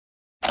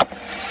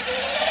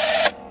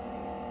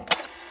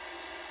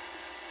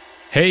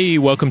Hey,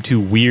 welcome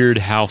to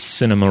Weirdhouse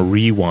Cinema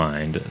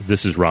Rewind.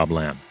 This is Rob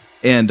Lamb.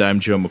 And I'm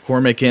Joe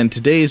McCormick, and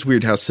today's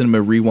Weirdhouse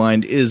Cinema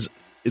Rewind it's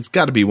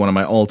got to be one of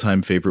my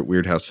all-time favorite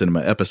Weirdhouse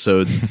Cinema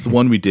episodes. It's the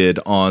one we did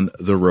on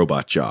The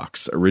Robot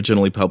Jocks,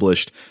 originally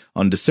published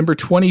on December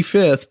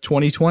 25th,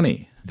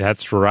 2020.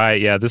 That's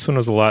right. Yeah, this one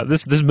was a lot.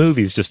 This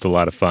movie is just a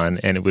lot of fun,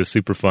 and it was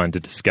super fun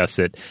to discuss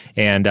it.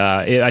 And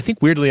I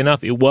think, weirdly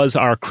enough, it was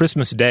our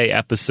Christmas Day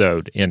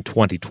episode in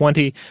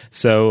 2020.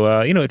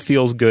 So, it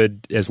feels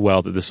good as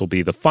well that this will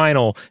be the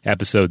final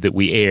episode that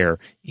we air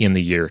in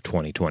the year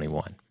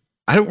 2021.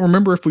 I don't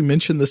remember if we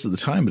mentioned this at the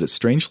time, but it's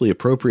strangely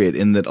appropriate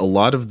in that a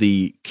lot of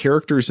the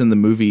characters in the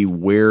movie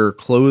wear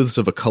clothes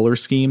of a color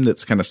scheme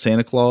that's kind of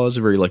Santa Claus,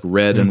 a very like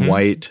red and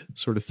white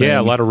sort of thing. Yeah,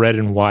 a lot of red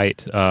and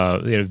white.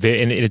 And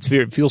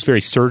it feels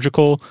very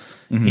surgical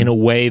in a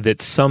way that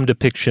some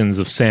depictions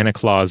of Santa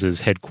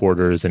Claus's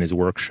headquarters and his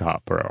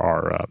workshop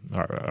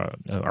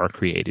are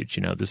created.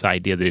 You know, this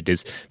idea that it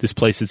is this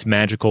place that's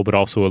magical, but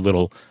also a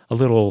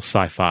little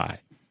sci-fi.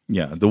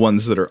 Yeah, the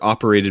ones that are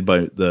operated by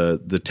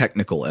the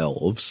technical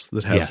elves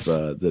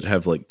that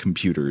have like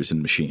computers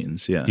and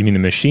machines. Yeah, you mean the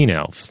machine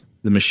elves?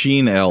 The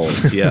machine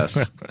elves,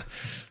 yes.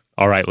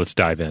 All right, let's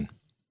dive in.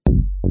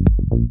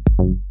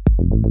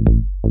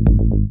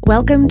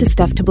 Welcome to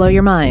Stuff to Blow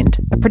Your Mind,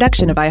 a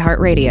production of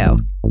iHeartRadio.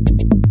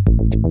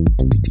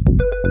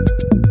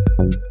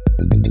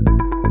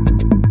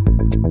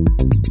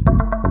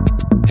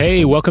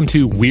 Hey, welcome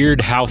to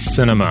Weirdhouse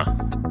Cinema.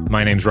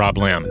 My name's Rob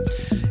Lamb.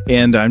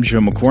 And I'm Joe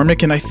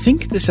McCormick, and I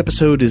think this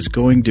episode is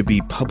going to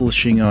be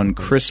publishing on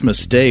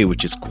Christmas Day,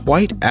 which is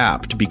quite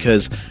apt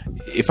because,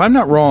 if I'm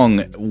not wrong,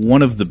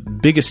 one of the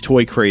biggest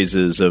toy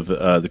crazes of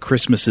the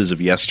Christmases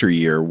of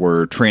yesteryear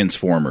were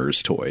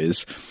Transformers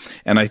toys.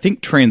 And I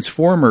think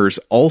Transformers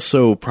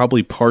also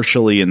probably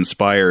partially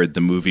inspired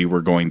the movie we're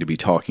going to be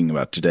talking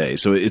about today.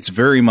 So it's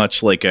very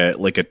much like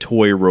a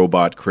toy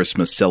robot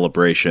Christmas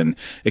celebration,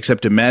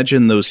 except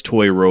imagine those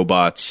toy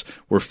robots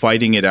were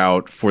fighting it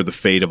out for the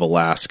fate of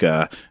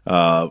Alaska,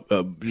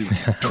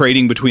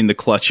 trading between the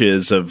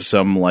clutches of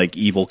some like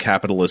evil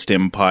capitalist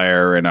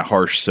empire and a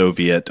harsh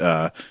Soviet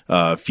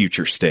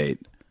future state.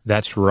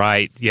 That's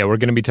right. Yeah, we're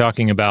going to be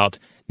talking about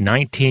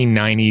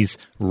 1990s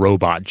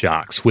robot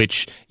jocks,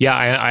 which,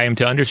 I am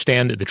to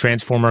understand that the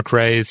Transformer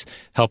craze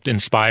helped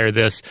inspire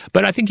this,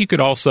 but I think you could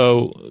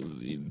also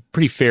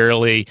pretty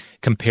fairly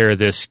compare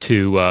this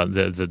to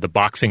the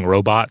boxing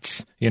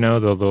robots, the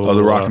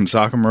Rock'em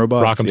Sock'em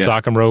robots? Rock'em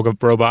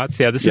Sock'em robots.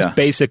 Yeah, this is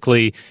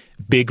basically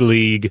big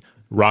league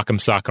Rock'em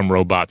Sock'em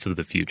robots of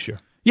the future.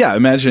 Yeah,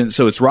 imagine,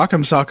 so it's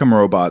Rock'em Sock'em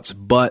robots,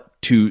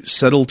 but to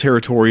settle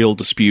territorial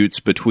disputes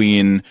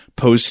between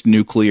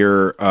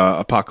post-nuclear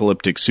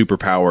apocalyptic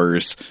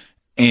superpowers,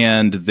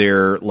 and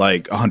they're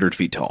like 100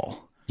 feet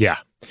tall. Yeah.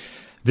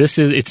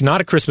 It's not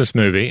a Christmas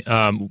movie.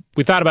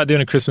 We thought about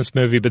doing a Christmas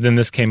movie, but then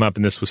this came up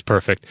and this was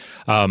perfect.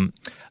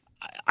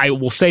 I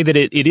will say that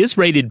it is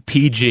rated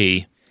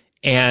PG,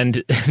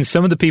 and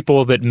some of the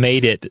people that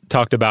made it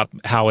talked about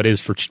how it is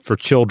for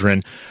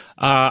children.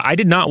 I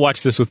did not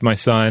watch this with my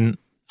son.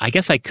 I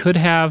guess I could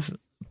have,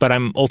 but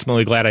I'm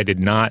ultimately glad I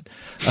did not.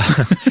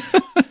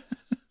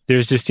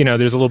 There's just,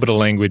 there's a little bit of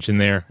language in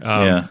there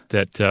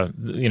that,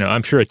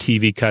 I'm sure a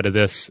TV cut of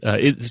this,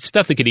 it's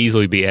stuff that could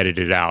easily be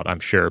edited out, I'm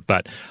sure.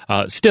 But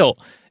still,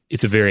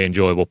 it's a very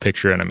enjoyable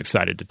picture, and I'm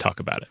excited to talk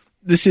about it.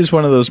 This is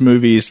one of those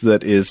movies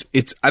that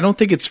I don't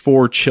think it's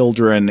for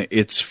children.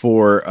 It's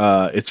for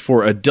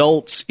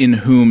adults in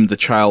whom the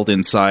child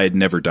inside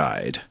never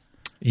died.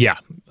 Yeah,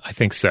 I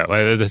think so.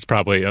 That's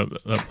probably a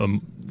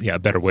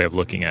better way of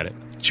looking at it.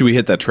 Should we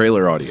hit that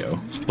trailer audio?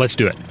 Let's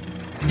do it.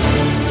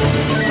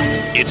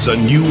 It's a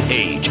new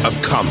age of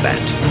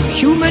combat.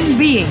 Human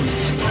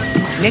beings,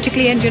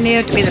 genetically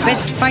engineered to be the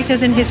best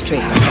fighters in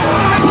history.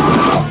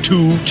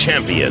 Two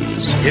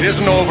champions. It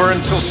isn't over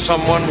until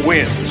someone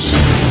wins.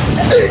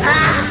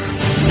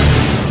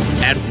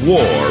 At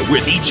war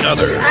with each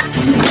other.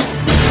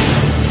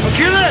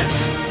 Kill it!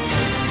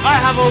 I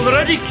have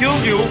already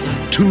killed you.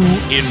 Two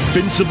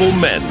invincible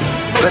men.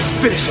 Let's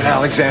finish it,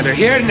 Alexander,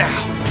 here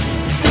now.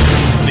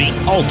 The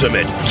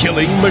ultimate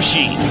killing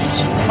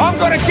machines. I'm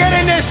gonna get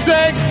in this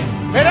thing,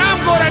 and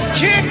I'm gonna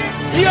kick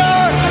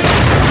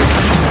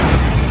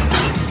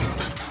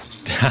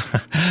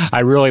I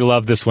really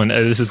love this one.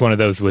 This is one of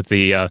those with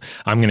the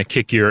I'm going to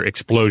kick your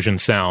explosion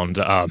sound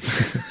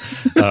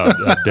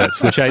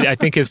bits, which I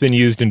think has been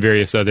used in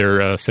various other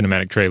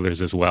cinematic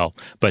trailers as well,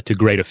 but to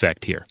great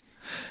effect here.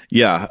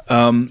 Yeah.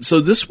 So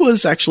this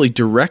was actually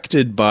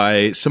directed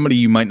by somebody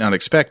you might not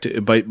expect,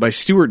 by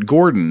Stuart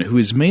Gordon, who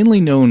is mainly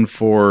known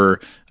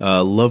for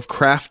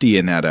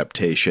Lovecraftian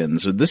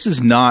adaptations. This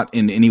is not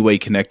in any way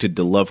connected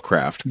to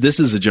Lovecraft. This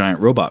is a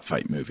giant robot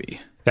fight movie.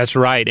 That's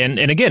right, and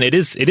again, it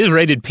is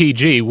rated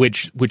PG,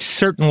 which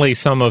certainly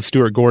some of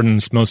Stuart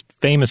Gordon's most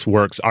famous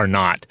works are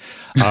not.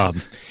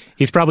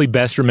 He's probably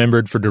best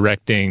remembered for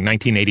directing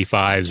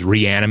 1985's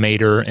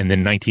Reanimator and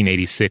then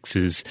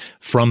 1986's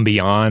From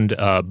Beyond,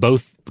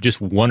 both just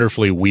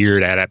wonderfully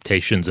weird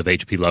adaptations of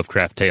H.P.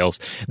 Lovecraft tales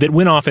that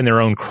went off in their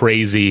own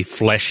crazy,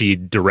 fleshy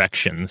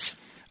directions.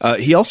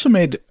 He also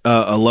made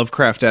a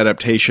Lovecraft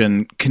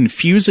adaptation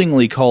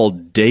confusingly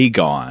called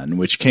Dagon,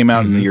 which came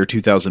out in the year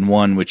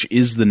 2001, which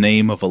is the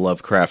name of a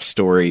Lovecraft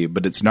story,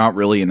 but it's not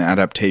really an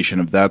adaptation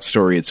of that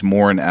story. It's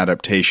more an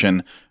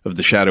adaptation of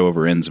The Shadow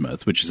over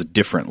Innsmouth, which is a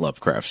different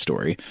Lovecraft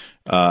story.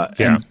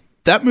 And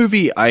that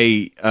movie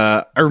I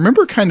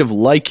remember kind of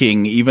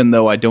liking, even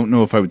though I don't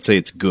know if I would say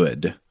it's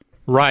good.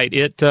 Right.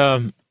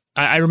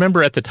 I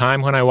remember at the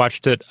time when I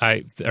watched it,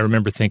 I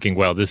remember thinking,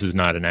 well, this is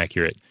not an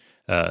accurate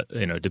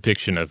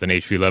depiction of an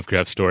H.P.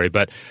 Lovecraft story,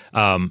 but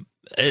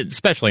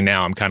especially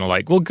now, I'm kind of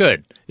like, well,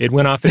 good. It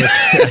went off in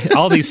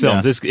all these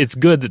films. Yeah. It's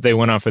good that they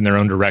went off in their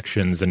own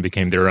directions and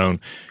became their own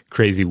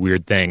crazy,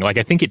 weird thing. Like,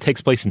 I think it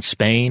takes place in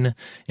Spain,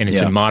 and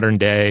it's in modern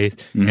day,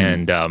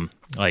 and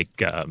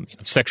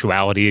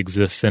sexuality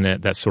exists in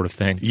it, that sort of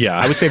thing. Yeah,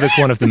 I would say that's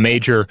one of the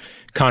major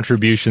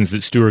contributions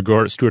that Stuart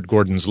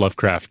Gordon's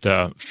Lovecraft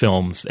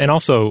films, and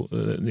also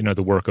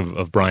the work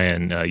of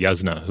Brian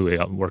Yuzna, who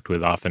I worked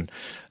with often.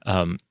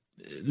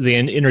 They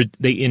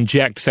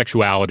inject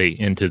sexuality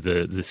into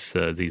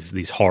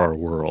these horror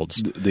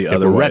worlds. The that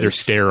were rather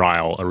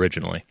sterile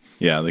originally.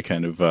 Yeah, the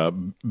kind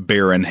of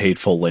barren,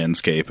 hateful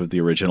landscape of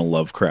the original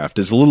Lovecraft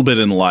is a little bit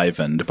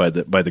enlivened by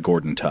the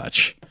Gordon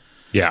touch.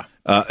 Yeah.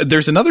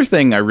 There's another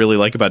thing I really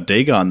like about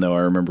Dagon, though. I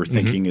remember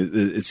thinking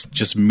it's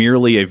just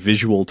merely a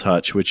visual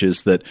touch, which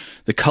is that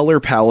the color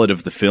palette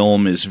of the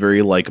film is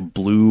very like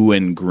blue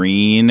and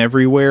green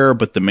everywhere,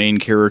 but the main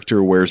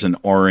character wears an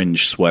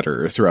orange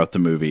sweater throughout the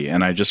movie.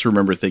 And I just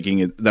remember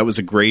thinking that was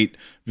a great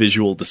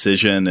visual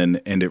decision,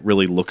 and it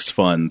really looks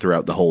fun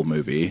throughout the whole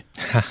movie.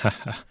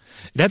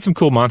 It had some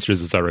cool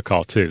monsters, as I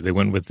recall, too. They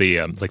went with the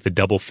the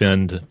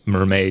double-finned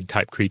mermaid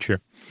type creature.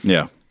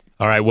 Yeah.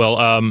 All right.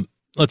 Well,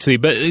 let's see.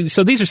 But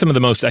so these are some of the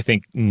most, I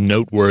think,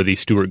 noteworthy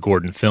Stuart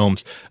Gordon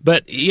films.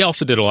 But he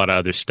also did a lot of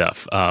other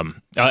stuff.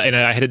 And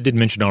I did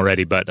mention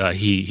already, but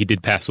he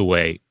did pass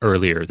away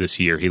earlier this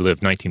year. He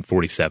lived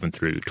 1947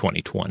 through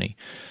 2020.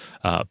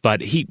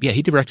 But he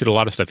directed a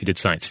lot of stuff. He did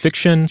science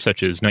fiction,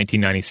 such as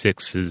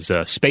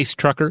 1996's Space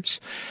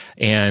Truckers.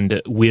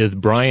 And with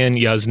Brian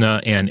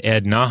Yuzna and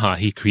Ed Naha,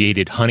 he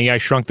created Honey, I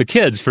Shrunk the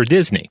Kids for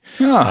Disney.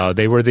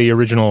 They were the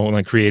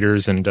original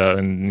creators, and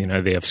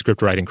they have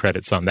script writing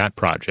credits on that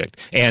project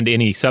and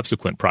any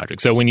subsequent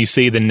project. So when you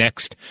see the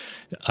next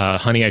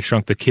Honey, I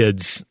Shrunk the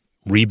Kids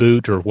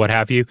reboot or what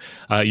have you,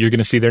 you're going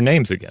to see their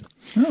names again.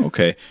 Oh,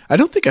 okay. I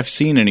don't think I've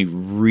seen any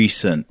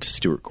recent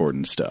Stuart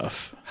Gordon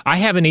stuff. I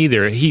haven't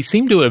either. He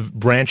seemed to have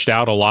branched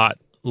out a lot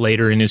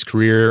later in his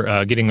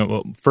career,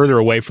 getting further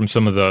away from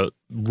some of the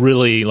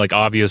really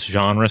obvious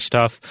genre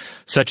stuff,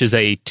 such as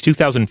a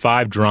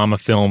 2005 drama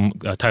film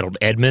titled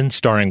Edmund,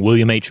 starring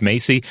William H.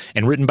 Macy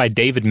and written by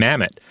David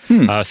Mamet.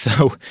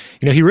 So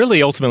he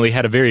really ultimately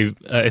had a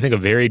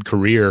varied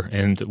career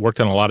and worked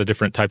on a lot of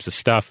different types of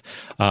stuff.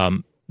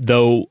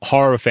 Though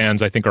horror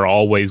fans, I think, are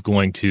always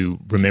going to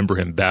remember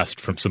him best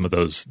from some of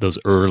those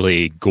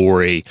early,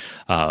 gory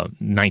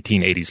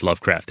 1980s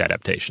Lovecraft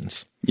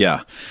adaptations.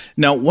 Yeah.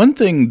 Now, one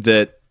thing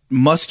that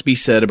must be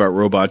said about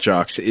Robot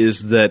Jox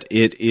is that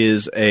it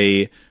is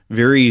a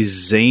very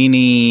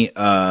zany,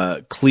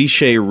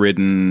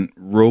 cliche-ridden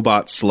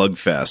robot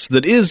slugfest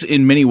that is,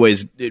 in many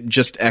ways,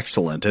 just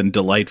excellent and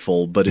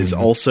delightful, but is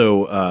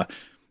also...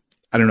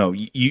 I don't know,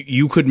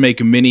 you could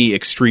make many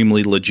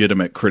extremely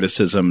legitimate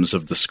criticisms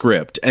of the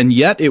script, and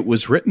yet it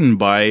was written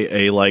by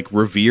a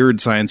revered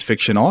science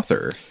fiction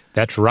author.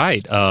 That's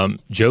right.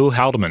 Joe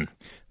Haldeman,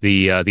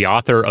 the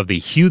author of the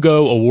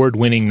Hugo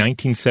Award-winning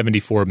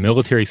 1974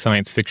 military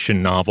science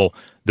fiction novel,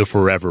 The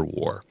Forever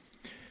War.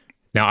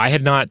 Now, I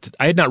had not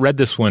read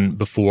this one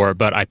before,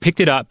 but I picked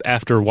it up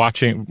after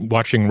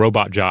watching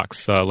Robot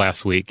Jox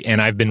last week,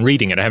 and I've been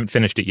reading it. I haven't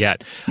finished it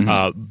yet,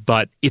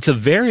 but it's a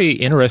very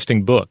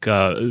interesting book,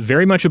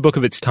 very much a book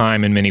of its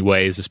time in many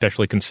ways,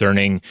 especially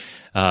concerning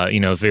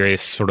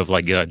various sort of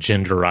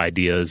gender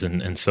ideas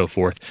and so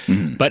forth.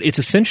 But it's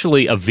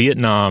essentially a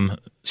Vietnam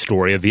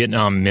story, a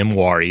Vietnam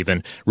memoir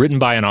even, written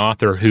by an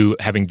author who,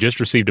 having just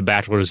received a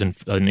bachelor's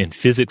in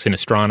physics and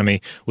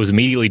astronomy, was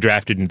immediately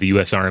drafted into the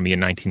U.S. Army in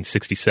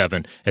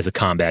 1967 as a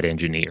combat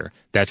engineer.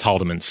 That's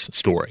Haldeman's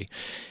story.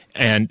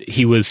 And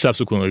he was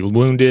subsequently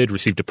wounded,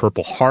 received a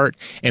Purple Heart,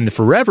 and the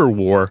Forever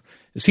War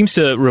seems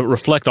to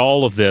reflect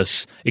all of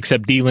this,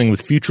 except dealing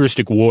with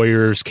futuristic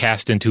warriors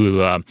cast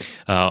into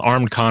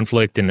armed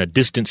conflict in a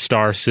distant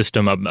star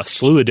system, a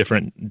slew of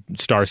different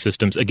star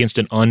systems against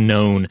an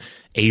unknown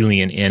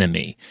alien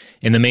enemy.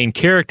 And the main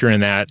character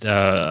in that,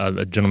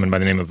 a gentleman by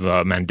the name of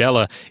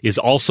Mandela, is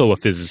also a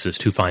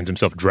physicist who finds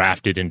himself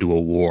drafted into a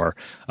war.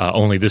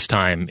 Only this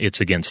time it's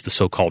against the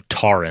so-called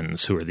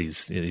Taurans, who are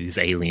these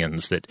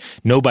aliens that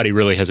nobody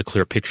really has a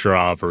clear picture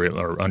of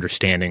or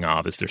understanding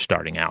of as they're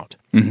starting out.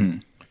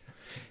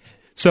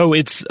 So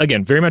it's,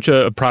 again, very much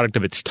a product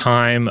of its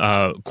time,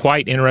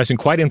 quite interesting,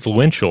 quite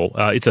influential.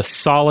 It's a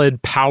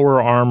solid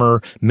power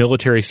armor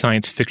military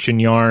science fiction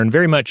yarn,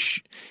 very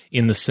much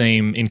in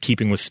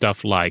keeping with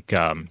stuff like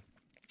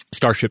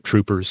Starship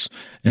Troopers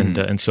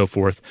and so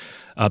forth.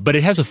 But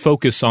it has a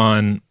focus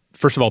on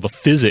first of all, the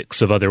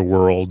physics of other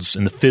worlds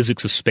and the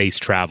physics of space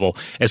travel,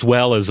 as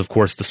well as, of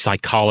course, the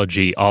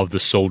psychology of the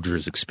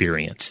soldier's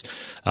experience.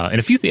 And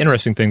a few of the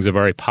interesting things have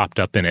already popped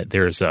up in it.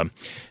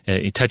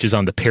 It touches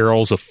on the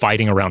perils of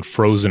fighting around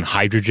frozen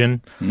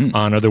hydrogen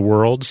on other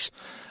worlds.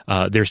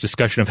 There's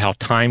discussion of how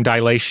time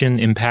dilation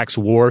impacts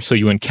war. So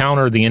you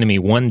encounter the enemy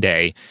one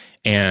day,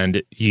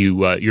 and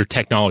your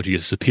technology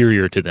is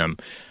superior to them.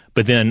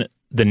 But then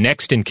the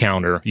next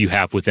encounter you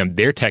have with them,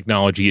 their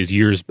technology is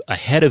years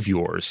ahead of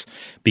yours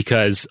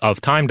because of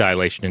time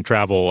dilation and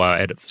travel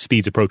at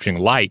speeds approaching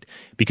light,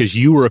 because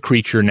you are a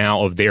creature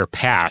now of their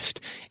past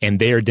and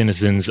they are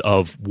denizens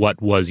of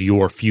what was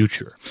your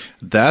future.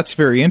 That's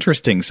very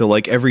interesting. So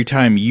like every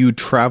time you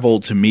travel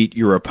to meet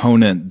your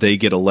opponent, they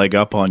get a leg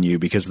up on you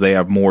because they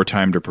have more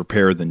time to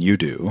prepare than you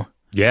do.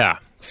 Yeah.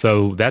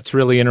 So that's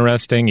really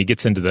interesting. He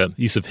gets into the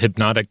use of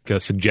hypnotic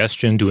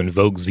suggestion to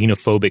invoke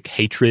xenophobic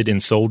hatred in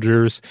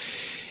soldiers.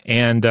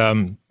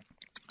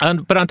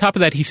 But on top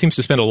of that, he seems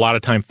to spend a lot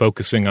of time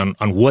focusing on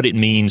what it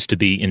means to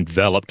be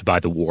enveloped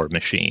by the war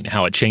machine,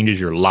 how it changes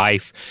your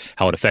life,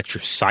 how it affects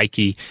your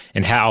psyche,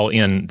 and how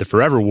in the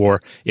Forever War,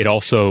 it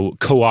also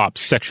co-opts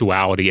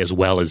sexuality as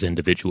well as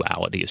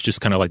individuality. It's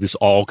just kind of like this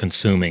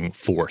all-consuming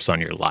force on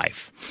your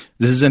life.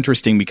 This is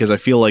interesting because I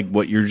feel like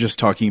what you're just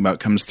talking about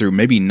comes through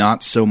maybe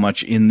not so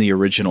much in the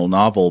original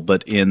novel,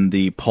 but in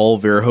the Paul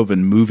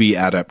Verhoeven movie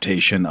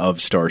adaptation of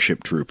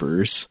Starship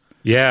Troopers.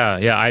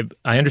 Yeah.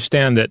 I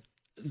understand that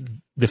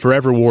the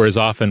Forever War is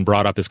often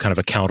brought up as kind of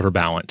a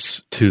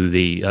counterbalance to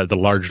the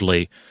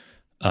largely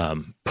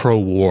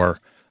pro-war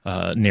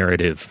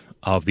narrative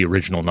of the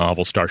original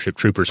novel Starship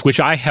Troopers, which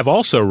I have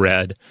also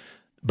read,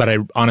 but I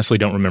honestly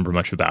don't remember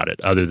much about it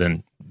other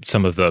than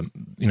some of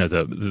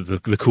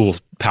the cool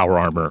power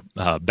armor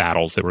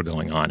battles that were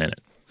going on in it.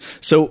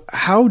 So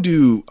how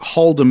do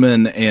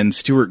Haldeman and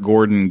Stuart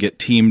Gordon get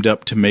teamed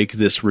up to make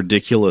this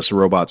ridiculous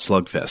robot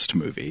slugfest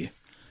movie?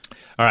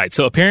 All right,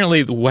 so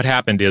apparently what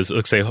happened is,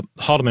 let's say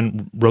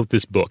Haldeman wrote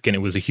this book, and it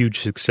was a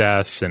huge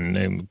success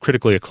and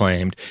critically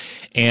acclaimed,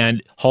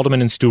 and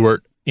Haldeman and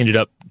Stewart ended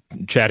up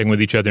chatting with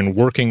each other and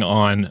working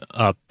on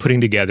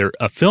putting together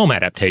a film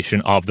adaptation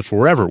of the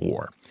Forever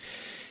War.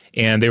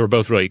 And they were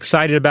both really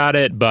excited about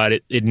it, but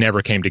it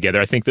never came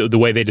together. I think the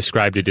way they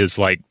described it is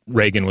like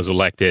Reagan was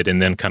elected,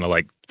 and then kind of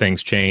like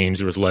things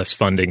changed. There was less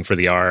funding for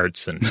the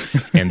arts, and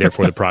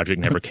therefore the project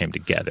never came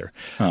together.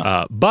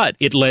 But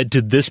it led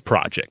to this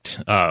project,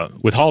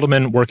 with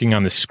Haldeman working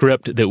on the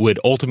script that would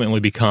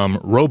ultimately become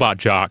Robot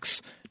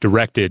Jox,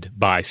 directed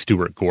by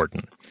Stuart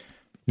Gordon.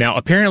 Now,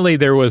 apparently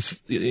there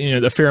was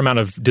a fair amount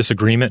of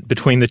disagreement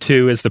between the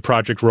two as the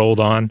project rolled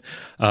on,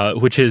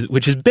 which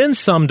has been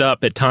summed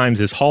up at times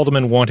as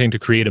Haldeman wanting to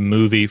create a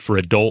movie for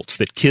adults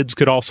that kids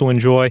could also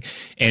enjoy,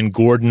 and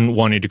Gordon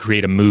wanting to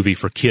create a movie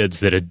for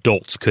kids that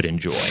adults could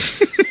enjoy.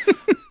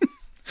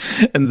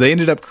 And they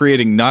ended up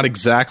creating not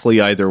exactly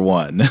either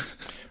one.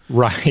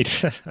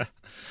 Right.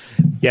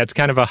 Yeah, it's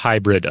kind of a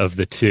hybrid of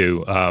the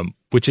two,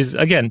 which is,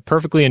 again,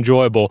 perfectly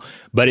enjoyable,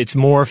 but it's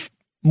more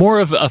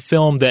of a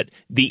film that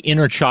the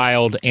inner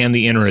child and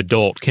the inner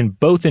adult can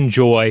both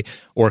enjoy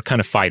or kind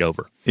of fight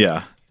over.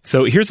 Yeah.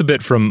 So here's a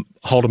bit from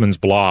Haldeman's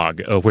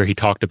blog where he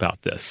talked about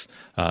this.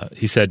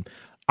 He said,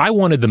 "I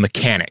wanted the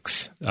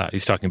mechanics,"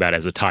 he's talking about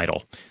as a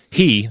title.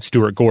 He,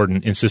 Stuart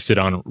Gordon, insisted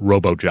on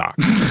Robo-Jox.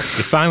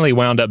 It finally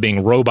wound up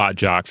being Robot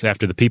Jox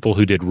after the people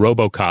who did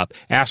RoboCop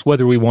asked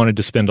whether we wanted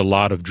to spend a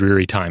lot of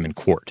dreary time in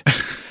court.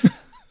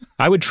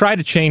 I would try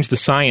to change the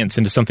science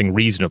into something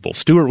reasonable.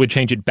 Stewart would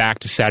change it back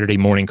to Saturday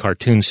morning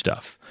cartoon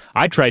stuff.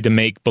 I tried to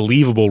make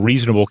believable,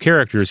 reasonable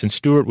characters, and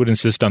Stewart would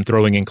insist on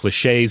throwing in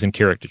cliches and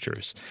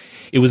caricatures.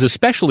 It was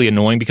especially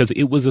annoying because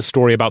it was a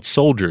story about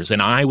soldiers,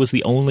 and I was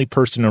the only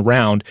person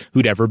around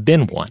who'd ever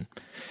been one.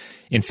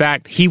 In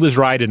fact, he was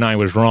right and I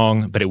was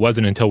wrong, but it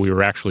wasn't until we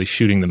were actually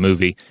shooting the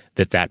movie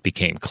that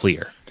became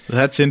clear.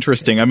 That's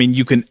interesting. I mean,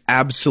 you can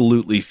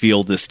absolutely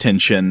feel this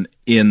tension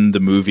in the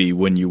movie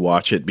when you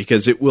watch it,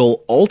 because it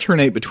will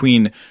alternate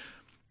between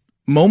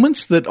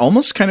moments that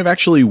almost kind of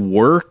actually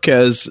work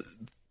as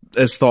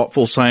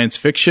thoughtful science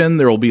fiction.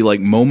 There will be like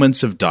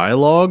moments of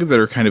dialogue that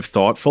are kind of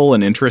thoughtful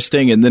and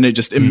interesting, and then it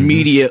just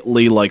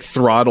immediately like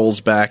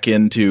throttles back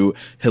into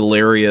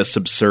hilarious,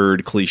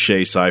 absurd,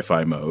 cliche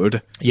sci-fi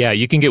mode. Yeah,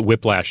 you can get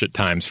whiplash at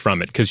times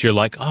from it because you're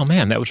like, oh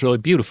man, that was really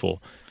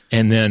beautiful.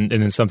 And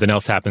then something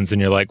else happens,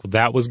 and you're like, well,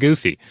 that was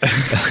goofy.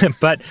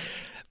 But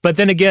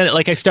then again,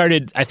 like I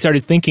started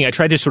thinking, I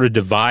tried to sort of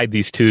divide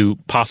these two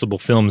possible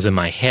films in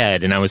my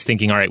head, and I was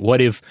thinking, all right, what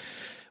if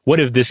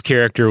this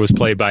character was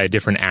played by a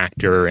different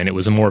actor, and it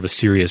was more of a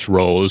serious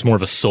role, it was more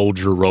of a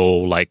soldier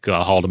role, like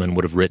Haldeman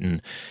would have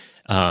written.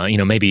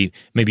 Maybe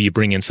you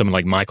bring in someone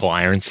like Michael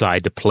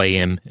Ironside to play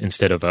him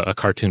instead of a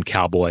cartoon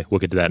cowboy. We'll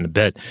get to that in a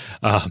bit.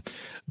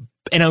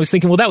 And I was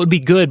thinking, well, that would be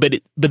good,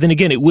 but then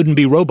again, it wouldn't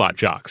be Robot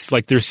Jox.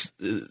 Like there's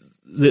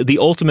the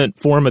ultimate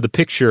form of the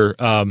picture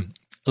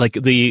like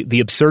the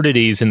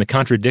absurdities and the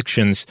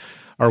contradictions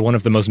are one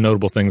of the most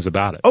notable things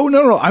about it. Oh,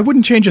 no, I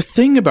wouldn't change a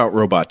thing about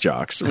Robot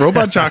Jocks.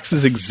 Robot Jocks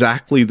is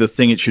exactly the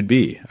thing it should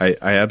be. I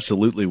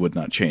absolutely would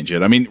not change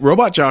it. I mean,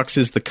 Robot Jocks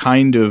is the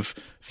kind of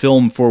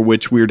film for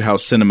which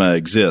Weirdhouse cinema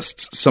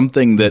exists,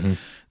 something that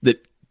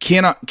that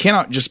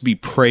cannot just be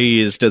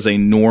praised as a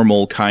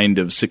normal kind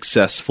of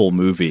successful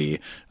movie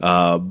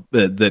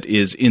that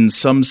is in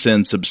some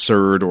sense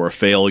absurd or a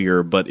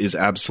failure, but is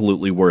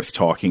absolutely worth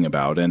talking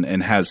about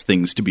and has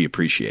things to be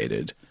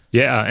appreciated.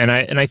 Yeah, and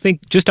I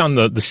think just on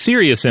the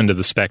serious end of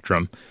the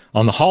spectrum,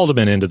 on the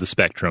Haldeman end of the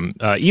spectrum,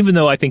 even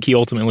though I think he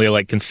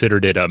ultimately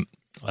considered it a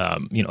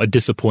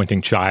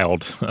disappointing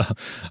child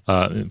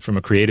from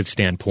a creative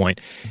standpoint,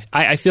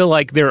 I feel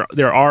like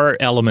there are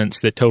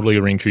elements that totally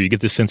ring true. You get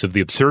this sense of the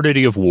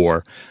absurdity of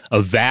war,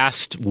 a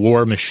vast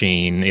war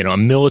machine, a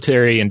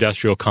military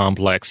industrial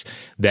complex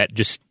that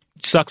just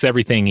sucks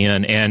everything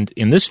in, and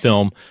in this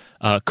film,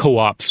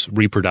 co-ops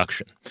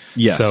reproduction.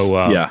 Yes.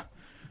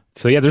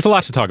 So there's a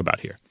lot to talk about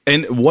here.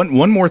 And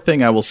one more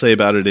thing I will say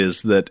about it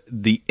is that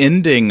the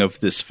ending of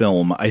this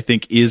film, I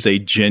think, is a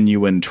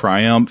genuine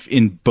triumph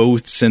in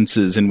both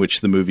senses in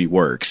which the movie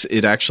works.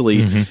 It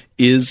actually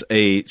is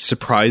a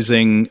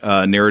surprising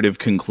narrative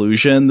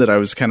conclusion that I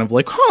was kind of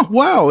like,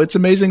 wow, it's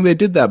amazing they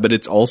did that. But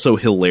it's also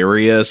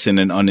hilarious in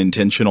an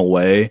unintentional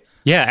way.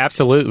 Yeah,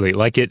 absolutely.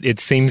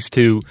 It seems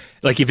to,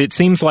 if it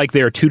seems like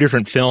there are two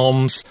different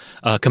films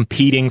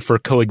competing for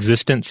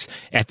coexistence,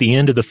 at the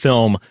end of the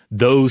film,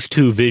 those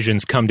two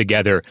visions come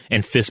together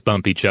and fist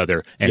bump each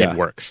other, and it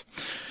works.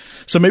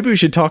 So maybe we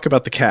should talk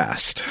about the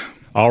cast.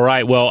 All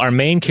right. Well, our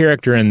main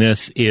character in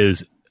this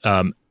is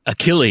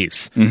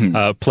Achilles,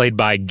 played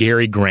by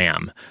Gary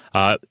Graham.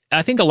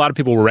 I think a lot of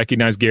people will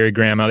recognize Gary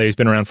Graham out there. He's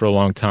been around for a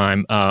long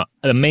time.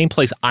 The main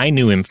place I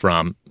knew him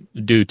from,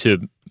 due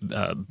to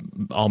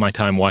all my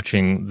time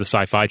watching the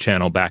Sci-Fi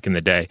Channel back in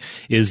the day,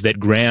 is that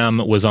Graham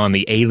was on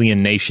the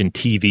Alien Nation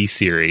TV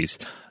series.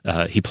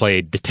 He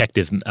played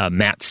Detective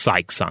Matt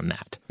Sykes on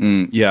that.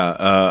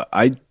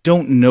 I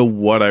don't know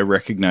what I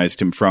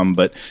recognized him from,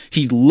 but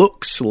he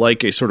looks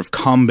like a sort of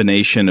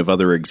combination of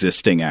other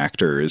existing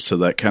actors, so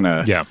that kind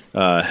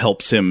of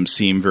helps him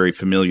seem very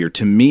familiar.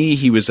 To me,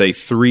 he was a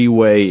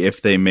three-way,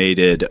 if they made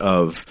it,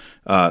 of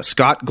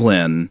Scott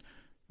Glenn,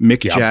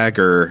 Mick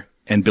Jagger,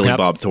 and Billy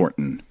Bob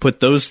Thornton.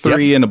 Put those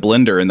three in a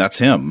blender, and that's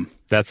him.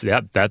 That's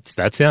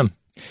him.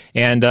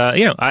 And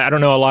I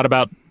don't know a lot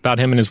about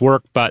him and his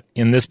work, but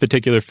in this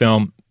particular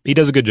film, he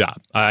does a good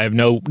job. I have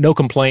no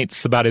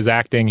complaints about his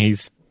acting.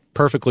 He's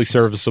perfectly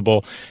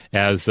serviceable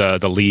as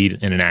the lead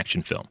in an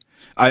action film.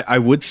 I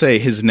would say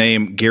his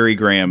name, Gary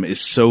Graham,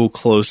 is so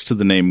close to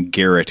the name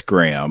Garrett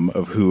Graham,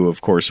 who, of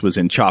course, was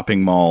in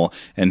Chopping Mall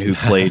and who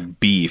played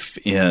Beef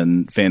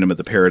in Phantom of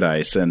the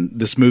Paradise. And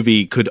this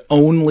movie could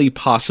only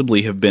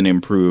possibly have been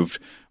improved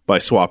by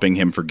swapping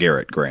him for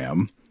Garrett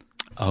Graham.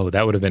 Oh,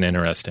 that would have been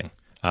interesting.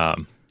 I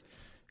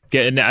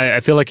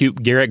feel like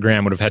Garrett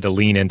Graham would have had to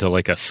lean into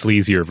a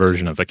sleazier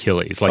version of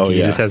Achilles.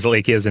 Just has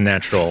he has a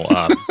natural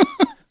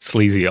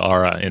sleazy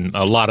aura in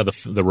a lot of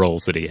the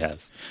roles that he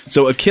has.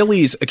 So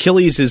Achilles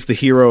is the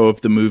hero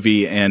of the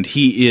movie, and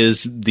he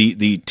is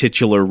the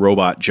titular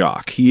robot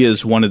jock. He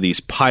is one of these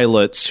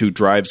pilots who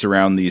drives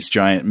around these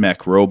giant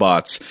mech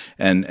robots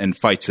and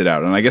fights it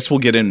out. And I guess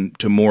we'll get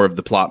into more of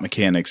the plot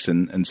mechanics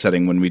and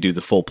setting when we do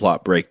the full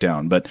plot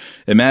breakdown. But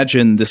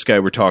imagine this guy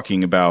we're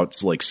talking about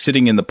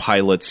sitting in the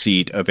pilot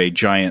seat of a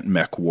giant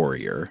mech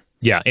warrior.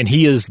 Yeah, and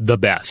he is the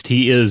best.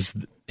 He is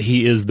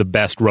the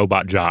best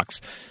robot jock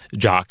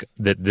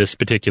that this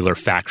particular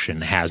faction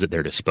has at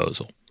their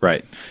disposal.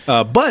 Right.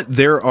 But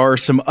there are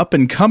some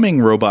up-and-coming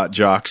robot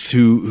jocks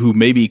who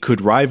maybe could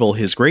rival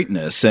his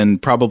greatness,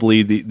 and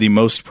probably the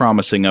most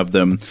promising of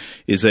them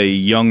is a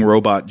young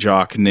robot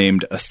jock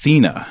named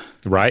Athena.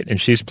 Right, and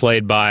she's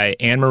played by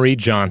Anne-Marie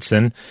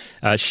Johnson.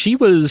 She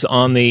was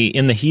on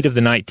In the Heat of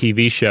the Night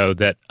TV show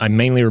that I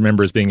mainly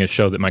remember as being a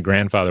show that my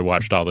grandfather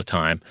watched all the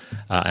time,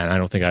 and I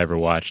don't think I ever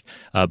watched.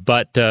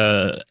 But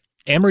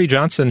Anne-Marie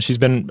Johnson, she's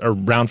been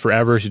around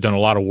forever. She's done a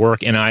lot of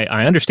work, and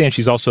I understand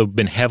she's also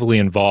been heavily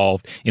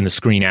involved in the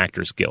Screen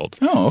Actors Guild.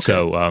 Oh, okay.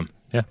 So,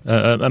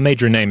 a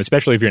major name,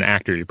 especially if you're an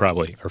actor, you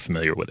probably are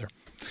familiar with her.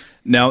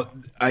 Now,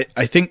 I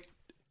think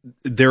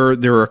there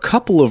are a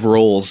couple of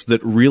roles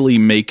that really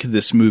make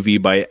this movie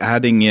by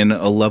adding in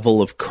a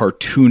level of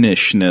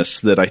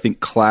cartoonishness that I think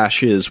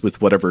clashes with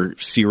whatever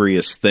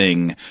serious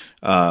thing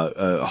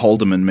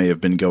Haldeman may have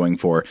been going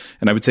for.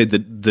 And I would say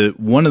that the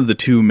one of the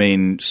two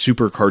main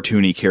super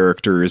cartoony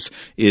characters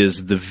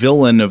is the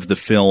villain of the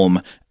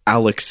film,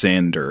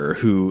 Alexander,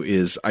 who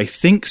is, I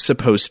think,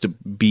 supposed to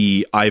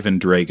be Ivan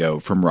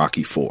Drago from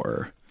Rocky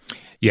IV.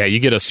 Yeah, you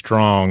get a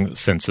strong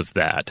sense of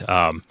that.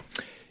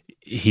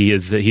 He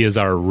is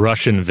our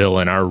Russian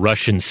villain, our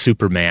Russian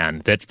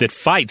Superman that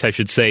fights, I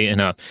should say,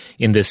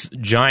 in this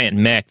giant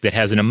mech that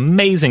has an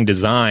amazing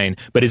design,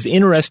 but is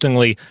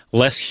interestingly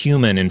less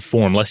human in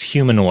form, less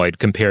humanoid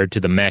compared to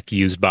the mech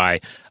used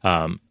by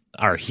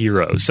our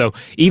heroes. So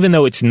even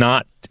though it's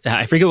not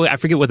I forget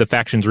what the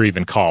factions are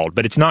even called,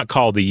 but it's not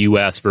called the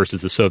U.S.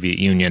 versus the Soviet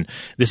Union.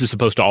 This is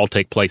supposed to all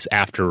take place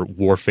after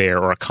warfare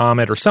or a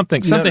comet or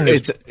something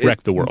that's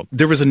wrecked the world.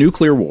 There was a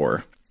nuclear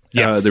war.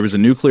 Yes. There was a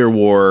nuclear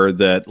war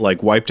that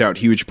wiped out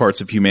huge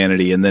parts of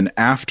humanity, and then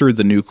after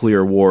the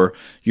nuclear war,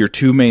 your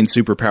two main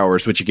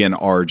superpowers, which again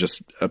are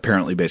just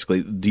apparently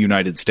basically the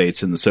United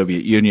States and the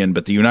Soviet Union,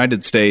 but the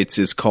United States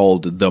is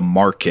called the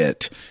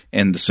Market,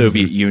 and the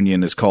Soviet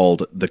Union is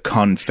called the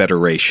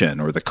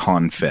Confederation or the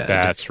Confed.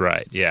 That's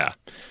right. Yeah.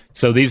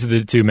 So these are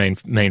the two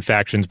main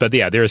factions, but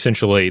yeah, they're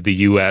essentially the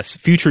U.S.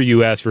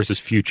 versus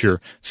future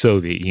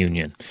Soviet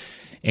Union,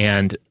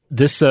 and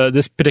this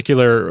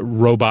particular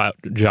robot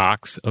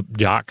jock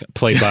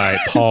played by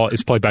Paul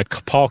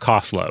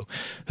Koslow,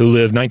 who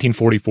lived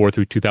 1944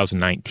 through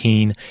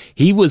 2019.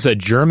 He was a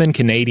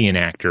German-Canadian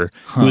actor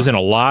who was in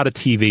a lot of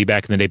TV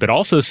back in the day, but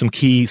also some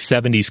key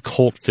 70s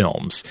cult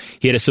films.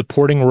 He had a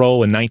supporting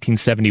role in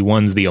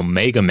 1971's The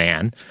Omega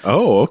Man.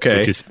 Oh,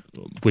 okay.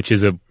 Which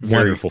is a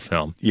wonderful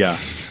film. Yeah.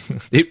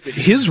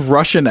 His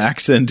Russian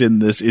accent in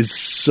this is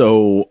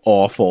so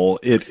awful.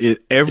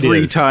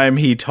 Every time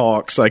he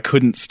talks, I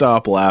couldn't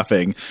stop laughing.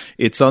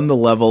 It's on the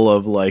level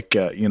of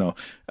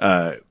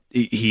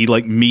he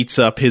meets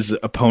up his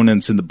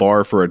opponents in the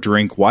bar for a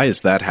drink. Why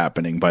is that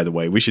happening, by the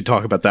way? We should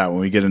talk about that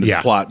when we get into the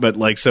plot.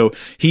 But so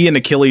he and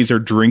Achilles are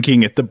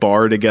drinking at the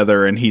bar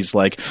together, and he's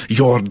like,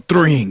 "Your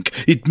drink,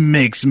 it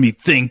makes me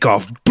think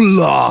of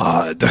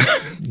blood."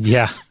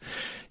 Yeah.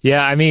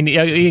 Yeah, I mean,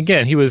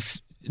 again, he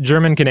was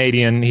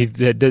German-Canadian. He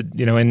did,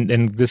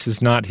 and this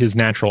is not his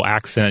natural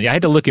accent. I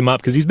had to look him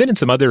up because he's been in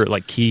some other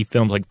key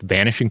films like The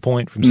Vanishing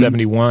Point from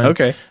 71.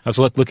 Okay. I was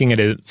looking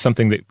at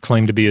something that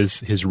claimed to be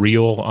his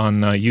reel on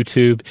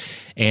YouTube.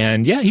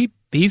 And yeah,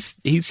 he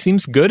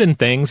seems good in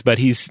things, but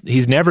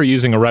he's never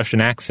using a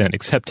Russian accent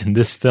except in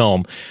this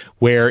film,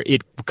 where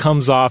it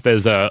comes off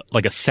as a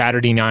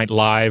Saturday Night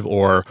Live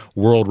or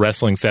World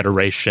Wrestling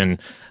Federation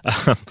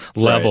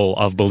level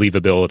of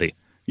believability.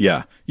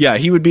 Yeah. Yeah,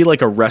 he would be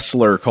like a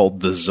wrestler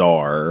called the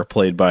Czar,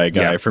 played by a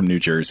guy from New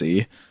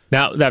Jersey.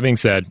 Now, that being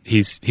said,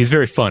 he's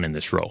very fun in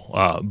this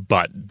role,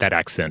 but that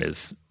accent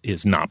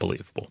is not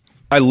believable.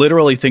 I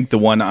literally think the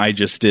one I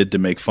just did to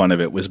make fun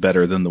of it was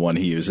better than the one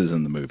he uses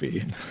in the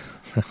movie.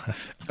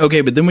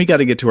 Okay, but then we got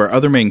to get to our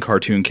other main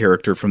cartoon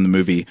character from the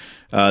movie.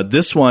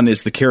 This one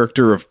is the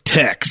character of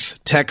Tex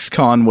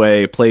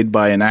Conway, played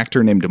by an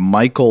actor named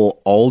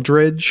Michael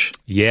Aldridge.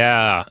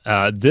 Yeah,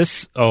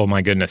 oh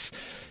my goodness.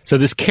 So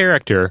this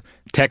character,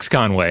 Tex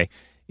Conway,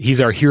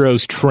 he's our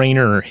hero's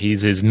trainer.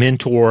 He's his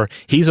mentor.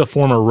 He's a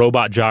former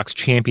Robot Jox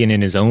champion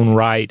in his own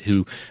right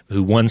who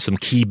won some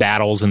key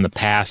battles in the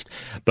past.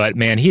 But,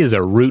 man, he is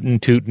a rootin'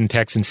 tootin'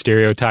 Texan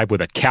stereotype with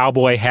a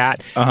cowboy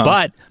hat,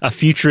 but a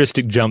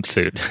futuristic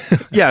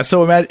jumpsuit. Yeah,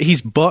 so imagine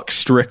he's Buck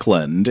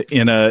Strickland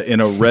in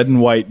a red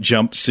and white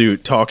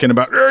jumpsuit talking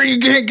about, you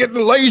can't get the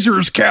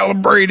lasers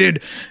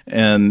calibrated.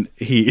 And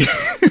he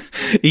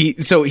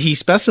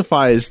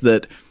specifies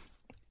that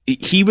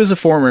he was a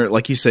former,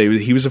 like you say,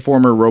 he was a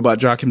former robot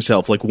jock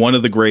himself, like one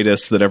of the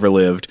greatest that ever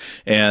lived,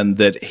 and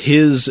that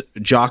his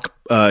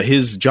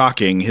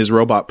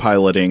robot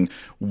piloting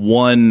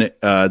won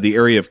the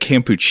area of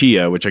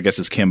Kampuchea, which I guess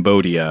is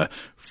Cambodia,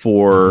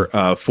 for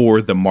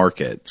the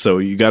Market. So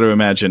you got to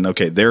imagine,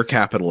 okay, they're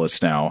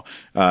capitalists now,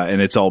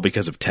 and it's all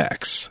because of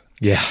Tex.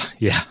 Yeah.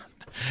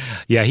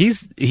 Yeah,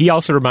 he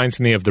also reminds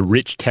me of the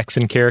rich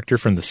Texan character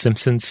from The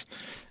Simpsons.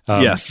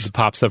 Yes. That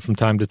pops up from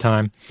time to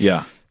time.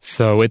 Yeah.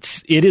 So it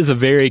is a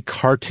very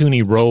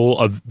cartoony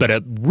role, but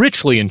a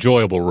richly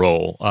enjoyable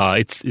role.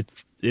 It's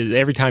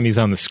every time he's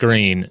on the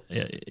screen,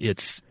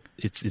 it's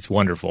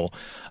wonderful.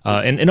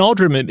 And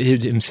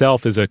Aldrin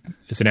himself is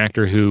an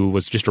actor who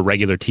was just a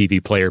regular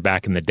TV player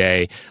back in the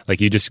day. Like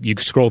you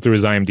scroll through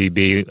his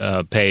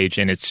IMDb page,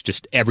 and it's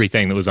just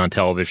everything that was on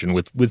television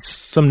with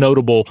some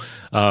notable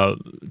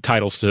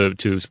titles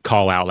to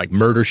call out, like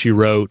Murder, She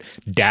Wrote,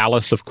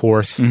 Dallas, of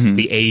course,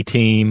 The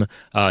A-Team.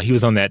 He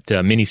was on that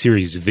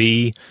miniseries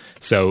V.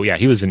 So yeah,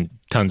 he was in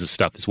tons of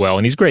stuff as well,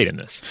 and he's great in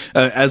this.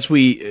 As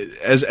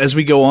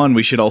we go on,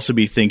 we should also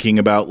be thinking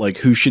about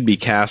who should be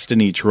cast in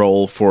each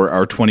role for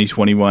our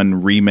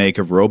 2021 remake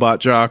of Robot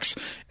Jox,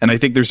 and I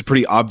think there's a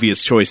pretty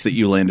obvious choice that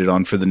you landed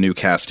on for the new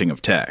casting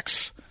of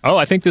Tex. Oh,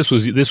 I think this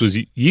was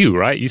you,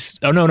 right?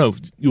 No.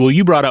 Well,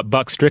 you brought up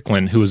Buck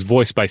Strickland, who was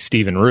voiced by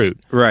Stephen Root,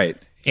 right?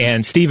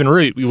 And Stephen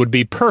Root would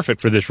be perfect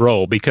for this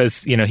role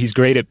because, he's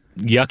great at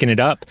yucking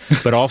it up,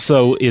 but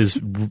also is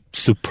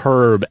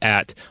superb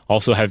at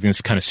also having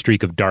this kind of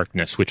streak of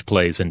darkness, which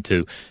plays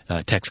into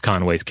Tex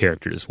Conway's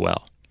character as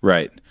well.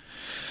 Right.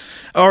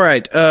 All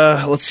right.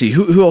 Let's see.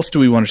 Who else do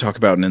we want to talk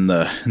about in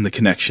the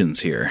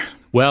connections here?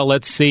 Well,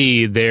 let's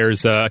see.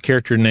 There's a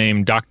character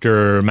named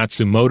Dr.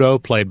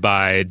 Matsumoto, played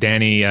by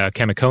Danny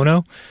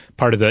Kamikono.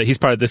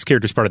 This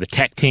character's part of the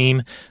tech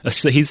team.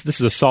 This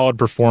is a solid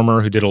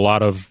performer who did a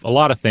lot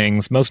of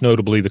things, most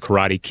notably The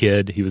Karate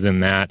Kid. He was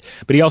in that,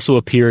 but he also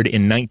appeared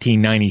in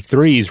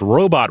 1993's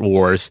Robot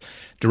Wars,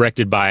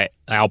 directed by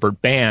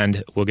Albert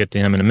Band, we'll get to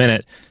him in a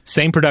minute,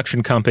 same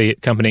production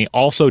company,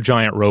 also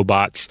giant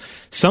robots,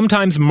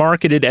 sometimes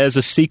marketed as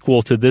a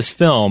sequel to this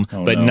film,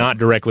 but not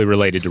directly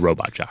related to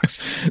Robot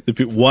Jox.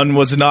 One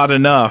was not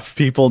enough.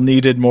 People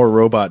needed more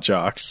Robot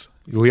Jox.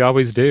 We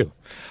always do.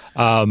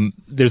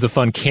 There's a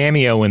fun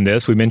cameo in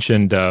this. We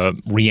mentioned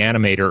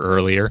Reanimator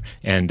earlier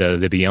and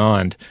The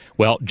Beyond.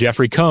 Well,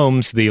 Jeffrey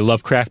Combs, the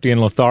Lovecraftian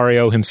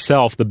Lothario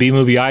himself, the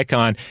B-movie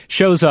icon,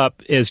 shows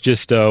up as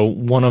just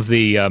one of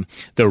the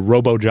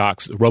Robot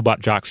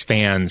Jox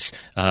fans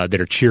that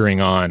are cheering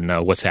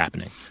on what's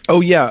happening. Oh,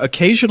 yeah.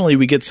 Occasionally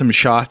we get some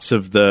shots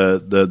of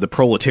the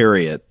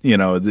proletariat,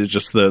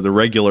 just the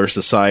regular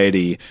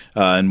society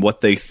and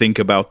what they think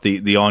about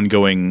the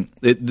ongoing...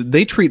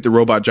 They treat the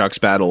Robot Jox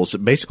battles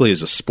basically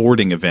as a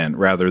sporting event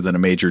rather than a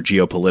major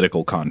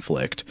geopolitical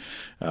conflict.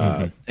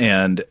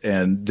 And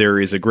there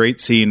is a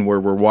great scene where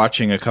we're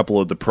watching a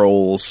couple of the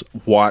proles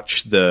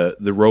watch the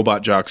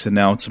Robot Jox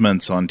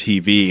announcements on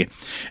TV,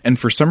 and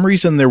for some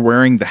reason they're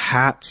wearing the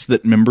hats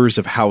that members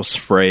of House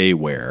Frey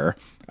wear.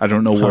 I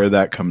don't know where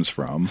that comes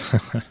from.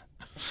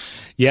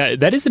 Yeah,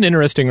 that is an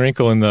interesting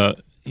wrinkle in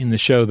the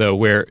show, though,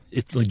 where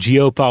it's like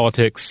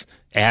geopolitics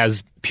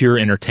as pure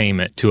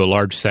entertainment to a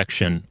large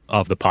section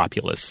of the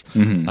populace.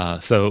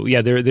 So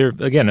yeah, they're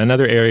again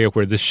another area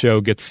where this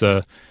show gets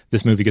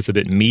this movie gets a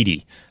bit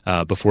meaty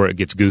before it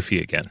gets goofy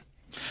again.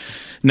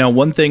 Now,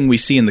 one thing we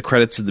see in the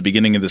credits at the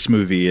beginning of this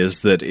movie is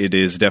that it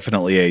is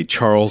definitely a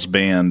Charles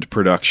Band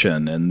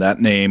production, and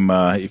that name,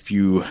 if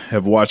you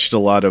have watched a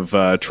lot of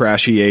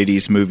trashy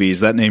 80s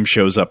movies, that name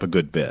shows up a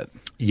good bit.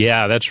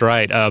 Yeah, that's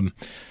right.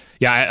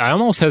 I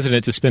almost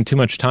hesitant to spend too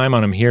much time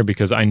on him here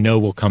because I know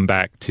we'll come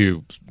back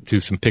to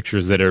some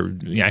pictures that are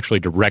actually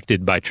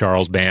directed by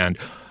Charles Band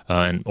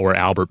or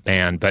Albert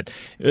Band. But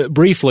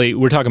briefly,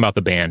 we're talking about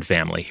the Band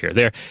family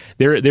here.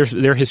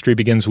 Their history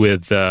begins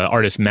with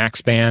artist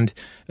Max Band,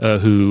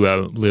 who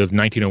lived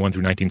 1901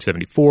 through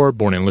 1974,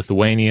 born in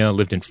Lithuania,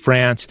 lived in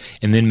France,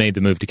 and then made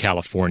the move to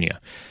California.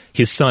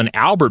 His son,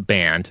 Albert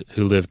Band,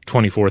 who lived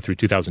 24 through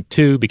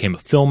 2002, became a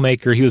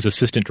filmmaker. He was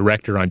assistant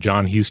director on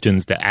John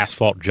Huston's The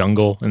Asphalt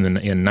Jungle in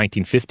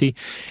 1950,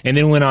 and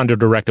then went on to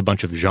direct a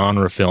bunch of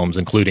genre films,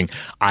 including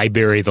I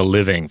Bury the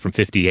Living from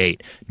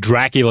 58,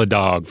 Dracula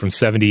Dog from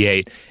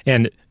 78,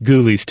 and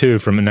Ghoulies 2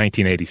 from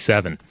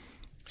 1987.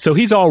 So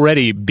he's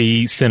already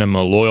B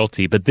cinema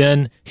loyalty, but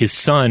then his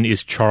son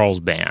is Charles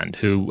Band,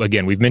 who,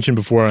 again, we've mentioned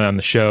before on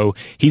the show,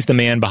 he's the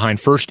man behind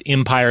first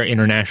Empire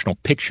International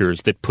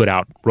Pictures that put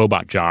out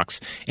Robot Jox,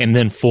 and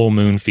then Full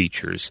Moon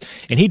Features.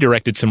 And he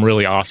directed some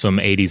really awesome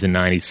 80s and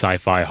 90s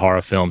sci-fi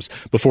horror films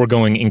before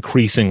going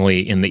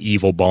increasingly in the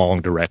evil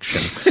bong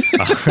direction,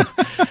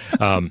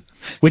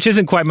 which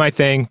isn't quite my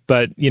thing,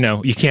 but,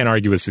 you can't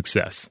argue with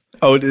success.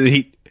 Oh,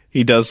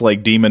 he does,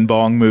 like, demon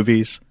bong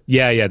movies?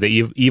 Yeah,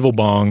 the evil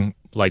bong,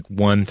 like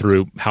 1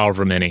 through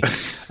however many,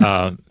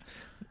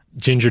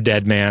 Ginger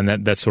Dead Man,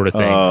 that sort of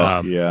thing.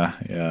 Oh, yeah,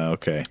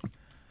 okay.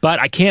 But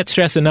I can't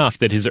stress enough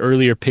that his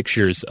earlier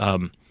pictures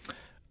are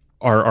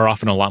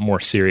often a lot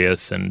more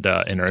serious and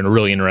are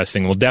really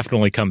interesting. We'll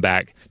definitely come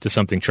back to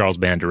something Charles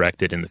Band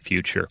directed in the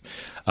future.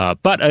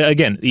 But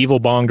again, Evil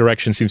Bong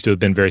direction seems to have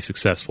been very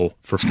successful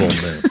for Full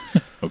Moon.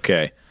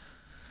 Okay.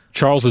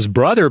 Charles's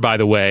brother, by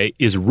the way,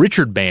 is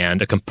Richard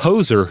Band, a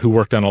composer who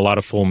worked on a lot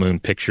of Full Moon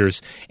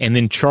pictures. And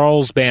then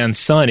Charles Band's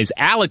son is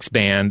Alex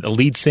Band, a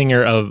lead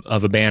singer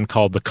of a band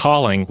called The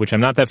Calling, which I'm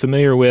not that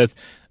familiar with,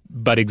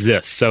 but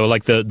exists. So,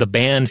 like, the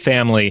Band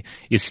family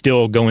is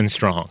still going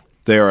strong.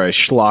 They are a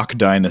schlock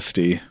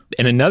dynasty.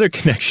 And another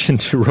connection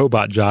to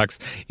Robot Jox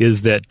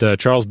is that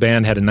Charles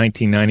Band had a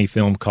 1990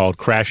 film called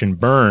Crash and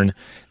Burn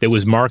that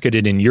was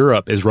marketed in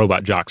Europe as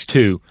Robot Jox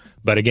 2.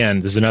 But again,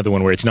 this is another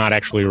one where it's not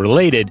actually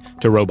related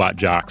to Robot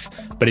Jox,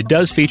 but it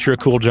does feature a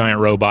cool giant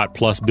robot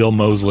plus Bill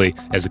Moseley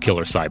as a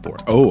killer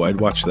cyborg. Oh,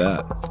 I'd watch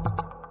that.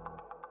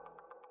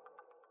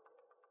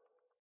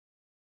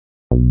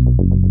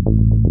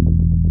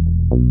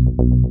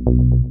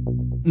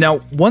 Now,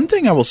 one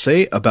thing I will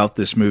say about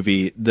this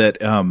movie that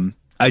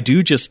I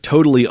do just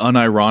totally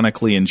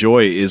unironically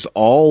enjoy is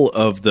all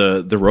of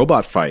the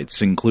robot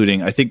fights,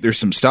 including, I think there's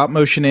some stop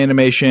motion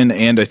animation,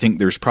 and I think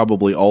there's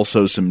probably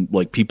also some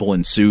like people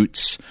in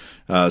suits,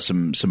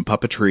 some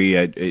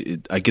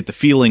puppetry. I get the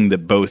feeling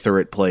that both are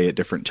at play at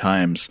different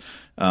times.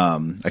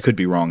 I could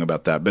be wrong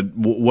about that, but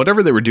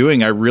whatever they were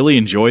doing, I really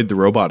enjoyed the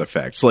robot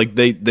effects. Like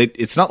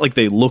it's not like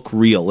they look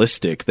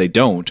realistic. They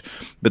don't,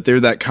 but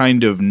they're that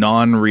kind of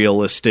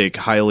non-realistic,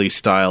 highly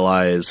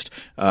stylized,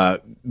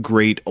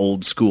 great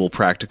old school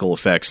practical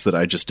effects that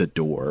I just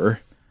adore.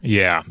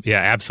 Yeah,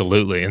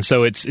 absolutely. And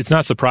so it's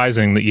not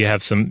surprising that you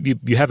have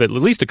you have at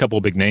least a couple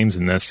of big names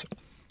in this.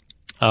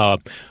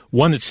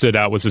 One that stood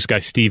out was this guy,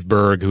 Steve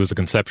Berg, who was a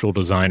conceptual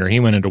designer.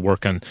 He went into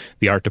work on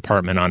the art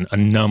department on a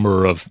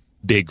number of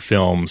big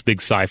films, big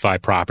sci-fi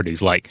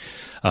properties like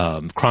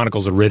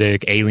Chronicles of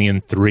Riddick, Alien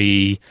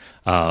 3,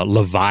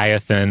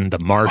 Leviathan, The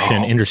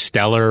Martian,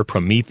 Interstellar,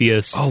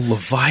 Prometheus. Oh,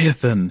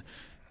 Leviathan.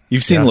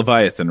 You've seen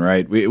Leviathan,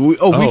 right? We've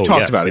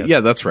talked about it.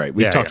 Yeah, that's right.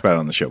 We've talked about it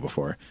on the show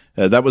before.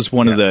 That was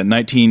one of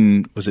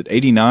the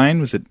 89?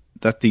 Was it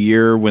that the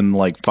year when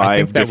like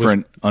 5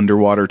 different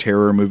underwater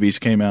terror movies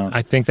came out?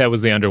 I think that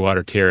was the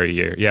underwater terror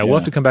year. Yeah, we'll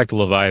have to come back to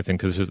Leviathan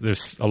because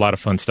there's a lot of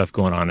fun stuff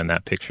going on in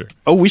that picture.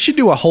 Oh, we should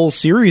do a whole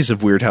series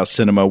of Weirdhouse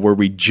Cinema where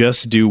we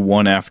just do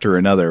one after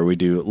another. We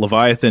do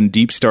Leviathan,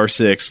 Deep Star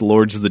 6,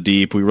 Lords of the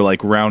Deep. We were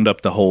like round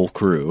up the whole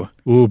crew.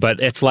 Ooh, but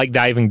it's like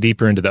diving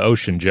deeper into the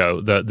ocean, Joe.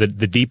 The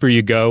deeper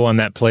you go on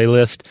that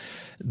playlist,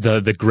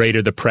 the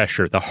greater the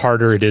pressure, the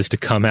harder it is to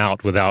come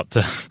out without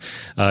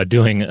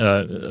doing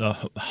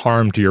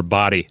harm to your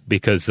body.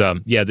 Because they're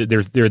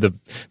the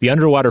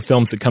underwater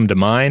films that come to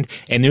mind,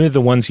 and they're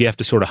the ones you have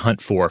to sort of hunt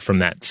for from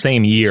that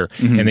same year,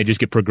 and they just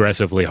get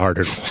progressively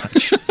harder to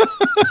watch.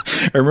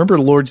 I remember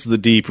Lords of the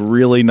Deep,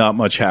 really not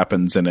much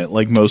happens in it.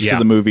 Like most of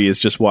the movie is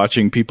just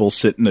watching people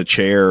sit in a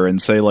chair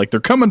and say like, they're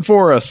coming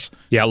for us.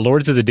 Yeah,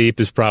 Lords of the Deep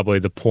is probably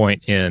the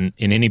point in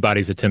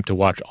anybody's attempt to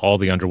watch all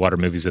the underwater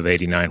movies of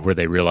 '89 where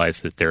they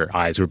realized that their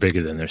eyes were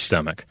bigger than their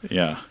stomach.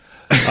 Yeah.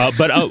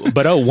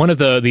 But one of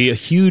the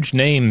huge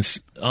names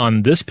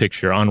on this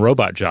picture, on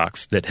Robot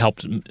Jocks, that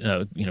helped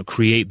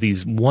create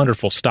these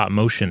wonderful stop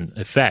motion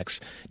effects,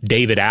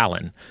 David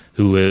Allen,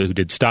 who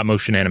did stop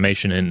motion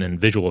animation and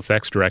visual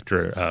effects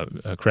director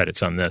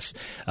credits on this.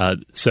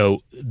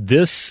 So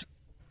this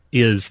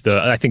is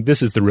I think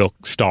this is the real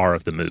star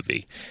of the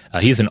movie.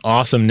 He's an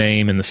awesome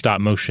name in the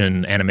stop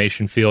motion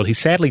animation field. He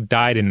sadly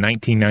died in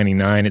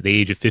 1999 at the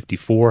age of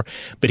 54,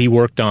 but he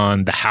worked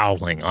on The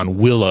Howling, on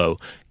Willow,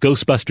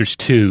 Ghostbusters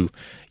 2,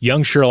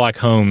 Young Sherlock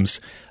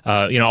Holmes,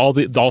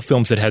 all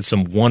films that had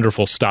some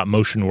wonderful stop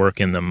motion work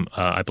in them,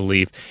 I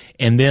believe.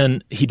 And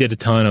then he did a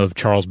ton of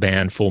Charles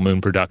Band, Full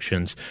Moon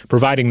Productions,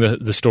 providing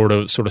the sort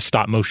of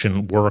stop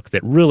motion work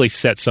that really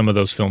set some of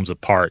those films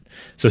apart.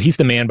 So he's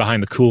the man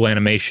behind the cool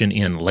animation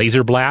in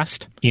Laser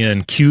Blast,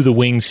 in Cue the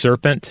Winged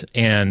Serpent,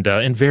 and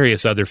in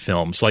various other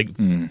films,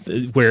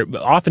 where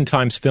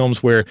oftentimes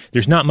films where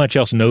there's not much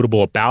else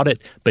notable about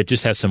it, but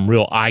just has some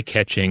real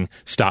eye-catching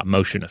stop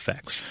motion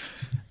effects.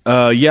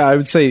 I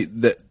would say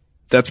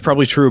that's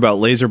probably true about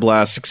Laser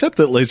Blast, except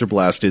that Laser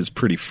Blast is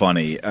pretty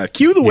funny.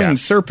 Cue the Winged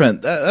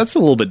Serpent, that's a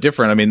little bit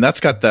different. I mean, that's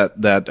got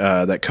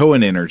that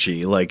Cohen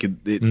energy. Like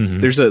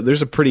there's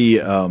a pretty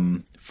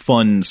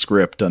fun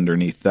script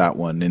underneath that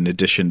one, in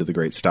addition to the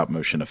great stop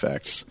motion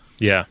effects.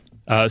 Yeah.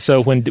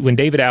 So when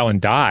David Allen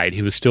died,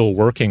 he was still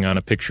working on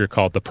a picture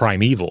called The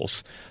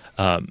Primevals.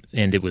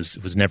 And it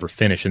was never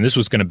finished. And this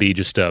was going to be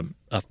just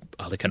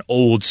like an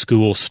old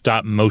school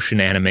stop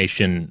motion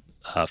animation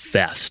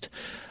fest.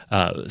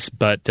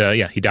 But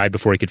he died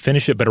before he could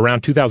finish it. But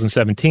around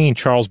 2017,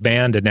 Charles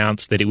Band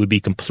announced that it would be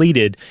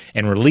completed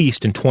and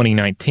released in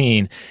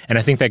 2019. And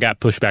I think that got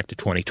pushed back to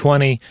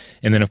 2020.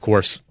 And then, of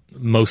course,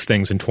 most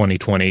things in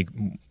 2020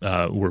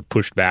 were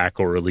pushed back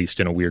or released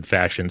in a weird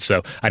fashion.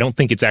 So I don't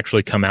think it's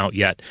actually come out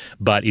yet.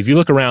 But if you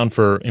look around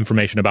for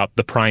information about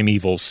the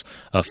Primevals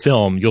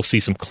film, you'll see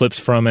some clips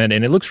from it,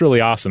 and it looks really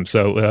awesome.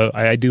 So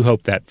I do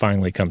hope that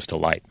finally comes to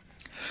light.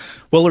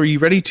 Well, are you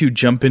ready to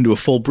jump into a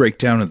full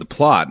breakdown of the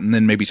plot and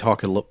then maybe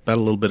talk about a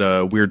little bit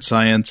of weird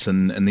science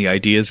and the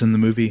ideas in the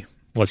movie?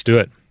 Let's do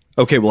it.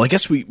 Okay, well, I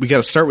guess we got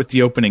to start with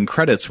the opening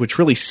credits, which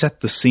really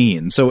set the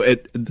scene. So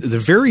at the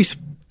very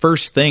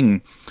first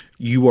thing,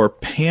 you are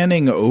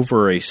panning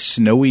over a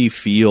snowy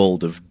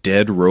field of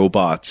dead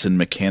robots and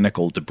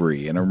mechanical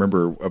debris. And I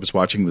remember I was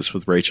watching this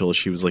with Rachel.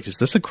 She was like, is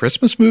this a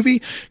Christmas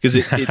movie? Because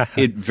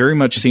it very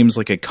much seems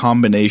like a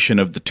combination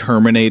of the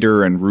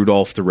Terminator and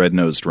Rudolph the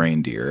Red-Nosed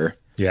Reindeer.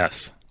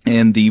 Yes.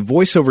 And the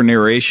voiceover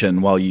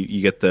narration, while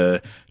you get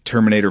the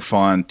Terminator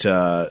font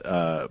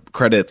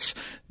credits,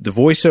 the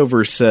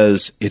voiceover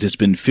says, "It has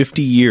been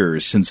 50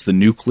 years since the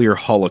nuclear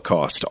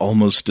holocaust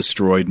almost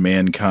destroyed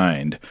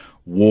mankind.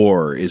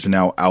 War is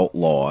now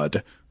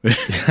outlawed."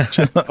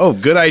 Oh,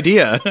 good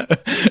idea.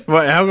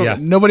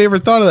 Nobody ever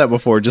thought of that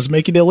before. Just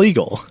make it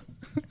illegal.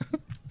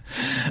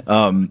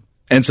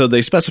 And so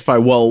they specify,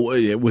 well,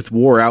 with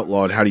war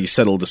outlawed, how do you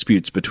settle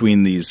disputes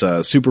between these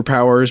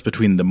superpowers,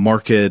 between the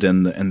market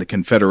and the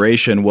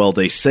Confederation? Well,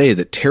 they say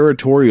that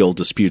territorial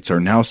disputes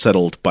are now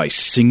settled by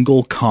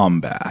single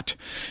combat.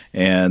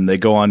 And they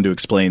go on to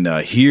explain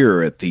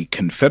here at the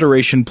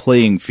Confederation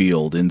playing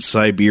field in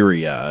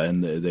Siberia,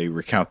 and they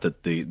recount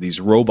that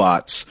these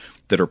robots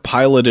that are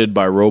piloted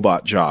by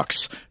robot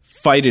jocks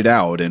fight it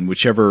out, and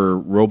whichever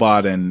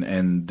robot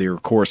and their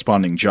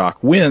corresponding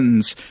jock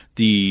wins,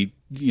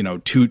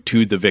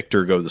 to the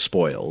victor go the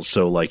spoils.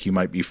 So like you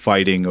might be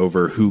fighting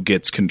over who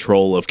gets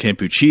control of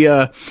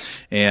Kampuchea,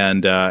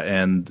 and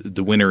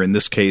the winner in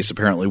this case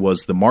apparently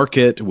was the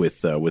market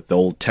with the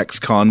old Tex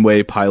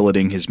Conway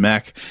piloting his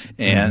mech,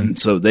 and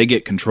so they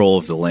get control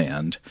of the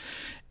land.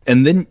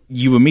 And then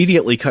you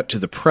immediately cut to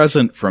the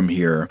present from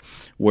here,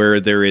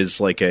 where there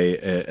is like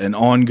an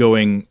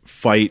ongoing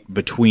fight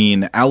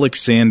between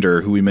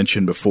Alexander, who we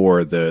mentioned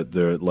before,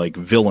 the like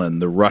villain,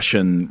 the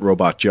Russian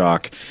robot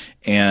jock,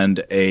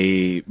 and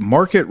a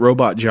market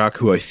robot jock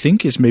who I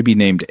think is maybe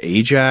named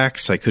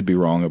Ajax. I could be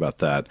wrong about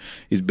that.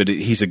 But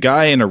he's a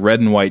guy in a red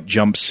and white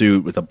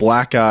jumpsuit with a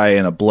black eye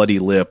and a bloody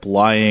lip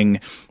lying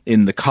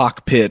in the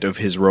cockpit of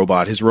his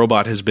robot. His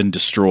robot has been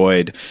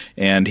destroyed,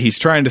 and he's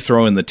trying to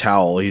throw in the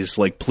towel. He's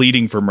like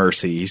pleading for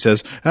mercy. He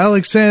says,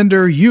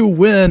 "Alexander, you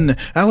win.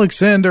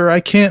 Alexander, I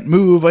can't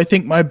move. I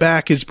think my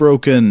back is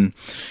broken."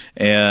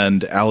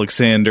 And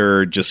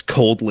Alexander just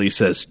coldly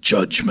says,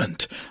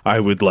 "Judgment. I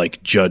would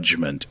like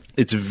judgment."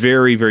 It's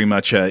very, very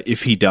much a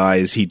if he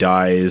dies,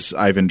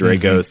 Ivan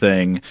Drago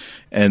thing.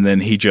 And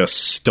then he just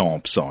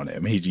stomps on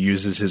him. He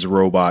uses his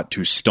robot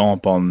to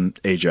stomp on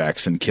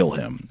Ajax and kill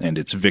him. And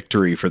it's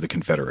victory for the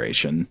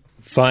Confederation.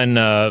 Fun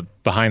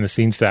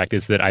behind-the-scenes fact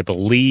is that I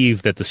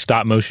believe that the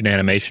stop-motion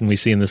animation we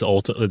see in this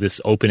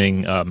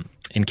opening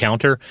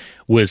encounter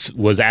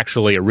was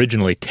actually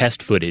originally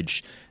test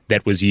footage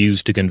that was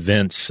used to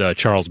convince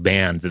Charles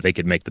Band that they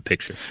could make the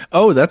picture.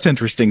 Oh, that's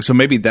interesting. So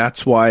maybe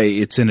that's why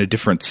it's in a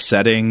different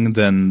setting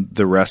than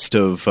the rest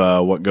of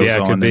what goes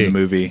on in the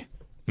movie.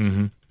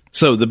 Mm-hmm.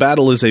 So the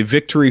battle is a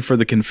victory for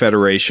the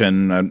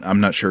Confederation.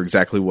 I'm not sure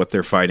exactly what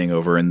they're fighting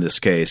over in this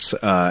case.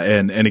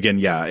 And again,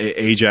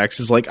 Ajax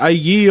is like, "I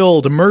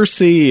yield,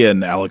 mercy."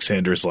 And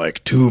Alexander's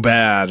like, "Too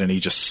bad." And he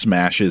just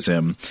smashes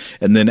him.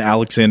 And then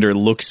Alexander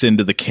looks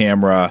into the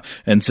camera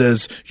and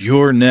says,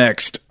 "You're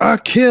next,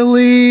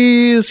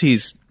 Achilles."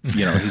 He's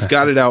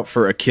got it out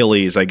for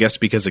Achilles, I guess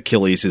because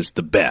Achilles is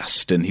the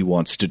best and he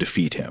wants to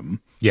defeat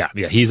him. Yeah.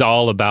 He's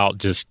all about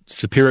just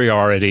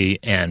superiority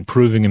and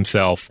proving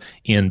himself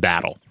in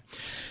battle.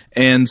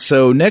 And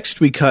so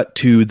next we cut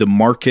to the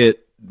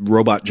Market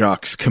Robot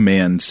Jocks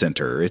Command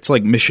Center. It's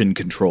like mission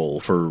control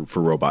for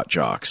robot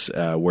jocks,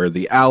 where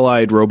the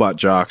allied robot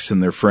jocks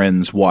and their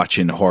friends watch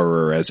in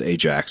horror as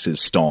Ajax is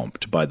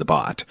stomped by the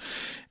bot.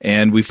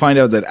 And we find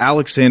out that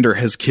Alexander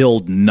has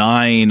killed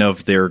 9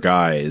 of their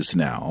guys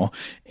now.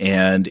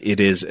 And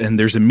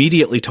there's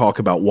immediately talk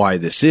about why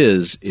this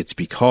is. It's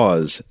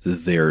because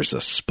there's a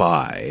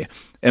spy.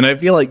 And I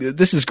feel like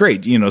this is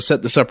great,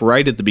 set this up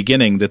right at the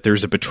beginning that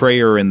there's a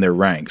betrayer in their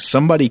ranks.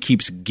 Somebody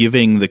keeps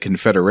giving the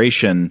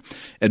Confederation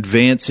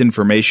advance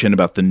information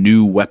about the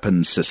new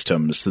weapon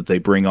systems that they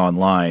bring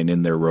online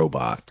in their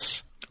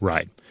robots.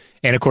 Right.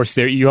 And of course,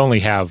 you only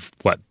have,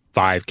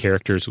 5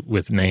 characters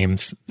with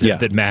names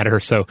that matter.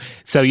 So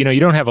you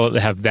don't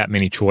have that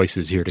many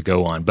choices here to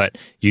go on, but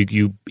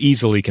you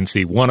easily can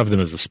see one of them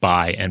is a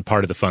spy, and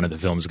part of the fun of the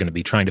film is going to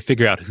be trying to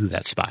figure out who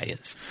that spy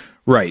is.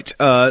 Right.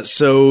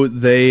 So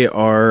they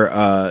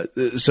are.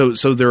 So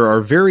there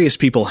are various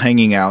people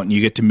hanging out, and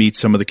you get to meet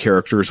some of the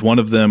characters. One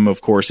of them,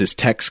 of course, is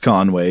Tex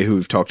Conway, who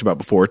we've talked about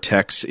before.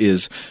 Tex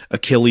is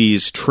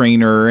Achilles'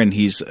 trainer, and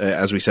he's,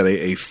 as we said,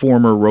 a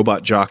former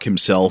robot jock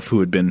himself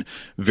who had been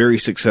very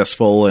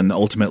successful and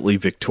ultimately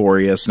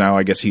victorious. Now,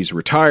 I guess he's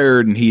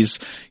retired, and he's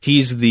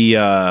the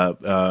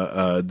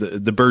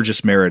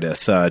Burgess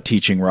Meredith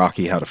teaching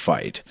Rocky how to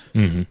fight.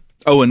 Mm-hmm.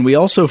 Oh, and we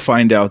also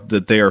find out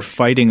that they are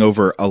fighting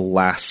over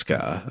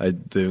Alaska.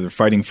 They're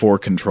fighting for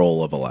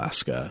control of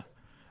Alaska.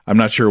 I'm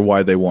not sure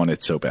why they want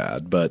it so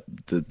bad, but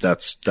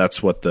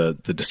that's what the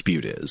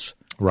dispute is.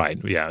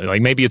 Right, yeah.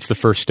 Like maybe it's the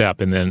first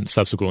step and then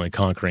subsequently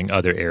conquering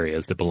other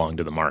areas that belong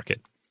to the market.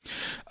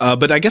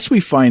 But I guess we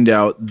find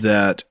out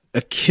that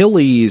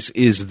Achilles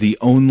is the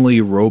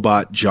only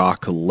robot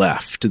jock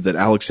left, that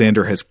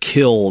Alexander has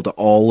killed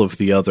all of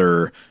the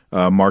other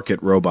market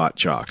robot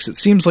jocks. It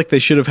seems like they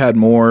should have had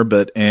more,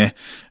 but and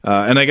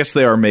I guess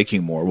they are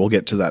making more. We'll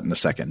get to that in a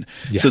second.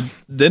 Yeah. So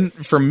then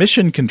from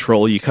mission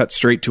control, you cut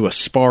straight to a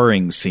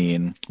sparring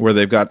scene where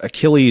they've got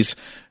Achilles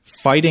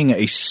fighting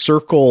a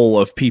circle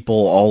of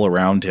people all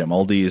around him.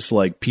 All these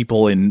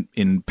people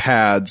in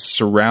pads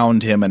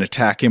surround him and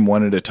attack him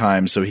one at a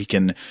time so he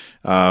can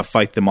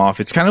fight them off.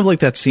 It's kind of like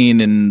that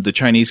scene in The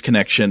Chinese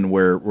Connection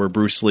where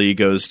Bruce Lee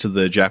goes to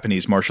the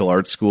Japanese martial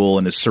arts school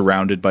and is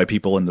surrounded by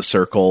people in the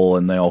circle,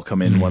 and they all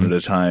come in one at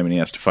a time and he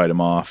has to fight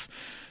them off.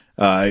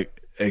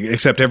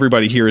 Except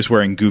everybody here is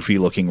wearing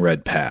goofy-looking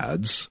red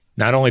pads.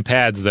 Not only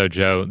pads, though,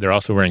 Joe, they're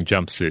also wearing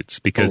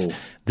jumpsuits because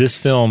this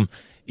film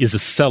is a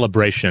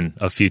celebration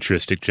of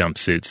futuristic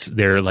jumpsuits.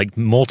 There are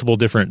multiple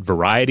different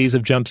varieties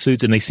of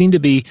jumpsuits, and they seem to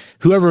be,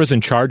 whoever was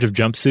in charge of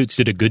jumpsuits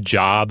did a good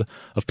job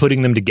of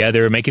putting them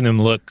together, making them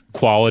look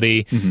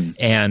quality,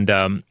 and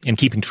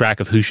keeping track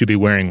of who should be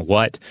wearing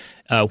what,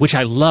 which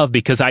I love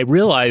because I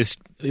realized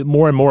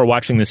more and more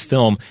watching this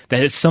film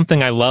that it's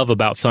something I love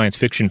about science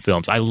fiction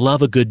films. I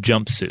love a good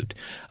jumpsuit,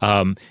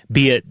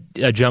 be it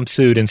a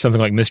jumpsuit in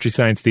something like Mystery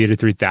Science Theater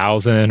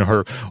 3000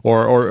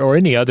 or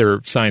any other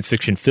science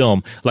fiction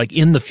film. Like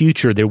in the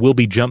future, there will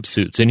be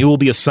jumpsuits, and you will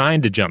be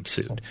assigned a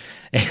jumpsuit.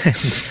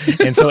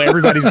 And so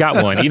everybody's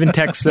got one. Even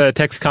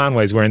Tex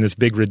Conway's wearing this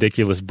big,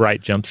 ridiculous,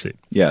 bright jumpsuit.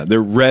 Yeah,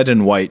 they're red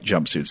and white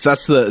jumpsuits.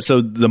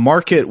 So the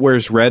market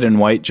wears red and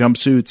white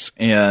jumpsuits,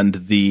 and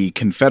the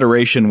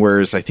Confederation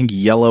wears, I think,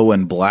 yellow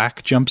and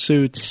black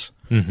jumpsuits.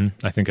 Mm-hmm.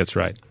 I think that's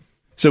right.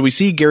 So we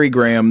see Gary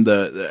Graham,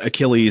 the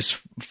Achilles,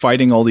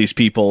 fighting all these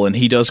people, and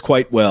he does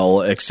quite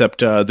well, except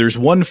there's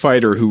one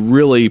fighter who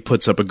really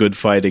puts up a good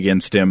fight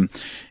against him,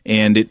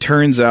 and it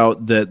turns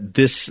out that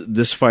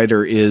this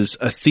fighter is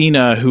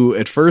Athena, who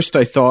at first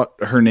I thought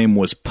her name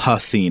was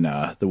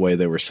Pathina, the way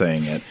they were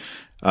saying it.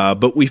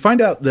 But we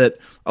find out that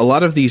a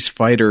lot of these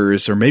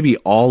fighters, or maybe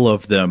all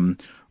of them,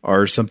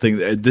 are something.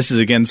 This is,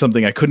 again,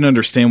 something I couldn't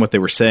understand what they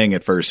were saying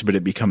at first, but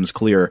it becomes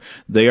clear.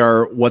 They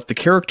are what the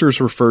characters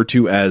refer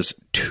to as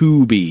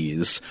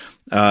tubies.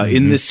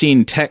 In this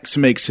scene, Tex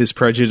makes his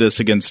prejudice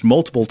against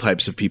multiple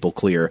types of people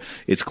clear.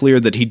 It's clear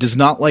that he does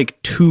not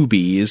like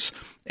tubies,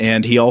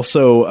 and he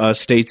also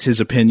states his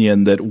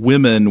opinion that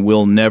women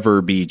will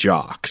never be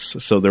jocks.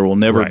 So there will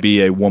never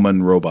be a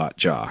woman robot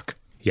jock.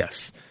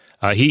 Yes.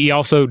 He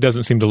also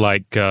doesn't seem to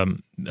like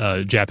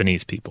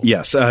Japanese people.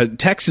 Yes,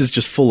 Tex is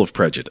just full of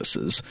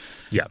prejudices.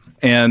 Yeah,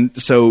 and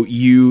so so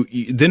you're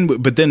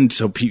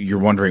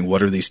wondering,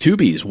 what are these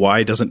tubies?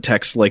 Why doesn't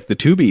Tex like the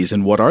tubies,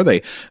 and what are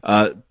they?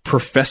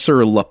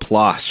 Professor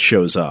Laplace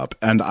shows up,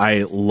 and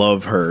I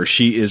love her.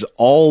 She is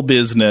all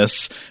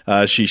business.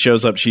 She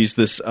shows up. She's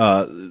this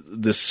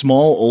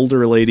small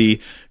older lady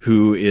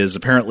who is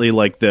apparently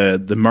like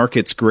the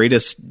market's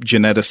greatest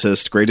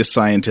geneticist, greatest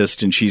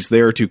scientist, and she's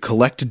there to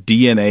collect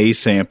DNA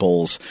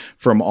samples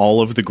from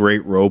all of the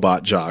great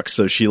robot jocks.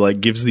 So she like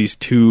gives these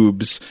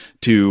tubes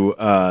to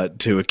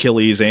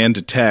Achilles and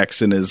to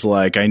Tex, and is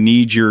like, I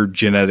need your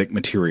genetic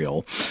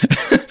material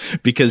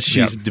because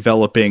she's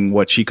developing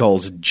what she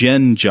calls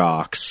gen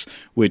jocks,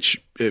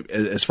 which,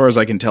 as far as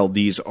I can tell,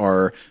 these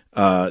are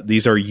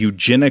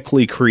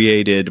eugenically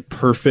created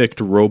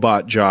perfect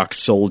robot jock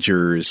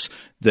soldiers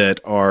that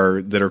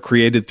are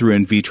created through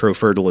in vitro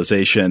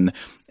fertilization.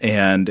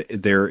 And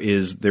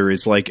there's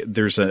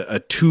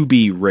a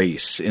Tubi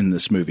race in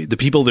this movie. The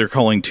people they're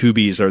calling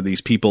Tubies are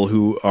these people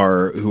who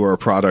are a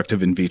product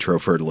of in vitro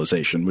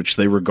fertilization, which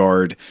they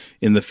regard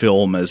in the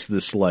film as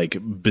this like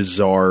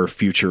bizarre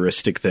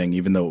futuristic thing,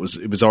 even though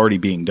it was already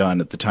being done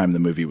at the time the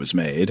movie was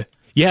made.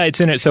 Yeah, it's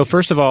in it. So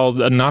first of all,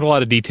 not a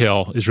lot of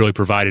detail is really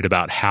provided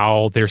about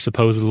how they're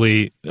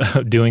supposedly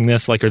doing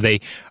this. Like,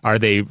 are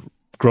they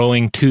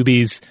growing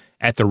Tubies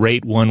at the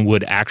rate one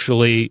would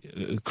actually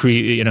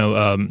create,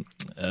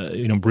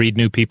 breed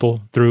new people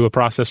through a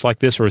process like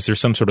this, or is there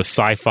some sort of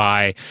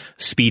sci-fi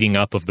speeding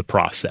up of the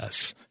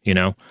process?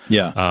 Yeah.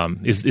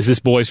 Is this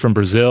Boys from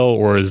Brazil,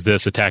 or is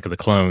this Attack of the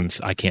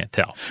Clones? I can't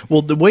tell.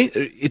 Well, the way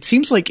it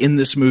seems like in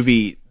this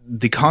movie,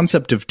 the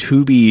concept of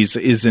tubies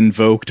is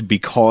invoked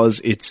because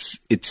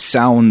it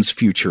sounds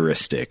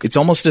futuristic. It's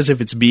almost as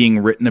if it's being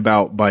written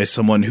about by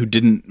someone who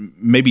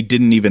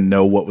didn't even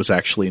know what was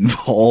actually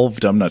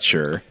involved. I'm not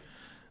sure.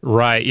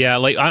 Right, yeah.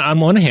 Like, on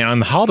one hand, on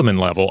the Haldeman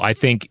level, I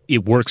think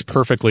it works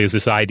perfectly as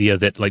this idea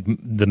that, like,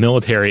 the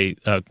military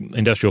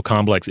industrial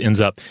complex ends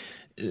up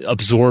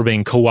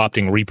absorbing,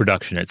 co-opting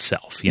reproduction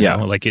itself. You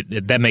know, like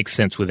that makes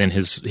sense within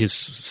his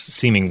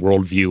seeming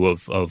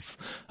worldview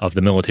of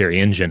the military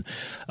engine.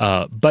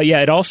 But yeah,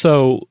 it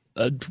also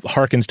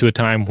harkens to a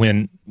time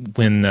when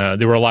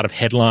there were a lot of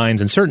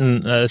headlines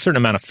and a certain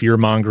amount of fear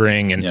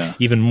mongering and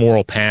even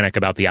moral panic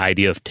about the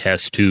idea of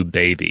test tube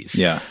babies.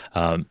 Yeah.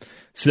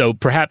 So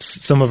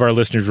perhaps some of our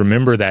listeners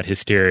remember that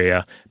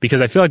hysteria, because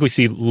I feel like we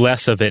see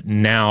less of it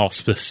now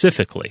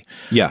specifically.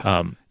 Yeah.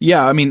 I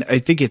mean, I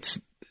think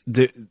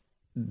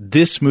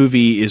this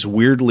movie is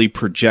weirdly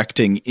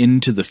projecting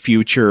into the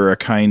future a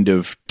kind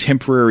of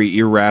temporary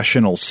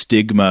irrational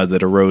stigma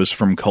that arose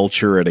from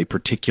culture at a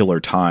particular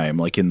time,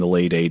 like in the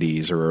late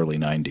 80s or early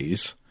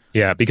 90s.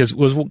 Yeah, because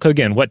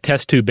again, what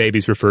test tube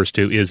babies refers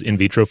to is in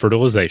vitro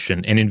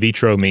fertilization, and in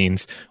vitro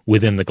means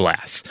within the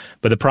glass.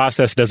 But the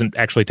process doesn't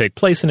actually take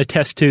place in a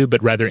test tube,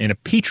 but rather in a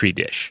petri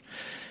dish.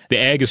 The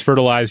egg is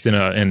fertilized in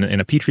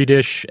a petri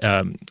dish,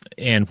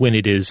 and when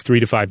it is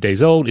 3 to 5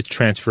 days old, it's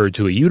transferred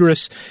to a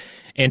uterus.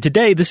 And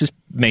today, this is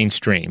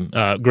mainstream,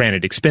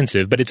 granted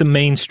expensive, but it's a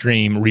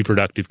mainstream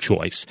reproductive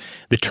choice.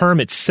 The term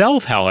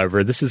itself,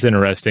 however, this is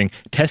interesting,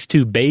 test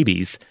tube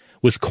babies,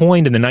 was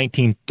coined in the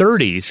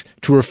 1930s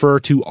to refer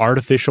to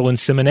artificial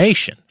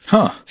insemination.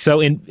 Huh. So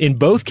in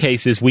both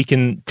cases, we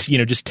can,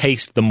 just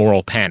taste the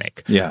moral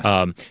panic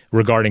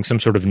regarding some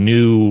sort of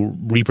new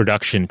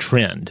reproduction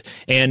trend.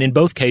 And in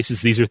both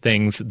cases, these are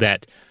things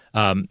that,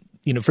 for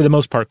the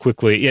most part,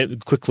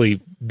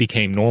 quickly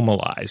became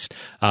normalized.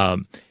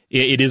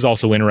 It is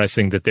also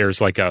interesting that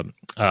there's like a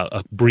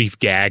brief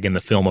gag in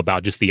the film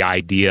about just the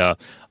idea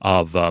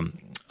of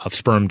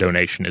sperm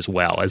donation as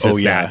well, as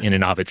if that in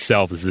and of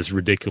itself is this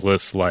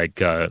ridiculous, like,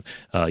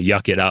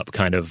 yuck it up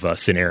kind of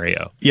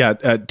scenario. Yeah,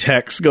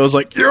 Tex goes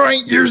like, you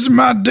ain't using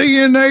my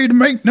DNA to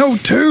make no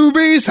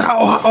tubies.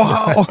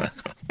 How?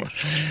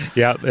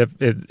 Yeah,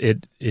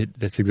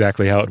 that's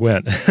exactly how it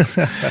went.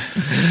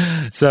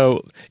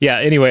 So, yeah,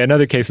 anyway,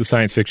 another case of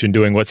science fiction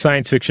doing what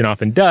science fiction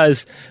often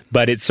does,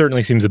 but it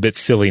certainly seems a bit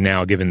silly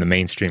now given the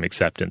mainstream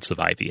acceptance of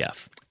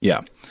IVF.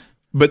 Yeah.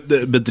 But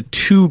the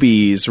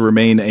Tubies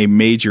remain a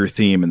major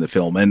theme in the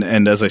film,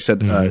 and as I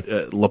said,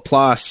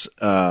 Laplace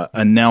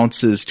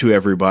announces to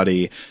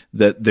everybody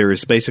that there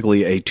is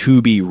basically a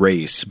Tubie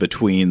race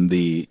between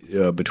the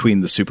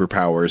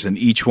superpowers, and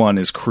each one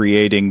is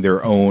creating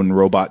their own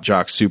robot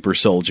jock super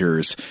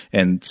soldiers,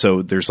 and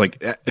so there's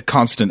like a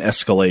constant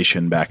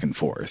escalation back and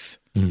forth.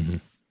 Mm-hmm.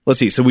 Let's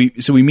see. So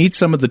we meet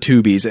some of the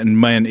Tubies, and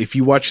man, if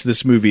you watch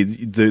this movie,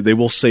 they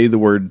will say the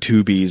word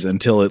Tubies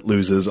until it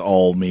loses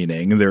all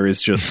meaning. There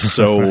is just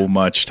so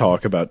much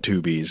talk about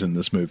Tubies in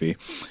this movie.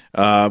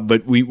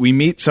 But we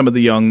meet some of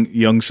the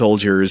young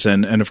soldiers,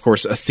 and of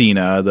course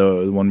Athena,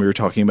 the one we were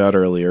talking about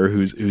earlier,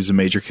 who's a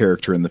major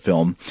character in the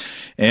film.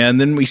 And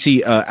then we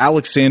see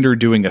Alexander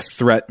doing a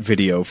threat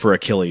video for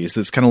Achilles.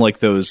 That's kind of like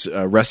those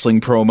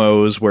wrestling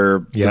promos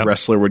where the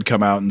wrestler would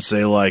come out and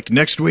say, like,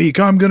 next week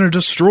I'm going to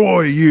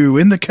destroy you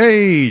in the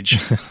cage.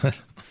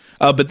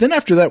 But then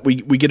after that, we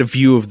get a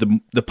view of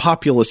the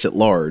populace at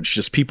large,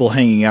 just people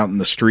hanging out in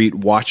the street,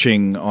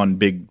 watching on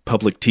big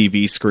public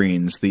TV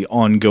screens the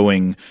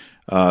ongoing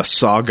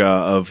saga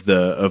of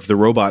the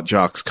robot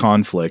jocks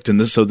conflict. And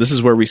this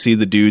is where we see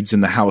the dudes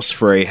in the House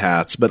Frey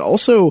hats, but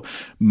also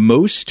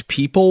most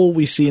people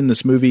we see in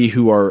this movie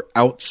who are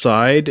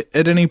outside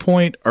at any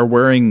point are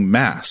wearing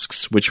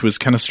masks, which was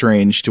kind of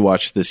strange to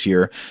watch this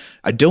year.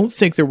 I don't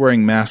think they're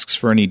wearing masks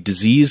for any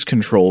disease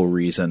control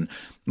reason.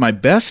 My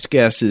best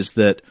guess is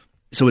that,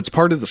 so it's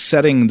part of the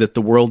setting that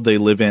the world they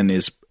live in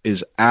is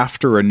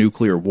after a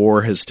nuclear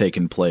war has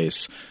taken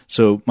place.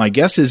 So my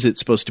guess is it's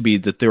supposed to be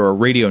that there are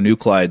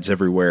radionuclides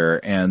everywhere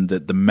and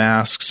that the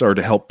masks are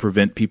to help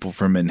prevent people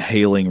from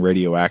inhaling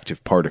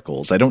radioactive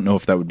particles. I don't know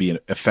if that would be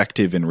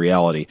effective in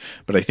reality,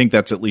 but I think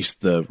that's at least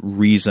the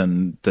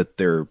reason that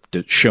they're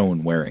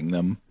shown wearing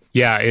them.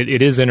 Yeah,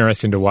 it is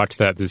interesting to watch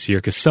that this year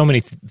because so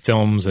many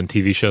films and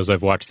TV shows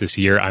I've watched this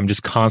year, I'm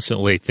just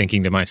constantly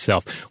thinking to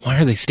myself, why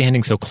are they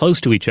standing so close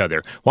to each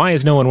other? Why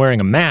is no one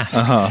wearing a mask?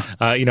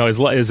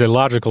 As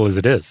illogical as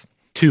it is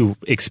to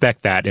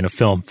expect that in a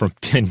film from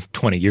 10,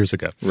 20 years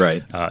ago.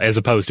 Right. As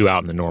opposed to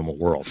out in the normal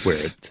world where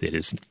it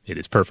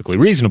is perfectly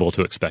reasonable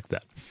to expect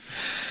that.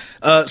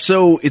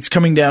 So it's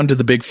coming down to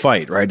the big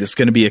fight, right? It's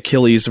going to be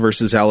Achilles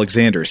versus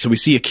Alexander. So we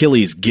see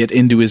Achilles get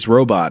into his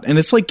robot, and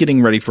it's like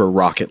getting ready for a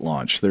rocket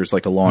launch. There's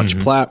like a launch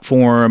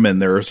platform,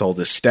 and there's all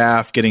this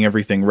staff getting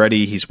everything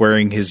ready. He's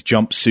wearing his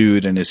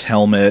jumpsuit and his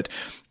helmet,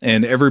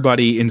 and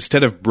everybody,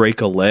 instead of break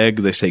a leg,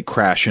 they say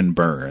crash and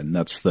burn.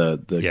 That's the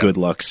good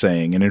luck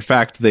saying. And in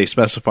fact, they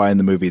specify in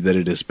the movie that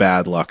it is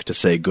bad luck to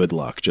say good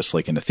luck, just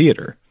like in a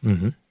theater.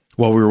 Mm-hmm.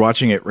 While we were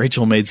watching it,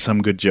 Rachel made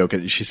some good joke.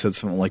 She said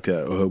something like,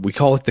 we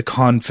call it the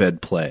Confed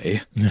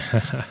play.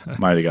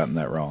 Might have gotten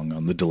that wrong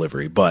on the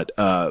delivery. But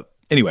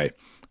anyway,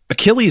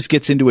 Achilles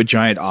gets into a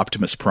giant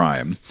Optimus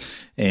Prime.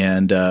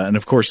 And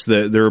of course,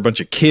 there are a bunch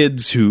of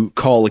kids who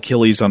call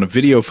Achilles on a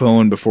video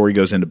phone before he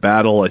goes into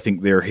battle. I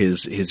think they're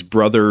his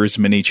brother's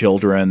mini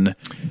children.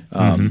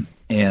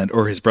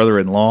 Or his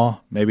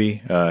brother-in-law,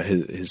 maybe,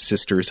 his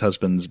sister's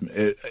husband's.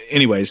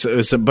 Anyways, so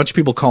a bunch of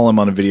people call him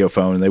on a video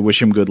phone, and they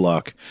wish him good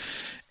luck.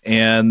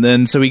 And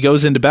then so he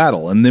goes into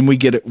battle, and then we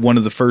get one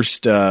of the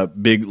first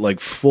big, like,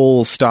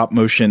 full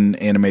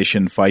stop-motion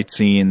animation fight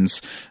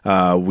scenes.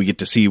 We get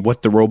to see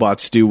what the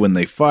robots do when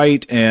they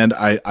fight, and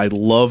I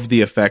love the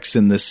effects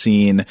in this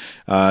scene.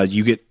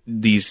 You get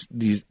these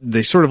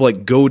they sort of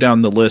like go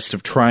down the list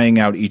of trying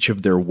out each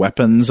of their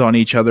weapons on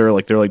each other.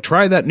 Like, they're like,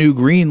 try that new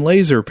green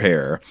laser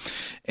pair.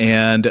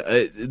 And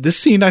this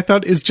scene, I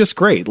thought, is just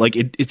great. Like,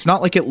 it's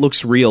not like it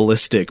looks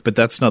realistic, but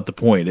that's not the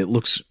point. It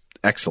looks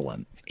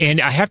excellent. And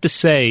I have to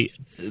say,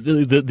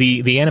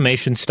 the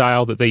animation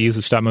style that they use,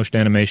 the stop-motion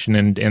animation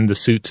and the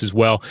suits as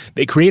well,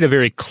 they create a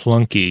very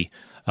clunky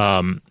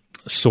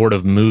sort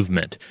of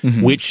movement,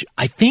 which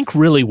I think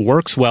really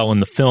works well in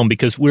the film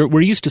because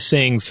we're used to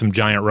seeing some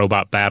giant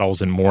robot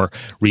battles in more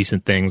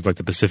recent things like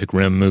the Pacific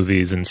Rim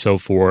movies and so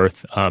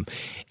forth.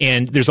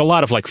 And there's a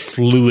lot of like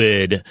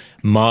fluid,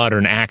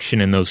 modern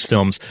action in those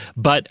films.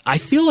 But I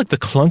feel like the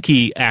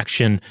clunky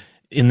action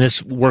in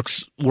this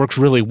works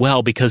really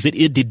well because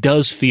it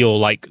does feel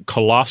like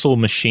colossal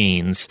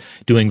machines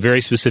doing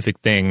very specific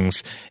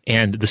things,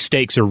 and the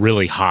stakes are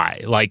really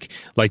high. Like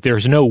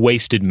there's no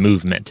wasted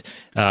movement,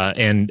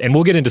 and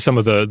we'll get into some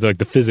of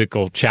the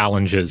physical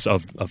challenges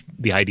of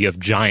the idea of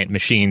giant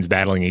machines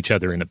battling each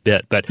other in a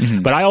bit. But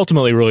I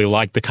ultimately really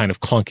like the kind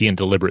of clunky and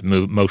deliberate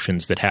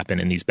motions that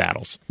happen in these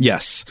battles.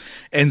 Yes,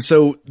 and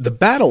so the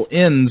battle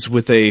ends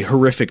with a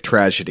horrific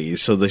tragedy.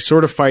 So they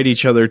sort of fight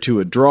each other to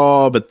a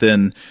draw, but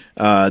then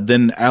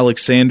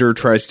Alexander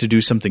tries to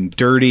do something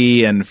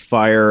dirty and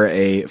fire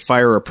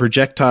a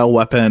projectile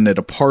weapon at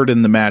a part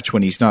in the match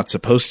when he's not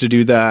supposed to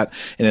do that.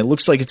 And it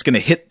looks like it's going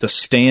to hit the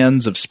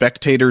stands of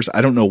spectators.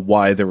 I don't know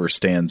why there were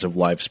stands of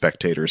live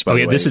spectators, by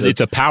the way. It's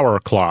a power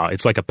claw.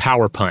 It's like a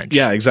power punch.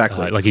 Yeah,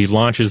 exactly. Like he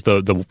launches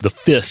the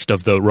fist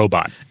of the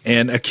robot.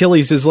 And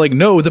Achilles is like,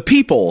 no, the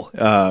people,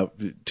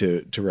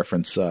 to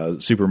reference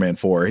Superman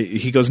 4.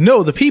 He goes,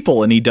 no, the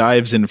people. And he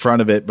dives in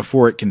front of it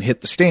before it can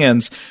hit the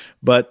stands.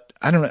 But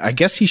I don't know. I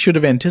guess he should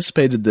have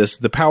anticipated this.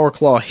 The power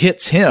claw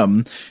hits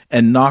him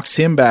and knocks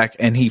him back,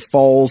 and he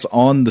falls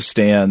on the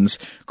stands,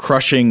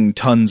 crushing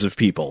tons of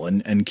people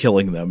and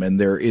killing them. And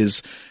there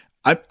is,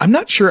 I'm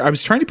not sure. I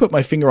was trying to put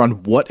my finger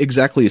on what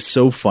exactly is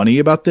so funny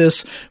about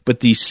this, but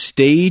the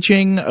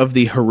staging of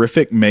the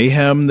horrific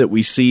mayhem that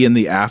we see in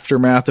the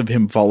aftermath of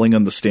him falling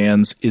on the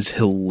stands is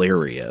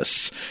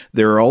hilarious.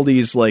 There are all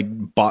these like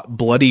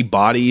bloody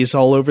bodies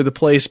all over the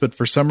place, but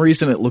for some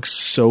reason it looks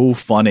so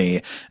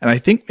funny. And I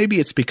think maybe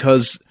it's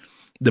because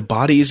the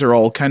bodies are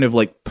all kind of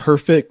like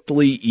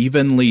perfectly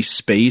evenly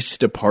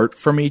spaced apart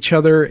from each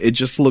other. It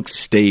just looks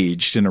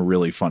staged in a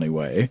really funny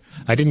way.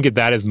 I didn't get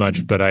that as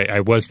much, but I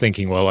was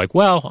thinking, I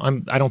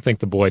don't think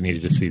the boy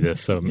needed to see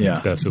this, so it's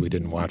best that we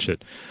didn't watch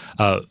it.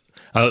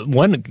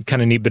 One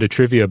kind of neat bit of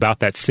trivia about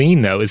that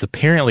scene, though, is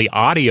apparently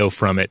audio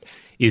from it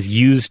was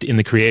used in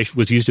the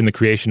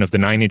creation of the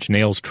Nine Inch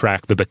Nails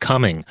track "The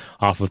Becoming"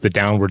 off of the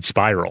Downward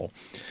Spiral.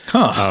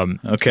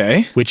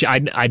 Okay, which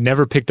I'd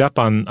never picked up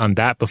on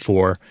that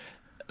before.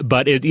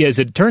 But as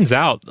it turns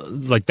out,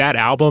 like that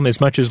album,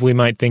 as much as we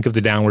might think of the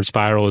Downward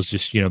Spiral as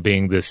just,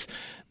 being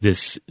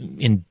this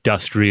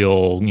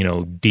industrial,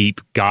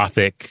 deep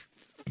gothic,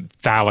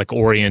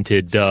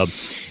 phallic-oriented,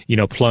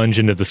 plunge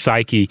into the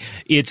psyche,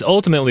 it's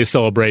ultimately a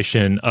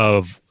celebration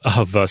of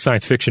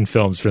science fiction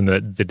films from the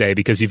day,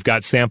 because you've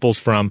got samples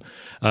from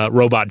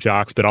Robot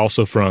Jox, but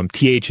also from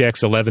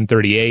THX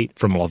 1138,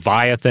 from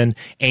Leviathan,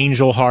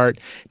 Angel Heart,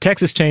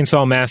 Texas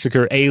Chainsaw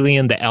Massacre,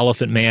 Alien, The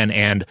Elephant Man,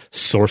 and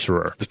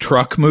Sorcerer. The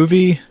truck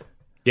movie?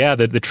 Yeah,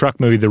 the truck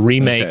movie, the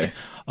remake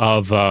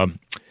of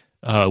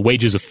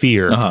Wages of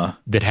Fear,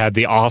 that had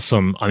the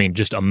awesome,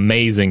 just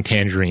amazing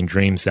Tangerine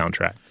Dream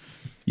soundtrack.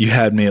 You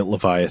had me at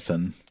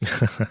Leviathan.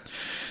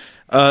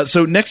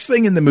 So next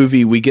thing in the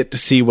movie, we get to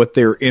see what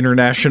their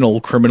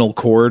international criminal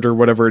court or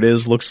whatever it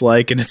is looks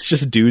like, and it's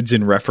just dudes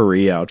in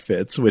referee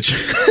outfits, which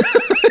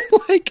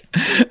like.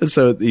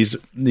 So these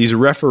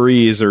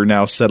referees are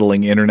now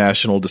settling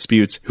international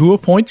disputes. Who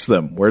appoints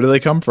them? Where do they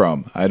come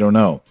from? I don't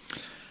know.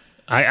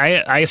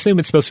 I assume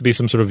it's supposed to be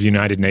some sort of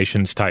United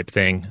Nations type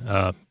thing.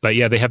 But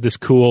yeah, they have this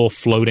cool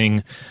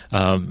floating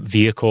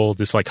vehicle,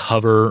 this like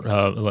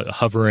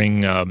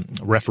hovering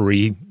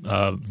referee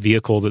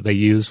vehicle that they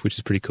use, which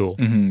is pretty cool.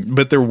 Mm-hmm.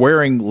 But they're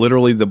wearing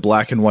literally the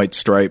black and white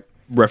stripe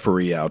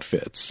referee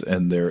outfits,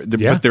 and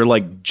but they're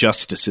like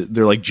justices,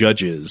 they're like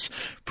judges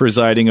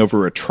presiding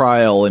over a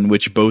trial in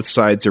which both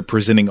sides are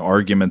presenting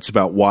arguments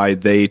about why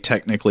they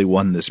technically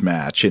won this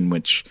match, in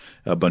which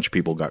a bunch of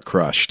people got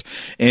crushed.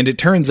 And it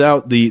turns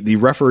out the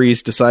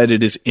referees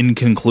decided is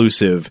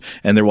inconclusive,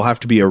 and there will have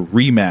to be a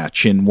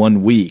rematch in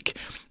 1 week.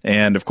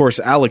 And of course,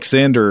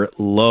 Alexander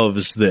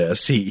loves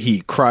this.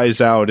 He cries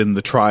out in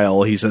the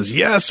trial. He says,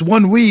 "Yes,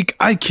 1 week,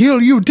 I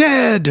kill you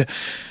dead."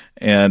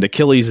 And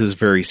Achilles is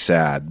very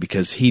sad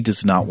because he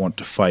does not want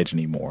to fight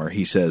anymore.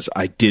 He says,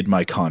 "I did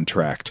my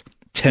contract.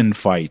 10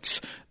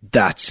 fights.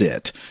 That's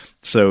it."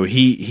 So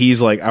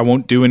he's like, "I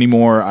won't do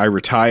anymore. I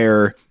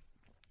retire."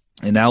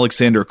 And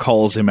Alexander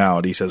calls him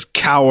out. He says,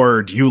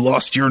 "Coward, you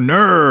lost your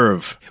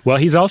nerve." Well,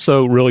 he's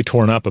also really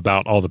torn up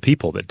about all the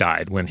people that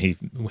died when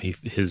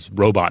his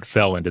robot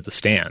fell into the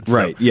stands.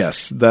 Right,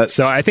 yes.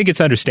 So I think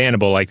it's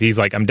understandable. Like, he's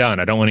like, "I'm done.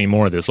 I don't want any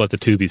more of this. Let the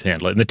Tubies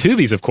handle it." And the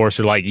Tubies, of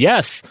course, are like,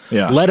 "Yes,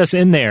 let us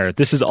in there.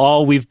 This is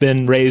all we've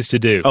been raised to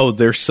do." Oh,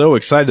 they're so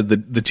excited.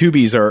 The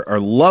Tubies are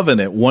loving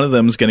it. One of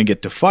them's going to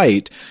get to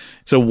fight.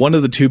 So one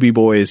of the Tubi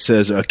boys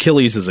says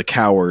Achilles is a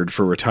coward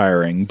for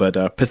retiring, but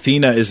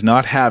Pathina is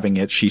not having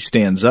it. She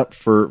stands up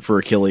for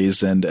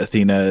Achilles, and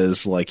Athena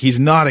is like, "He's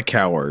not a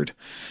coward."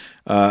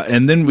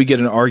 And then we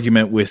get an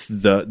argument with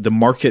the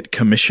market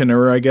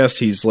commissioner, I guess.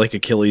 He's like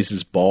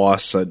Achilles'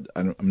 boss.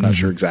 I'm not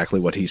sure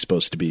exactly what he's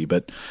supposed to be,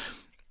 but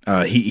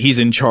he's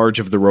in charge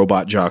of the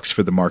robot jocks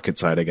for the market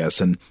side, I guess.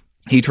 And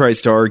he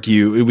tries to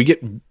argue. We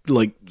get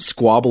like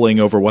squabbling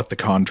over what the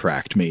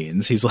contract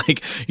means. He's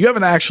like, "You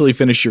haven't actually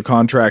finished your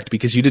contract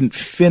because you didn't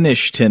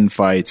finish 10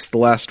 fights. The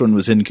last one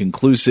was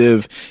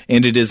inconclusive,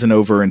 and it isn't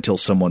over until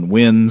someone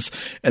wins."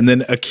 And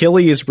then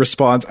Achilles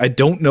responds, I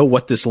don't know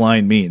what this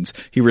line means.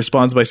 He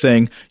responds by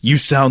saying, "You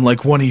sound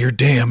like one of your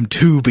damn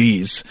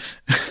Tubies."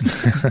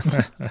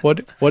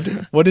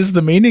 What is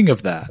the meaning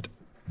of that?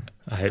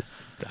 I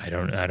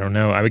don't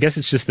know. I guess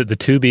it's just that the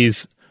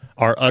Tubies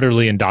are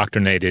utterly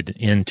indoctrinated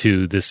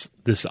into this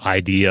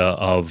idea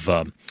of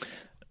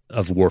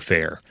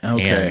warfare.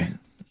 Okay.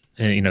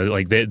 And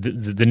like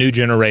the new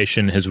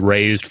generation has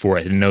raised for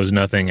it and knows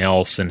nothing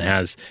else, and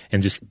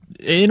just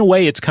in a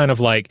way, it's kind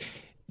of like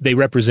they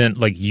represent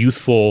like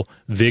youthful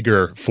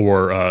vigor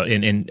for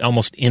in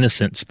almost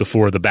innocence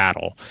before the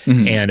battle.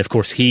 Mm-hmm. And of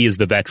course, he is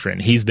the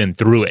veteran. He's been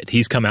through it.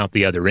 He's come out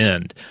the other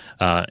end,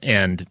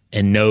 and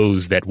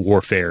knows that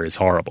warfare is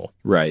horrible.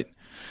 Right.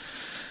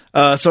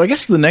 So I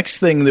guess the next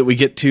thing that we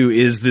get to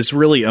is this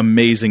really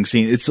amazing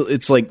scene.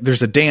 It's like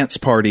there's a dance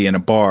party in a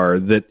bar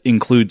that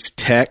includes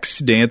Tex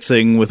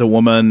dancing with a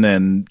woman,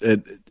 and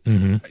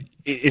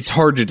it's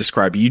hard to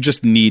describe. You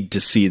just need to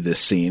see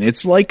this scene.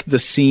 It's like the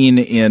scene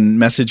in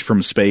Message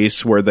from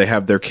Space where they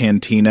have their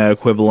cantina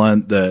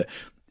equivalent.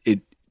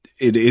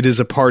 it is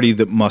a party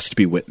that must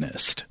be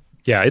witnessed.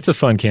 Yeah, it's a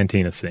fun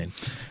cantina scene.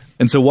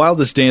 And so while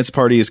this dance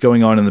party is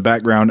going on in the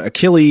background,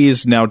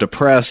 Achilles, now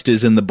depressed,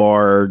 is in the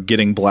bar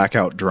getting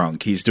blackout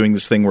drunk. He's doing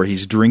this thing where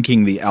he's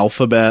drinking the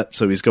alphabet.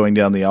 So he's going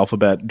down the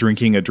alphabet,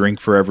 drinking a drink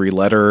for every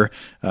letter.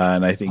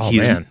 And I think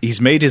he's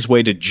made his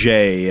way to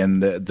J,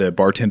 and the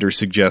bartender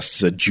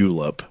suggests a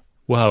julep.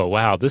 Whoa,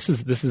 wow. This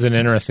is an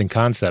interesting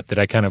concept that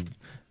I kind of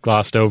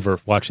glossed over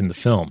watching the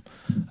film.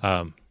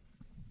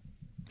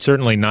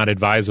 Certainly not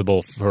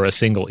advisable for a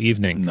single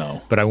evening.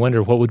 No. But I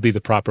wonder what would be the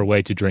proper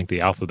way to drink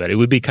the alphabet. It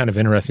would be kind of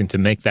interesting to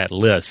make that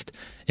list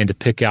and to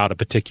pick out a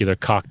particular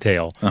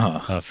cocktail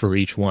for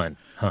each one.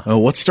 Huh. Oh,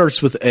 what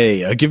starts with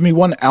A? Give me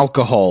one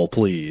alcohol,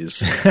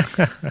 please.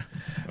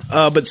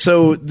 But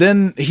so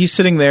then he's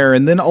sitting there,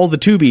 and then all the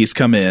tubies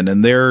come in,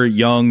 and they're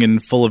young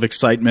and full of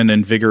excitement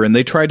and vigor, and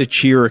they try to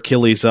cheer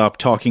Achilles up,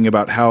 talking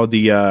about how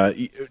this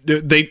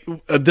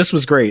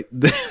was great.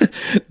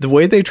 The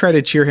way they try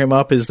to cheer him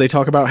up is they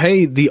talk about,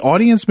 hey, the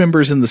audience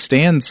members in the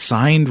stands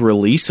signed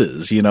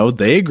releases. You know,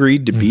 they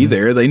agreed to be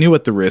there. They knew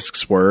what the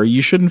risks were.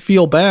 You shouldn't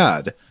feel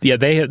bad. Yeah,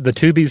 the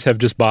tubies have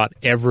just bought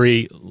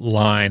every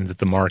line that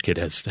the market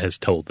has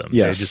told them.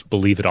 Yes. They just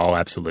believe it all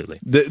absolutely.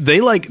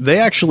 They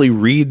actually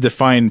read the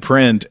fine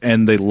print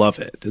and they love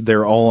it.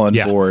 They're all on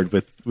board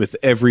with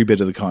every bit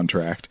of the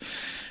contract.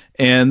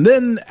 And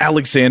then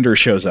Alexander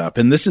shows up,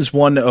 and this is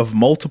one of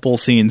multiple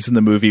scenes in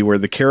the movie where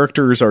the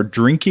characters are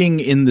drinking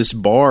in this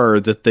bar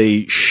that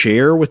they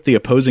share with the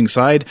opposing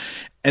side.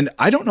 And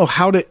I don't know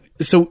how to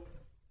so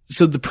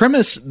the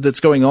premise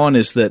that's going on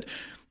is that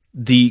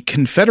the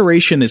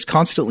Confederation is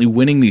constantly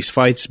winning these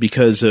fights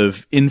because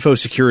of info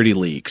security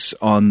leaks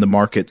on the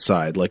market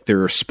side. Like,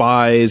 there are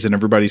spies, and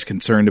everybody's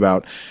concerned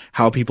about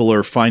how people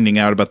are finding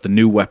out about the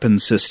new weapon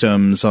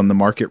systems on the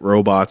market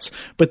robots.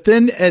 But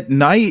then at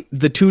night,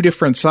 the two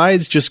different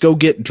sides just go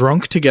get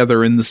drunk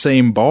together in the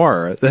same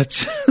bar.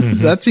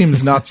 That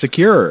seems not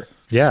secure.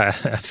 Yeah,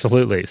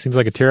 absolutely. It seems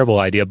like a terrible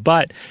idea,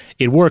 but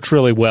it works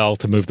really well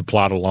to move the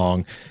plot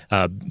along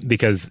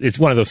because it's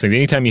one of those things.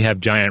 Anytime you have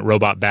giant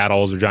robot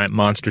battles or giant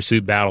monster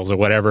suit battles or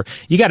whatever,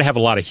 you got to have a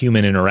lot of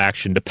human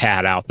interaction to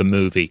pad out the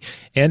movie.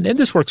 And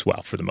this works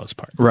well for the most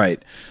part.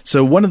 Right.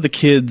 So one of the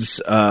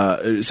kids,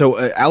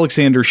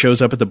 Alexander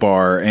shows up at the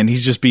bar, and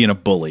he's just being a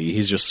bully.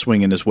 He's just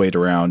swinging his weight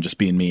around, just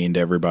being mean to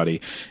everybody.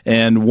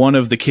 And one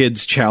of the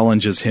kids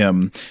challenges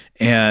him,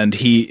 and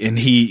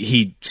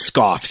he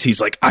scoffs.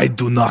 He's like, "I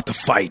do not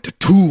fight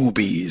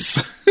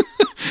tubies."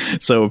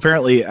 So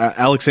apparently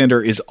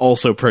Alexander is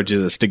also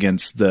prejudiced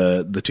against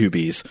the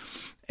tubies.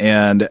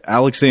 And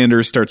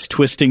Alexander starts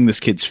twisting this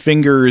kid's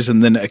fingers,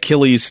 and then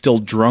Achilles, still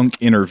drunk,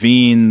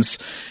 intervenes,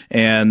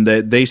 and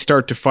they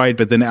start to fight,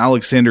 but then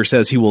Alexander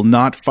says he will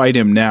not fight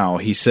him now.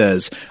 He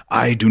says,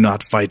 "I do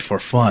not fight for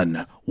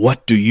fun.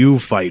 What do you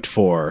fight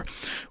for?"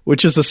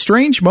 Which is a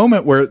strange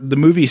moment where the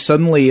movie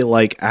suddenly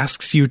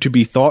asks you to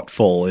be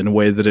thoughtful in a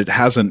way that it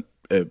hasn't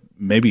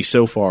maybe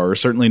so far, or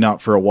certainly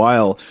not for a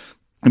while.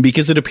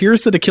 Because it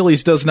appears that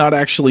Achilles does not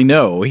actually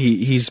know.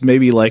 He's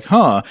maybe like,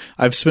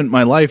 I've spent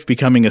my life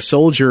becoming a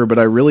soldier, but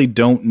I really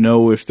don't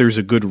know if there's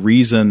a good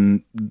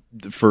reason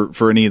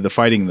for any of the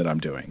fighting that I'm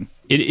doing.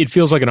 It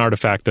feels like an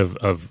artifact of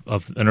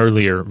an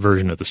earlier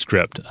version of the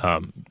script,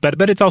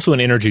 but it's also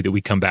an energy that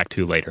we come back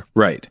to later.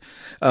 Right.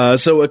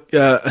 So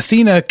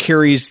Athena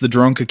carries the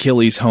drunk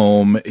Achilles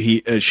home.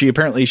 She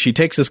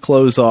takes his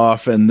clothes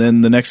off, and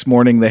then the next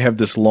morning they have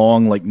this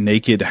long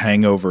naked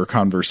hangover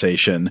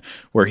conversation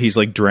where he's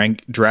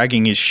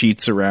dragging his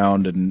sheets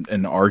around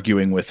and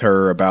arguing with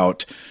her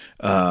about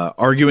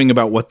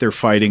what they're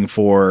fighting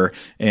for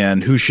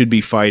and who should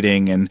be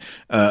fighting. And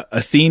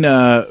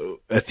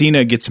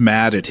Athena gets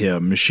mad at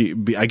him.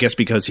 I guess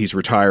because he's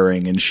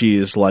retiring, and she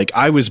is like,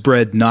 "I was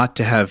bred not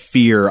to have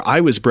fear.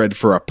 I was bred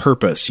for a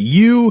purpose.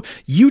 You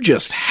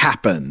just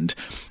happened."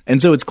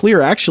 And so it's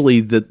clear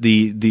actually that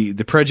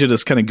the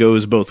prejudice kind of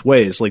goes both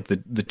ways. Like the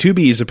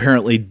tubies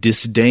apparently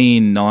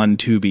disdain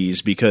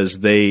non-tubies because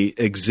they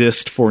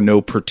exist for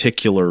no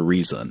particular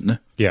reason.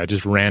 Yeah,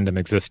 just random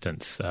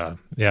existence.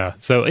 Yeah.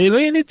 So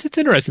it's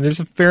interesting. There's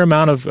a fair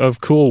amount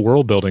of cool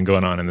world building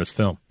going on in this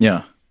film.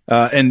 Yeah.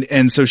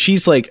 And so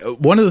she's like,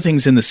 one of the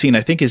things in the scene,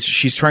 I think, is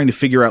she's trying to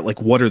figure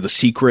out what are the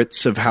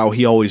secrets of how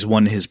he always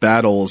won his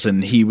battles.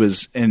 And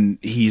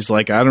he's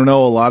like, "I don't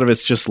know. A lot of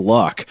it's just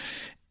luck."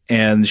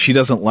 And she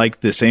doesn't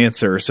like this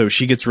answer. So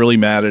she gets really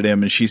mad at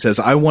him, and she says,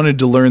 "I wanted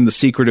to learn the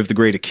secret of the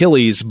great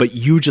Achilles, but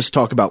you just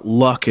talk about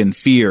luck and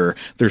fear.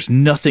 There's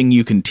nothing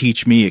you can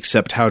teach me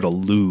except how to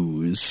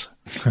lose."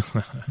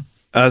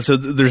 So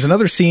there's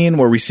another scene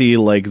where we see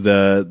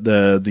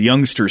the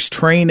youngsters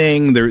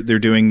training. They're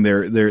doing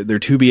their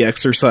tubie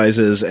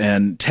exercises,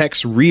 and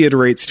Tex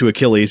reiterates to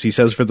Achilles. He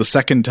says for the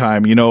second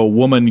time, "A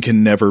woman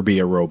can never be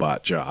a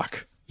robot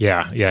jock."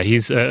 Yeah.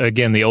 He's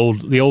again the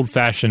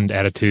old-fashioned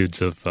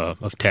attitudes of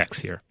Tex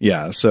here.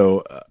 Yeah.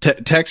 So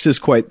Tex is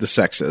quite the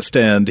sexist,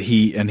 and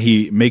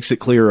he makes it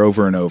clear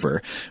over and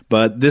over.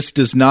 But this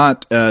does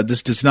not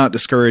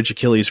discourage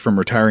Achilles from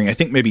retiring. I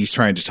think maybe he's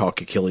trying to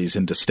talk Achilles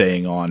into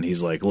staying on.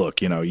 He's like,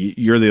 "Look,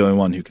 you're the only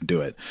one who can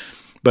do it."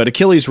 But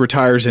Achilles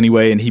retires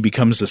anyway, and he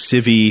becomes a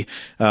civvy.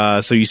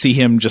 So you see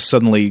him just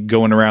suddenly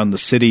going around the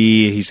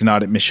city. He's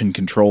not at mission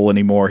control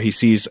anymore. He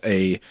sees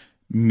a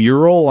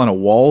mural on a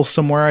wall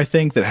somewhere, I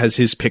think, that has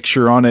his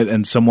picture on it,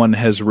 and someone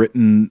has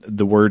written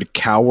the word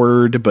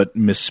coward, but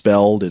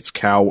misspelled. It's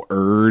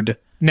coward.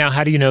 Now,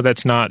 how do you know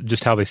that's not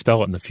just how they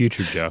spell it in the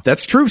future, Joe?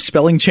 That's true.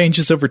 Spelling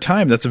changes over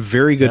time. That's a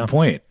very good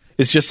point.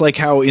 It's just like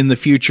how in the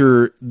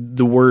future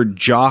the word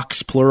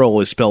jocks,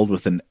 plural, is spelled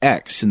with an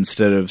X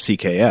instead of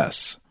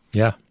CKS.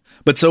 Yeah.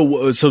 But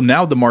so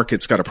now the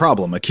market's got a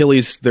problem.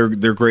 Achilles, their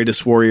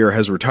greatest warrior,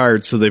 has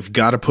retired, so they've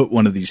got to put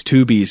one of these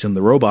tubies in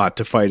the robot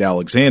to fight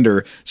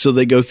Alexander. So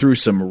they go through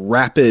some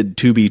rapid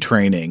tubie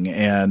training,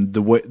 and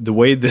the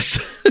way this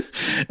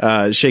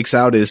shakes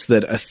out is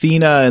that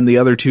Athena and the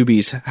other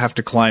tubies have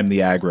to climb the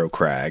aggro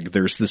crag.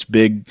 There's this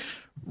big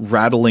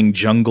rattling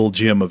jungle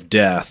gym of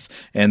death,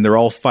 and they're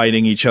all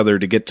fighting each other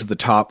to get to the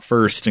top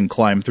first and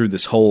climb through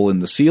this hole in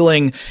the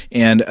ceiling,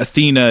 and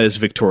Athena is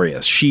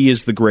victorious. She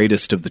is the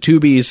greatest of the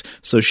tubies,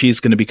 so she's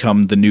going to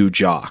become the new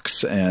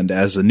jocks, and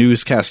as a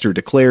newscaster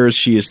declares,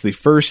 she is the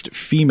first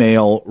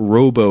female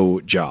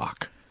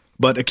robo-jock.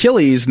 But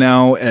Achilles,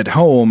 now at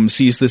home,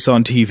 sees this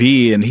on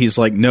TV, and he's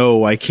like,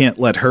 no, I can't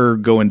let her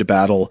go into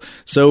battle.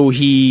 So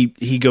he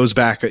goes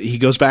back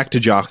to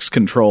Jock's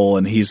control,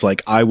 and he's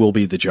like, I will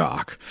be the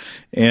Jock.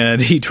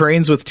 And he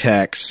trains with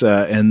Tex,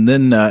 and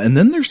then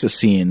there's a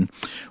scene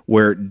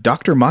where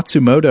Dr.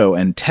 Matsumoto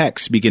and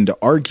Tex begin to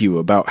argue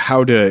about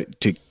how to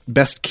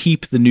best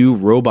keep the new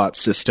robot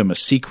system a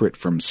secret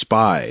from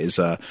spies.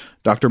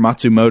 Dr.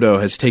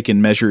 Matsumoto has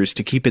taken measures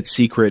to keep it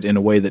secret in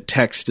a way that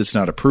Tex does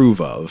not approve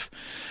of.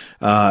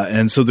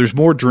 And so there's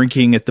more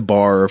drinking at the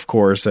bar, of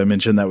course. I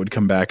mentioned that would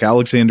come back.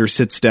 Alexander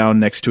sits down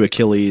next to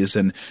Achilles,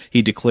 and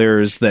he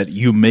declares that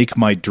you make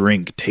my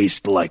drink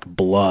taste like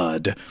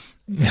blood.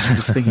 And I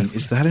was thinking,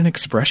 is that an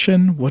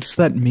expression? What does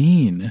that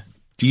mean?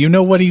 Do you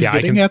know what he's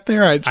getting at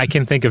there? I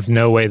can think of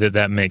no way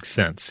that makes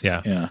sense.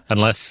 Yeah.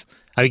 Unless,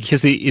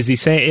 because is he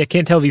saying, I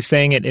can't tell if he's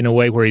saying it in a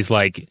way where he's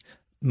like,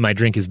 my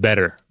drink is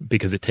better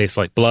because it tastes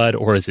like blood,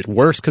 or is it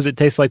worse because it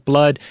tastes like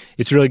blood?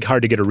 It's really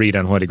hard to get a read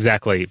on what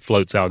exactly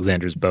floats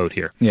Alexander's boat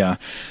here. Yeah.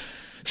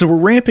 So we're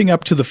ramping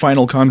up to the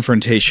final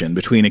confrontation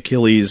between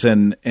Achilles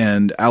and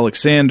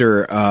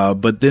Alexander,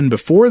 but then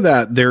before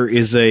that, there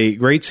is a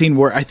great scene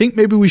where I think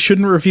maybe we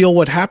shouldn't reveal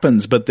what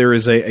happens, but there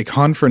is a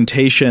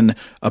confrontation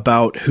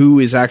about who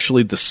is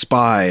actually the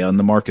spy on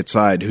the market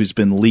side who's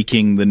been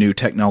leaking the new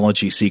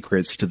technology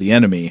secrets to the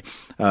enemy.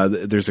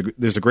 There's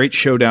a great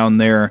showdown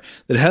there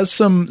that has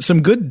some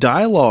good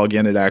dialogue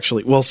in it,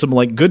 actually. Well, some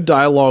like good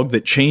dialogue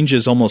that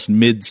changes almost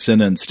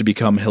mid-sentence to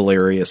become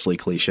hilariously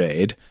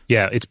cliched.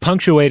 Yeah, it's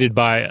punctuated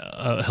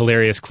by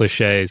hilarious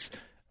cliches,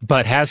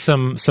 but has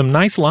some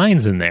nice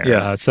lines in there.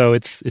 Yeah. So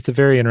it's a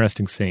very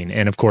interesting scene.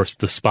 And, of course,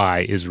 the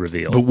spy is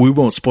revealed. But we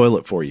won't spoil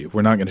it for you.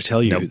 We're not going to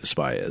tell you who the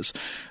spy is.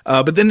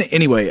 But then,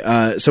 anyway,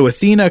 so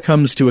Athena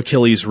comes to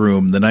Achilles'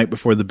 room the night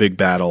before the big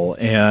battle,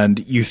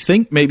 and you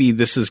think maybe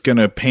this is going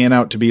to pan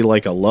out to be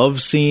like a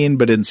love scene,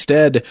 but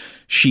instead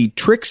she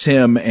tricks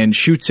him and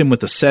shoots him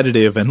with a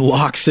sedative and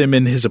locks him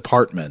in his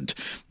apartment,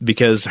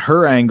 because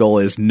her angle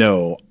is,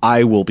 no,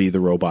 I will be the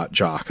robot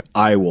jock.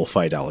 I will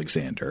fight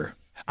Alexander.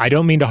 I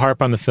don't mean to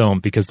harp on the film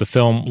because the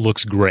film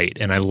looks great,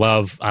 and I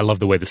love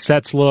the way the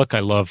sets look. I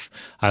love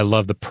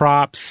the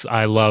props.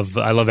 I love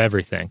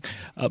everything.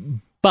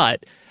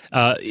 But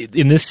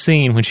in this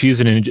scene, when she uses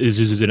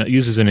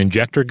an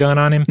injector gun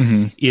on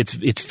him,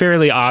 it's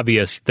fairly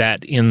obvious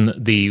that in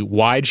the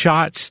wide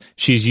shots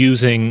she's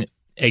using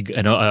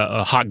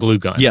a hot glue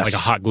gun, like a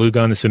hot glue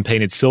gun that's been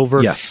painted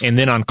silver. Yes. And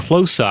then on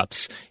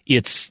close-ups,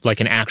 it's like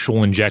an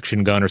actual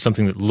injection gun or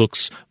something that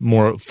looks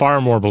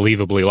far more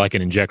believably like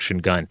an injection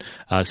gun.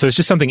 So it's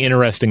just something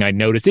interesting I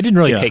noticed. It didn't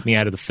really take me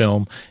out of the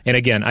film. And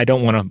again, I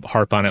don't want to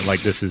harp on it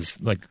like this is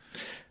like,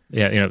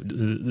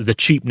 the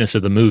cheapness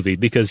of the movie,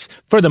 because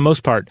for the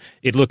most part,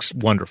 it looks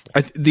wonderful.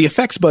 The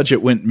effects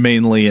budget went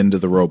mainly into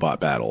the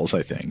robot battles,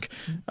 I think.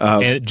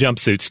 And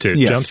jumpsuits, too.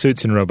 Yes.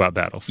 Jumpsuits and robot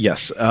battles.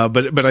 Yes,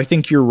 but I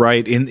think you're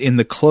right. In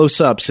the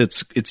close-ups,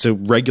 it's a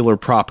regular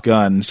prop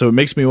gun, so it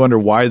makes me wonder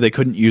why they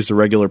couldn't use a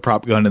regular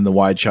prop gun in the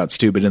wide shots,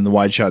 too, but in the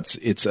wide shots,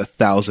 it's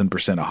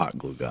 1,000% a hot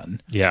glue gun.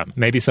 Yeah,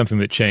 maybe something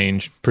that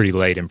changed pretty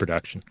late in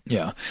production.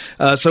 Yeah.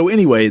 So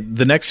anyway,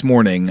 the next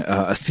morning,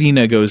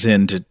 Athena goes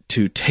in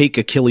to take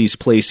Achilles'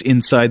 place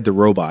inside the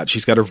robot.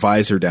 She's got her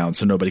visor down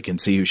so nobody can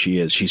see who she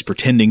is. She's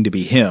pretending to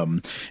be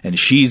him, and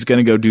she's going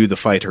to go do the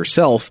fight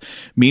herself.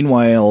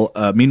 Meanwhile,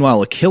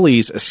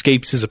 Achilles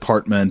escapes his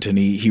apartment, and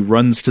he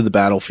runs to the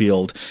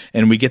battlefield,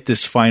 and we get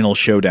this final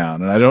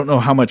showdown. And I don't know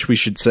how much we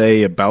should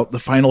say about the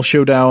final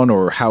showdown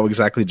or how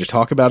exactly to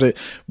talk about it,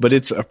 but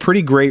it's a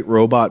pretty great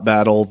robot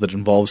battle that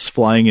involves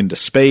flying into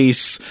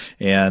space,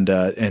 and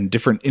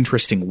different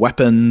interesting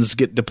weapons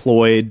get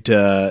deployed.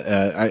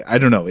 I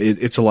don't know.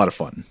 It's a lot of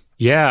fun.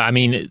 Yeah, I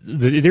mean,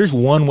 there's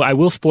one. I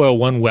will spoil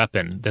one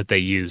weapon that they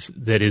use.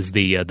 That is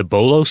the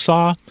bolo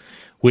saw,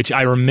 which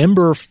I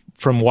remember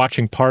from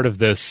watching part of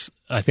this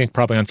I think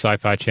probably on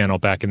Sci-Fi Channel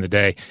back in the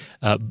day.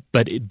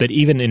 But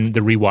even in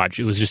the rewatch,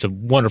 it was just a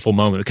wonderful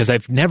moment because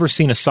I've never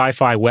seen a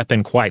sci-fi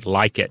weapon quite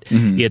like it.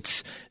 Mm-hmm.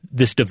 It's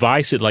this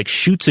device that like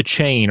shoots a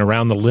chain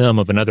around the limb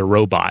of another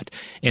robot,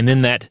 and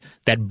then that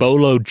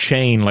bowload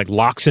chain like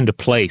locks into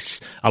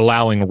place,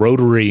 allowing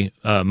rotary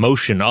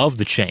motion of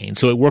the chain.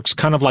 So it works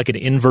kind of like an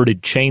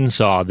inverted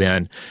chainsaw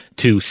then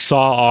to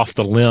saw off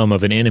the limb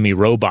of an enemy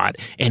robot,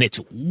 and it's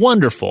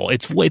wonderful.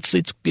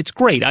 It's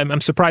great.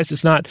 I'm surprised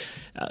it's not.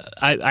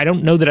 I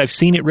don't know that I've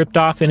seen it ripped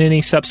off in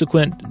any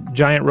subsequent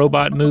giant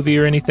robot movie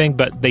or anything,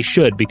 but they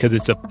should because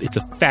it's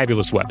a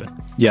fabulous weapon.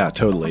 Yeah,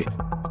 totally.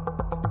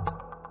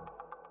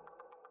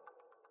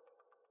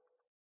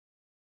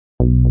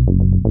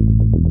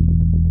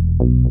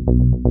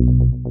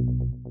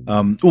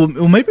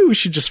 Well, maybe we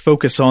should just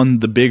focus on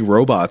the big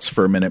robots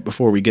for a minute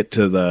before we get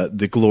to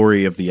the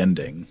glory of the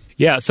ending.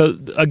 Yeah, so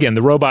again,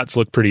 the robots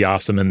look pretty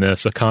awesome in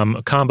this. A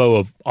combo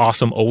of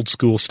awesome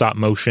old-school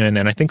stop-motion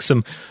and I think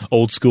some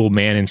old-school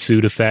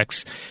man-in-suit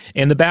effects.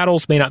 And the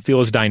battles may not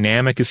feel as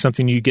dynamic as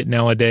something you get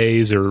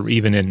nowadays or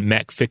even in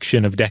mech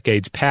fiction of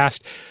decades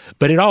past,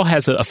 but it all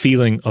has a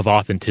feeling of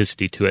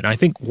authenticity to it. And I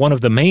think one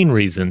of the main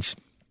reasons,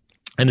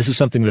 and this is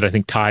something that I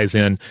think ties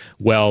in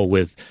well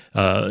with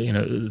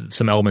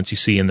some elements you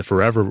see in the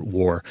Forever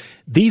War.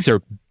 These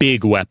are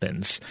big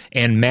weapons,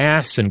 and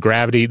mass and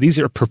gravity, these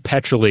are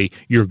perpetually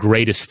your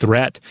greatest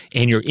threat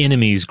and your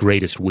enemy's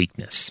greatest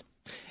weakness.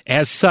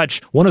 As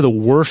such, one of the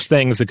worst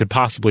things that could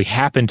possibly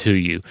happen to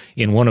you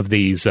in one of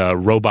these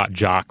robot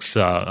jocks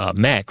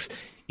mechs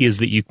is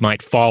that you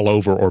might fall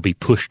over or be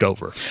pushed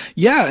over.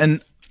 Yeah,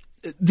 and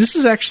this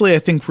is actually, I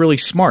think, really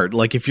smart.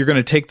 Like, if you're going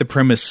to take the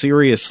premise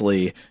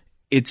seriously,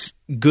 it's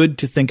good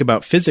to think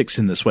about physics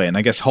in this way. And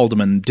I guess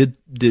Haldeman did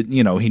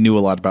he knew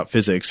a lot about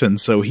physics. And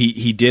so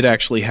he did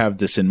actually have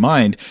this in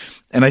mind.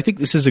 And I think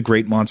this is a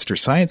great monster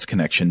science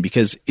connection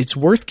because it's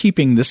worth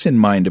keeping this in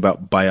mind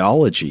about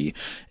biology.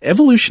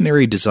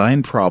 Evolutionary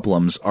design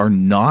problems are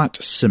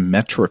not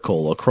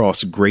symmetrical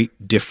across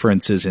great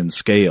differences in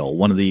scale.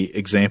 One of the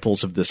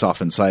examples of this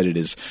often cited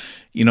is,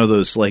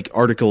 those like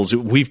articles,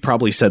 we've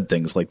probably said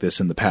things like this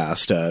in the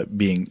past,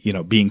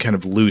 being kind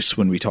of loose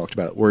when we talked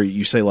about it, where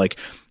you say like,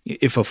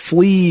 if a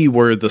flea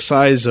were the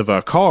size of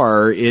a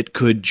car, it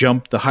could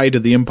jump the height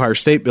of the Empire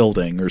State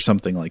Building or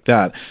something like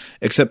that.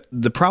 Except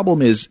the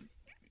problem is,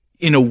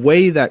 in a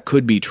way that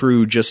could be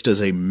true just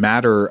as a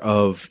matter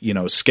of,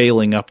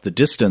 scaling up the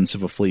distance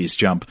of a flea's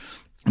jump.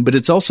 But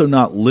it's also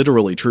not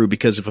literally true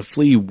because if a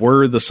flea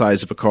were the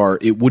size of a car,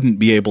 it wouldn't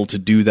be able to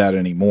do that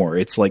anymore.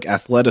 It's like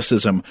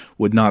athleticism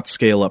would not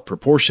scale up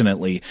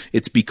proportionately.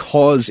 It's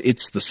because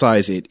it's the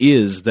size it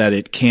is that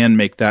it can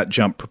make that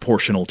jump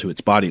proportional to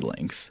its body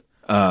length.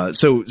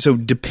 So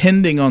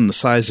depending on the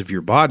size of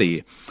your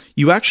body,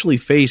 you actually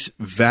face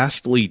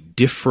vastly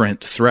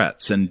different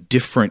threats and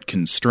different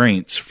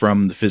constraints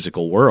from the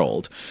physical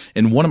world.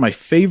 And one of my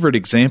favorite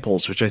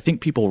examples, which I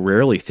think people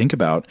rarely think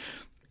about,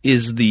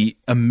 is the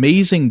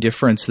amazing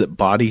difference that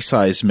body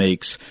size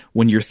makes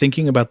when you're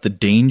thinking about the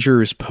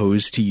dangers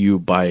posed to you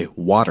by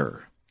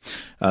water.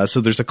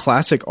 So there's a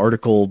classic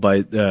article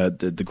by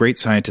the great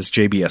scientist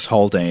J.B.S.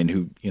 Haldane,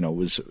 who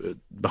was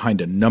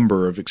behind a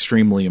number of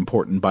extremely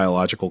important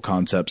biological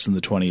concepts in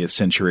the 20th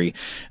century.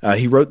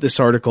 He wrote this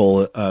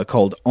article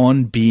called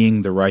 "On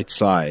Being the Right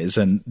Size,"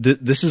 and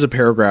this is a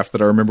paragraph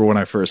that I remember when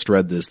I first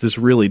read this. This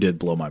really did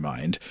blow my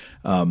mind.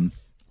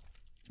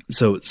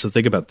 So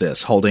think about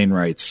this. Haldane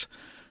writes,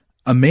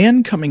 "A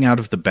man coming out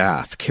of the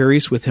bath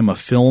carries with him a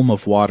film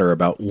of water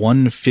about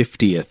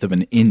 1/50th of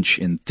an inch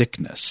in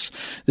thickness.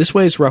 This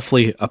weighs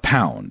roughly a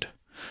pound.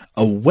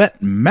 A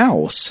wet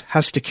mouse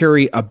has to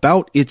carry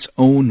about its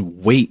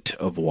own weight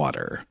of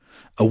water.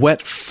 A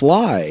wet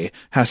fly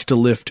has to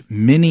lift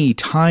many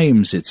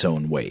times its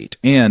own weight.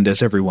 And,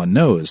 as everyone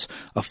knows,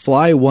 a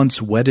fly once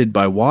wetted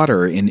by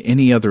water in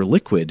any other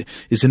liquid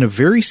is in a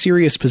very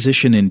serious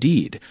position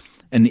indeed.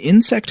 An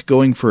insect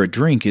going for a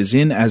drink is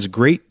in as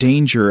great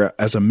danger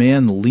as a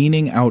man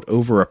leaning out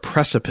over a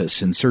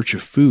precipice in search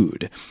of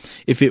food.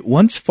 If it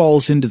once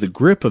falls into the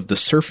grip of the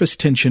surface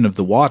tension of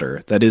the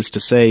water, that is to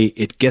say,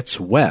 it gets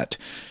wet,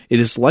 it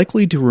is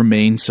likely to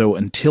remain so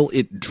until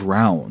it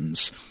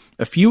drowns.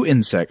 A few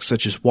insects,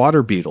 such as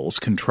water beetles,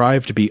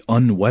 contrive to be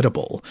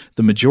unwettable.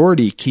 The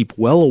majority keep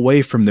well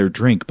away from their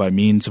drink by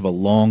means of a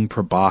long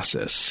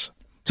proboscis."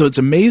 So it's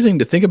amazing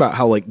to think about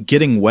how like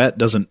getting wet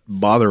doesn't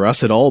bother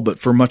us at all, but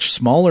for much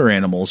smaller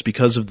animals,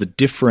 because of the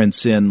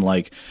difference in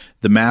like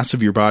the mass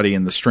of your body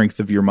and the strength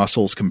of your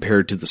muscles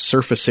compared to the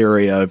surface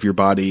area of your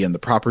body and the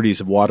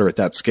properties of water at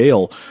that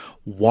scale,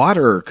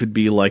 water could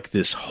be like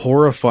this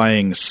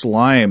horrifying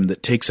slime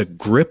that takes a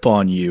grip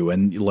on you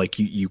and like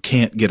you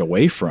can't get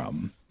away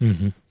from.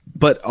 Mm-hmm.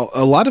 But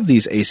a lot of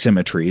these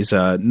asymmetries,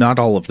 not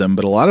all of them,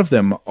 but a lot of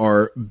them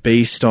are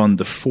based on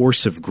the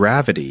force of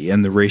gravity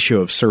and the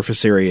ratio of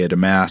surface area to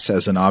mass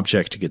as an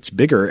object gets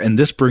bigger. And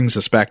this brings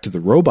us back to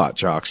the robot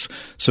jocks.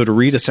 So to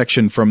read a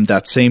section from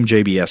that same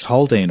J.B.S.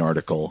 Haldane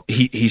article,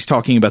 he's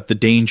talking about the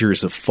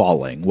dangers of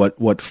falling,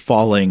 what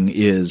falling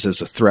is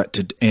as a threat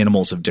to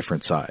animals of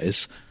different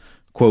size.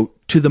 Quote,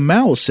 "To the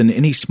mouse and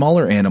any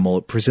smaller animal,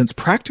 it presents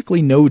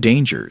practically no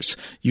dangers.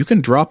 You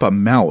can drop a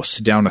mouse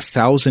down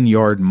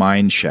 1,000-yard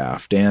mine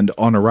shaft, and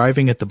on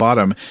arriving at the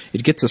bottom,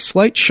 it gets a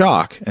slight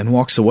shock and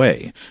walks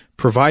away,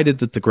 provided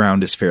that the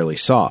ground is fairly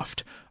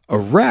soft. A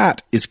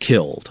rat is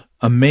killed.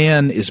 A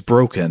man is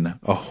broken.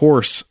 A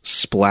horse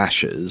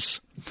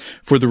splashes.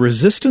 For the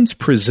resistance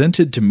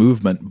presented to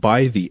movement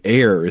by the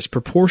air is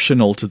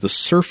proportional to the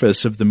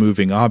surface of the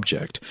moving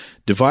object.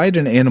 Divide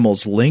an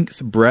animal's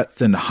length,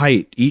 breadth, and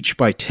height each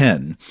by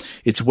 10.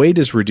 Its weight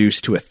is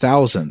reduced to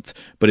 1,000th,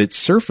 but its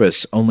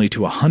surface only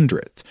to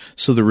 100th.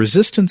 So the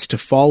resistance to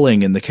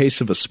falling in the case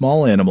of a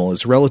small animal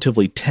is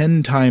relatively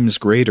 10 times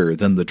greater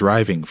than the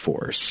driving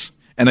force."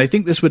 And I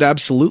think this would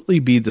absolutely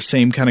be the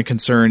same kind of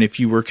concern if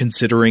you were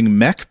considering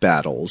mech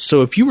battles.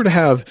 So if you were to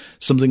have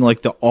something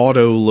like the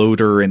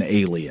auto-loader in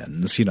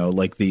Aliens, you know,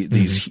 like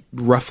these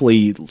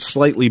roughly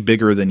slightly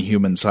bigger than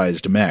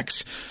human-sized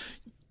mechs,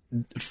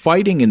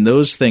 fighting in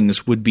those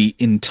things would be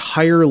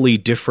entirely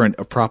different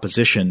a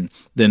proposition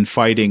than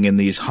fighting in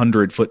these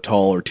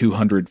 100-foot-tall or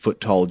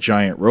 200-foot-tall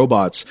giant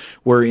robots,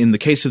 where in the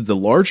case of the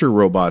larger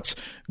robots,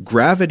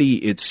 gravity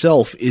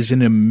itself is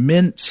an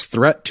immense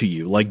threat to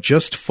you. Like,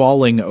 just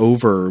falling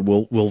over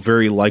will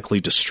very likely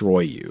destroy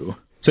you.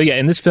 So yeah,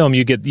 in this film,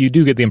 you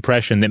do get the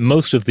impression that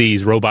most of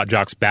these robot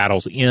jocks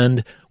battles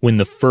end when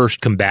the first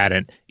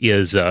combatant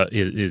is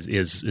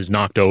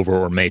knocked over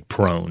or made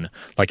prone.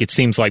 Like, it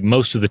seems like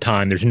most of the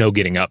time there's no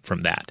getting up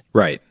from that.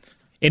 Right.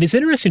 And it's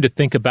interesting to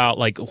think about,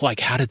 like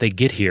how did they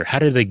get here? How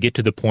did they get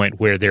to the point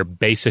where they're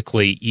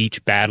basically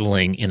each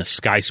battling in a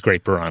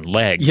skyscraper on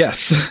legs?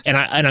 Yes. And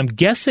I'm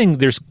guessing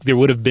there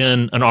would have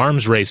been an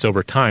arms race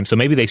over time. So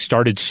maybe they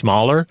started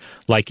smaller,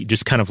 like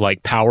just kind of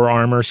like power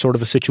armor sort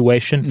of a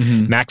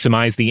situation,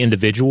 maximize the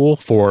individual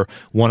for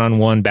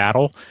one-on-one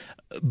battle.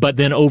 But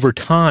then over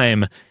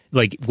time,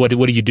 like, what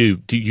do you do?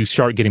 Do you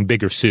start getting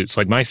bigger suits?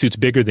 Like, my suit's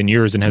bigger than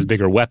yours and has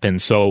bigger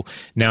weapons, so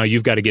now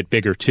you've got to get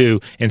bigger too.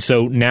 And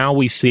so now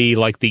we see,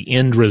 like, the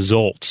end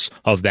results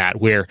of that,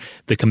 where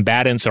the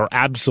combatants are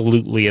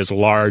absolutely as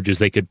large as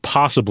they could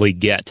possibly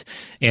get,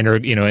 and are,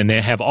 you know, and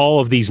they have all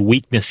of these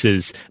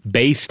weaknesses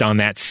based on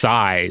that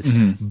size,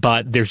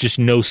 but there's just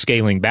no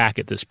scaling back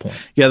at this point.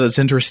 Yeah, that's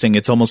interesting.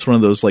 It's almost one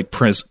of those, like,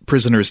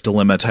 prisoner's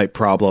dilemma type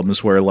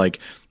problems where, like,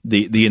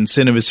 the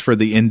incentives for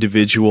the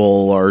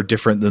individual are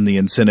different than the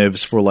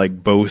incentives for,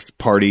 like, both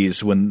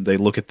parties when they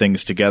look at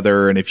things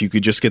together. And if you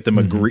could just get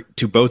them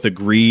both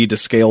agree to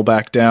scale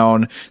back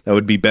down, that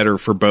would be better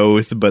for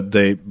both.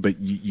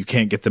 But you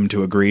can't get them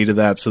to agree to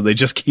that, so they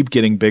just keep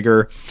getting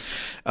bigger.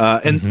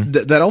 And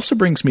that also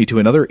brings me to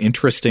another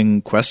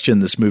interesting question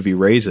this movie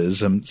raises.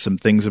 Some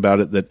things about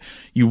it that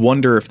you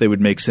wonder if they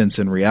would make sense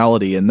in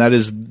reality, and that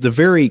is the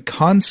very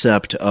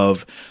concept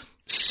of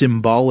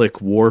symbolic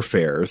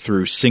warfare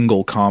through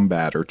single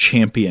combat or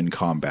champion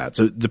combat.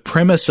 So the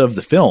premise of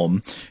the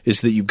film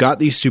is that you've got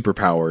these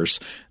superpowers.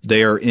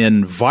 They are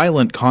in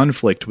violent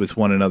conflict with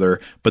one another,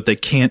 but they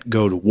can't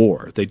go to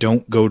war. They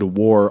don't go to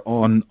war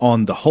on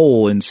the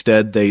whole.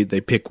 Instead, they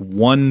pick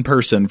one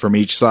person from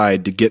each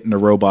side to get in a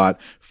robot,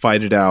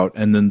 fight it out,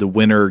 and then the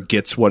winner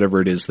gets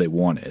whatever it is they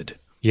wanted.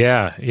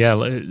 Yeah.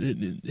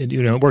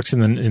 It works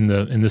in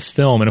this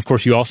film, and of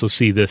course, you also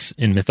see this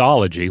in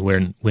mythology,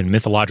 when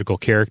mythological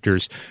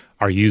characters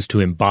are used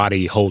to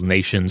embody whole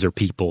nations or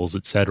peoples,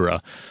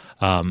 etc.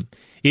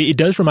 It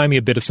does remind me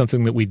a bit of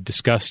something that we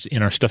discussed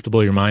in our Stuff to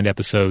Blow Your Mind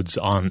episodes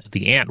on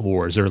the Ant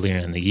Wars earlier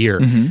in the year,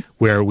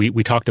 where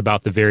we talked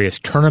about the various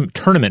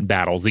tournament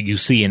battles that you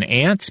see in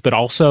ants, but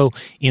also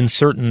in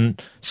certain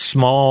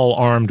small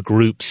armed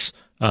groups.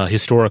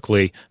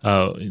 Historically,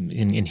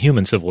 in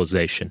human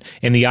civilization,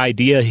 and the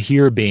idea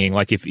here being,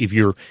 like, if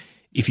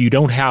you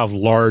don't have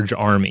large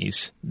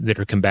armies that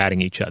are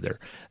combating each other,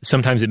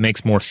 sometimes it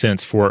makes more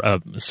sense for a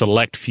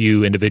select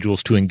few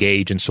individuals to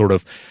engage in sort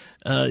of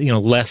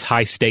less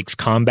high stakes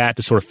combat,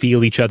 to sort of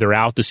feel each other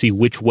out, to see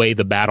which way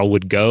the battle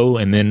would go,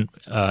 and then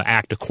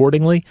act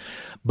accordingly.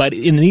 But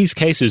in these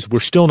cases, we're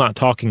still not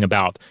talking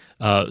about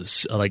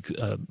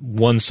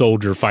one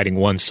soldier fighting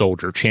one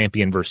soldier,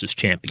 champion versus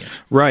champion.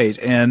 Right,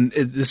 and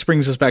this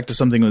brings us back to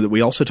something that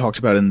we also talked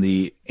about in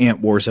the Ant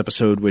Wars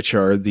episode, which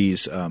are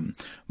these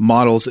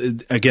models.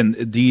 Again,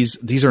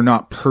 these are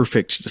not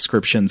perfect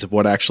descriptions of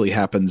what actually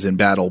happens in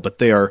battle, but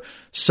they are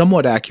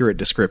somewhat accurate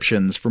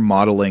descriptions for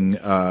modeling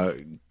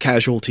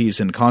casualties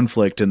in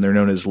conflict, and they're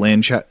known as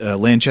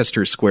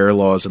Lanchester's square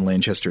laws and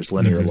Lanchester's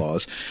linear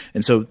laws.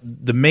 And so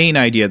the main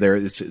idea there,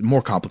 it's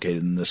more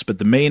complicated than this, but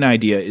the main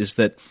idea is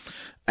that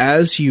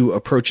as you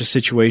approach a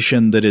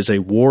situation that is a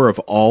war of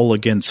all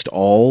against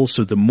all,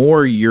 so the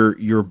more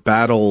your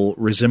battle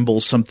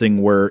resembles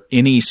something where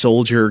any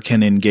soldier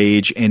can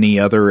engage any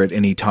other at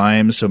any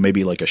time, so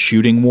maybe like a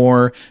shooting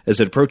war, as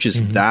it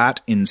approaches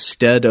that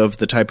instead of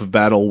the type of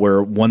battle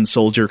where one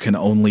soldier can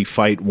only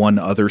fight one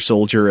other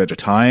soldier at a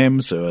time,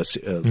 so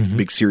a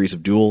big series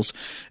of duels,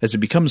 as it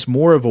becomes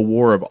more of a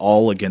war of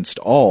all against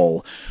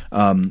all,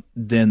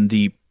 then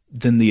the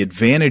then the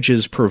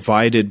advantages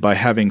provided by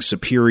having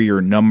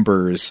superior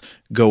numbers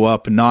go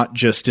up not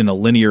just in a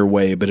linear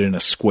way, but in a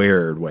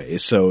squared way.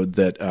 So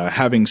that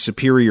having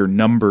superior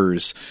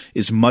numbers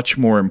is much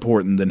more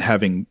important than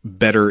having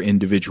better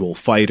individual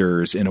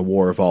fighters in a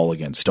war of all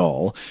against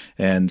all.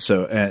 And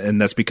so,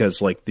 and that's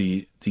because like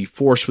the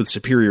force with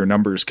superior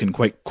numbers can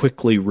quite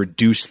quickly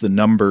reduce the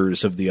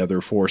numbers of the other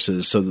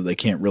forces so that they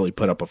can't really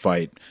put up a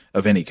fight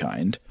of any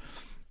kind.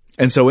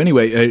 And so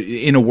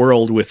anyway, in a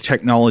world with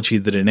technology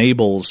that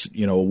enables,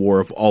 a war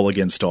of all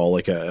against all,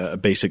 like a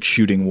basic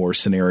shooting war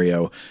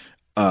scenario,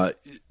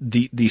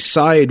 the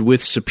side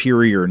with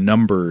superior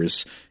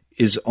numbers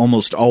is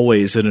almost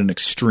always at an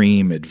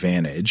extreme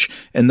advantage.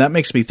 And that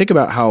makes me think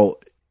about how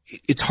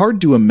it's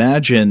hard to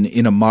imagine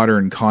in a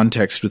modern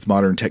context with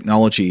modern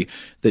technology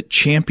that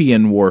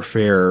champion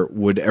warfare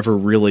would ever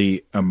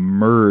really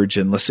emerge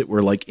unless it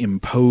were like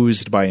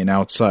imposed by an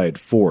outside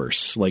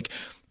force. Like,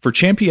 for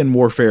champion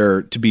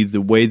warfare to be the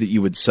way that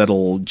you would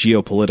settle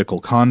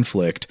geopolitical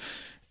conflict,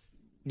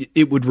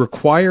 it would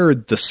require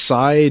the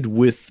side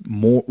with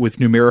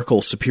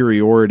numerical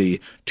superiority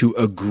to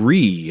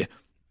agree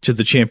to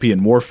the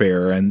champion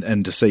warfare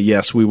and to say,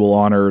 yes, we will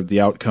honor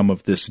the outcome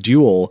of this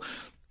duel.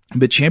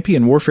 But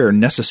champion warfare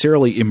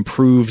necessarily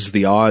improves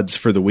the odds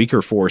for the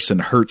weaker force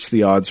and hurts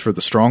the odds for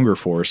the stronger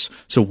force.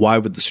 So why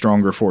would the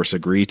stronger force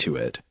agree to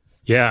it?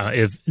 Yeah.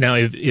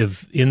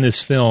 If in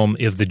this film,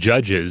 if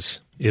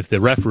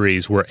the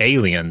referees were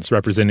aliens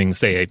representing,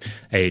 say,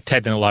 a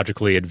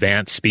technologically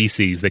advanced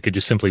species that could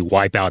just simply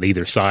wipe out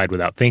either side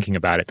without thinking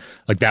about it,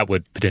 like that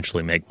would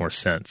potentially make more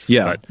sense.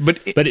 Yeah,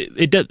 but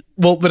it does.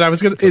 Well, but I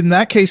was going to, in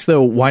that case,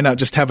 though, why not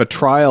just have a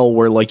trial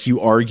where, like, you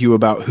argue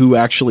about who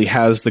actually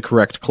has the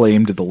correct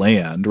claim to the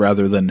land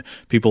rather than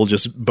people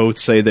just both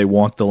say they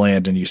want the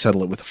land and you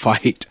settle it with a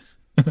fight?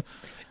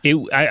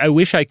 I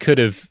wish I could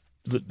have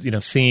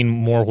seen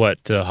more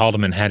what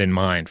Haldeman had in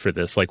mind for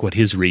this, like what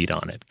his read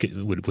on it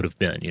would have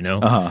been,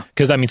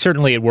 Because, I mean,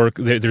 certainly it worked.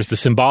 There's the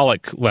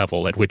symbolic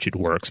level at which it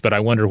works, but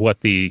I wonder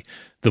what the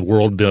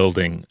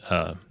world-building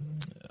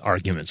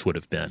arguments would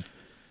have been.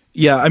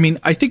 Yeah, I mean,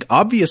 I think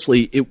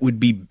obviously it would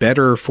be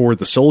better for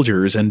the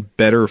soldiers and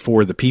better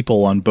for the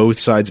people on both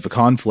sides of a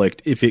conflict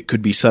if it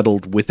could be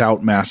settled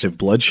without massive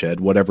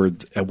bloodshed, whatever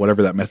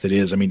that method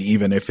is. I mean,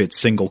 even if it's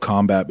single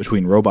combat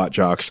between robot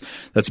jocks,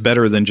 that's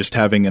better than just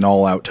having an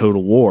all-out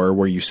total war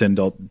where you send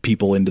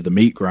people into the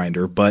meat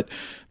grinder. But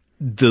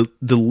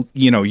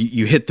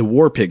you hit the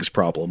war pigs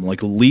problem.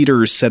 Like,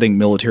 leaders setting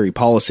military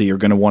policy are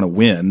going to want to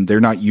win. They're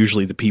not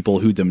usually the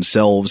people who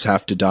themselves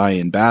have to die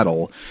in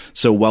battle.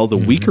 So while the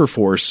weaker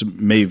force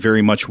may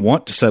very much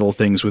want to settle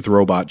things with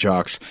robot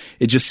jocks,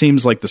 it just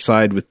seems like the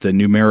side with the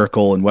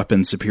numerical and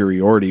weapon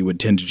superiority would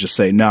tend to just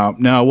say, no,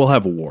 we'll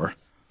have a war.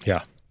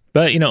 Yeah.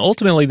 But,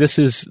 ultimately this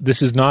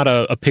is not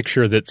a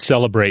picture that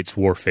celebrates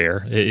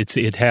warfare.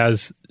 It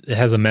has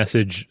a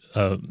message,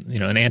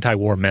 an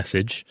anti-war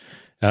message.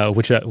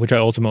 Which I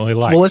ultimately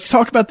like. Well, let's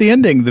talk about the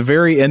ending, the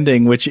very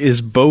ending, which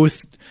is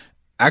both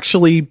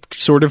actually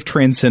sort of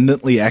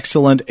transcendently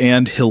excellent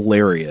and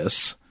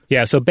hilarious.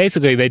 Yeah, so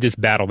basically they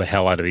just battle the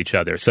hell out of each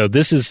other. So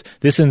this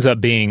ends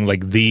up being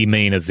like the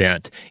main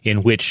event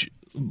in which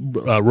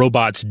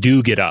robots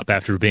do get up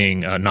after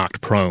being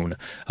knocked prone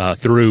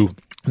through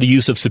the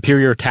use of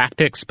superior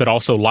tactics, but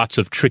also lots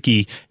of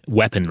tricky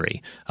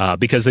weaponry.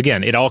 Because,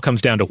 again, it all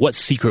comes down to what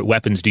secret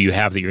weapons do you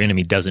have that your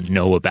enemy doesn't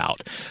know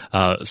about.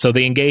 So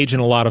they engage in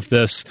a lot of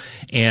this,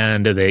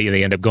 and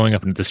they end up going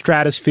up into the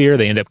stratosphere.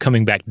 They end up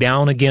coming back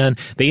down again.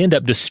 They end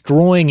up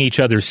destroying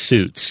each other's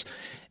suits.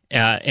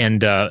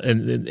 And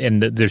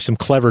there's some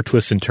clever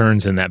twists and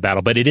turns in that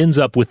battle, but it ends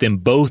up with them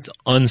both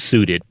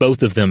unsuited,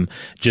 both of them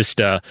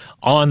just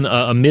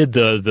amid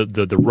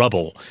the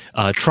rubble,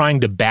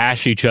 trying to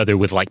bash each other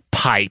with like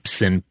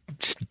pipes and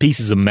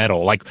pieces of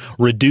metal, like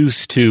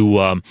reduced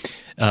to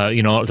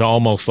to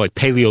almost like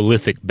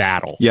Paleolithic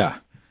battle. Yeah,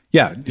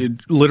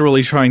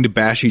 literally trying to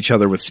bash each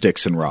other with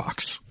sticks and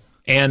rocks.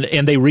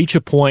 And they reach a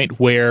point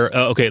where,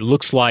 it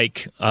looks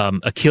like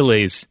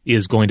Achilles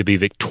is going to be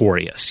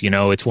victorious.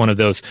 It's one of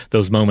those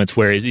moments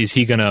where is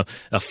he going to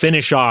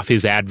finish off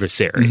his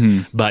adversary?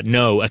 Mm-hmm. But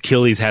no,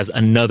 Achilles has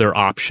another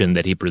option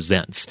that he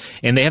presents.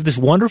 And they have this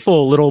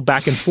wonderful little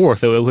back and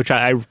forth, which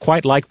I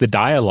quite like the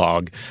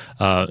dialogue,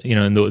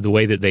 and the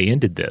way that they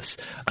ended this.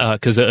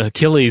 Because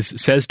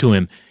Achilles says to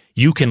him,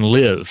 "You can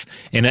live."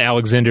 And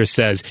Alexander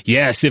says,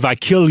 "Yes, if I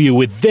kill you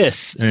with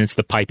this." And it's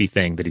the pipey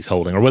thing that he's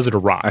holding. Or was it a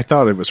rock? I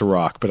thought it was a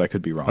rock, but I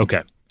could be wrong.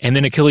 Okay. And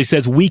then Achilles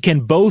says, "We can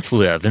both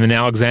live." And then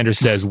Alexander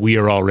says, "We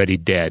are already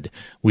dead.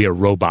 We are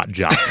robot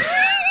jocks."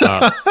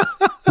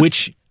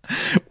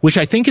 Which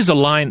I think is a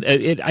line.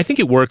 I think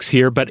it works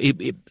here, but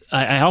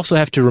I also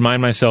have to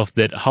remind myself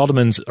that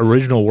Haldeman's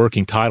original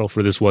working title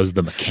for this was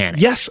The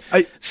Mechanics. Yes.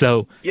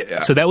 So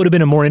that would have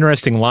been a more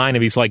interesting line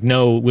if he's like,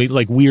 no,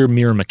 we're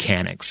mere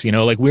mechanics.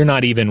 We're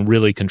not even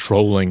really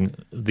controlling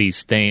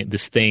these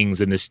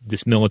things and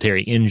this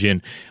military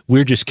engine.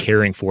 We're just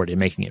caring for it and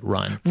making it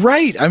run.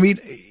 Right. I mean,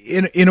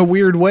 in a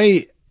weird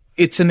way,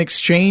 it's an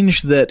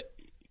exchange that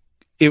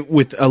it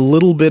with a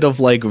little bit of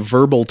like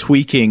verbal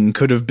tweaking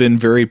could have been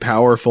very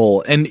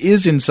powerful, and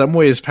is in some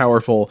ways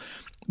powerful,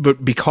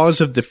 but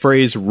because of the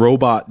phrase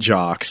robot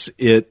jocks,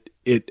 it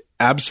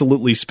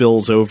absolutely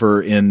spills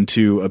over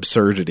into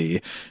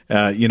absurdity.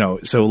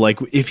 So like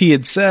if he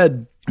had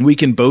said, we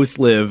can both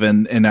live,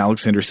 and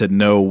Alexander said,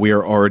 no,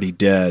 we're already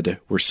dead,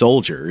 we're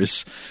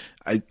soldiers,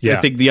 I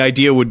think the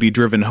idea would be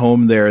driven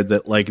home there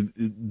that like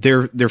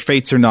their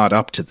fates are not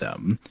up to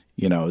them.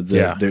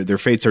 Their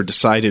fates are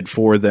decided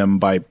for them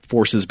by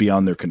forces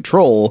beyond their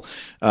control.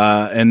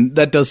 And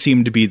that does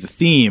seem to be the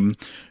theme.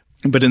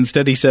 But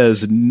instead he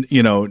says,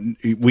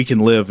 we can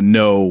live.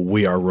 No,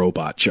 we are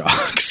robot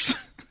jocks.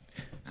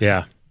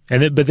 Yeah.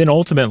 But then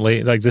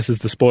ultimately, like, this is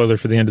the spoiler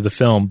for the end of the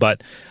film,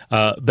 but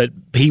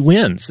he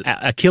wins.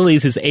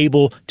 Achilles is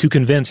able to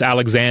convince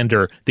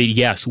Alexander that,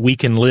 yes, we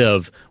can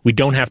live. We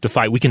don't have to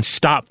fight. We can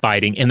stop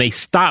fighting. And they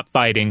stop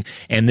fighting,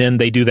 and then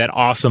they do that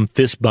awesome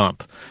fist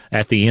bump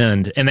at the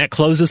end. And that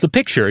closes the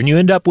picture. And you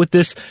end up with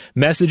this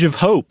message of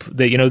hope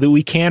that, that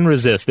we can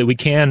resist, that we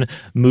can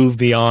move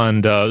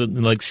beyond,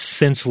 like,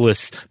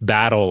 senseless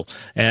battle.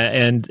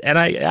 And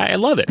I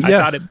love it. Yeah.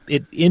 I thought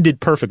it ended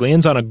perfectly. It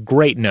ends on a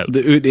great note.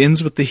 It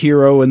ends with the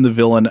hero and the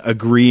villain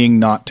agreeing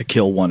not to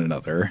kill one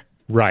another.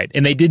 Right.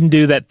 And they didn't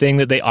do that thing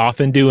that they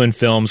often do in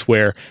films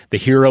where the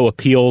hero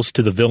appeals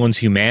to the villain's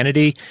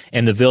humanity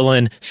and the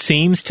villain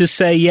seems to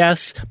say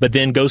yes, but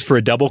then goes for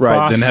a double cross.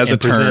 Right, then has a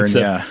turn,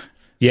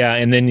 Yeah,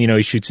 and then,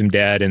 he shoots him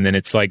dead, and then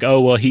it's like,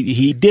 oh, well,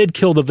 he did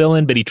kill the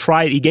villain, but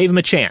he gave him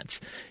a chance.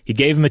 He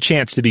gave him a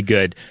chance to be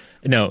good.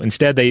 No,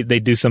 instead they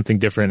do something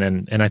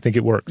different, and I think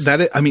it works.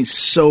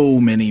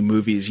 So many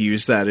movies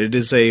use that. It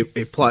is a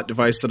plot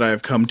device that I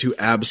have come to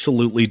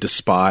absolutely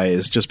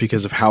despise just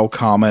because of how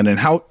common and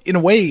how, in a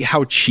way,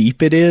 how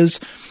cheap it is.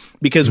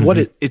 Because what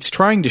it's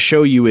trying to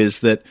show you is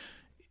that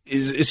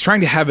it's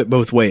trying to have it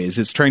both ways.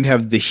 It's trying to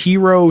have the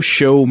hero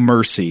show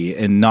mercy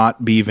and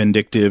not be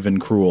vindictive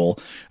and cruel.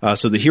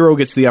 So the hero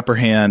gets the upper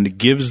hand,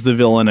 gives the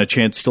villain a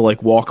chance to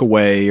like walk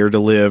away or to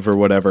live or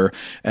whatever.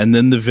 And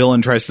then the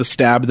villain tries to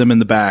stab them in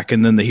the back,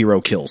 and then the hero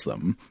kills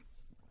them.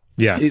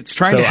 Yeah. It's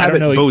trying to have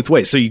it both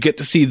ways. So you get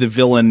to see the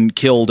villain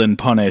killed and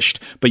punished,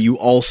 but you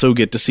also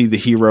get to see the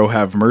hero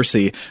have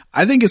mercy.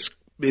 I think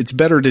it's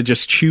better to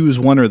just choose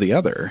one or the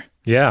other.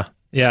 Yeah.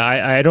 Yeah,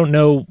 I don't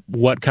know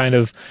what kind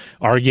of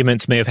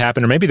arguments may have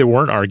happened, or maybe there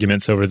weren't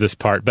arguments over this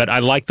part, but I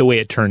like the way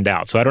it turned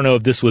out. So I don't know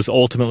if this was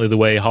ultimately the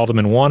way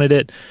Haldeman wanted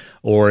it,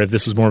 or if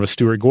this was more of a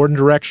Stuart Gordon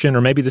direction,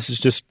 or maybe this is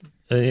just,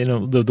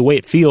 the way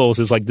it feels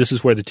is like this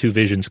is where the two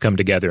visions come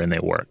together and they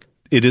work.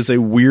 It is a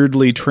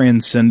weirdly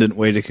transcendent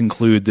way to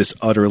conclude this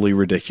utterly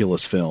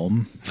ridiculous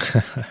film.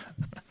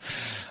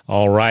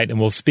 All right. And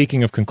well,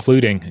 speaking of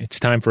concluding, it's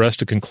time for us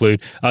to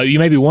conclude. You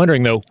may be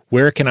wondering, though,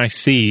 where can I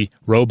see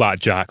Robot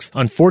Jocks?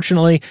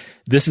 Unfortunately,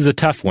 this is a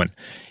tough one.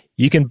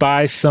 You can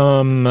buy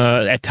some,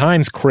 at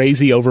times,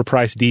 crazy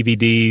overpriced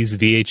DVDs,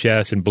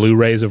 VHS, and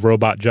Blu-rays of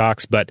Robot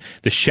Jocks, but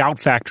the Shout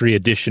Factory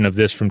edition of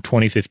this from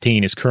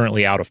 2015 is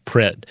currently out of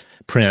print.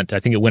 I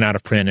think it went out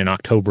of print in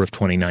October of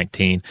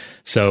 2019.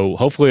 So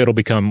hopefully it'll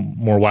become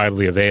more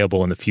widely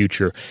available in the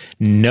future.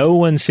 No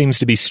one seems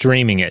to be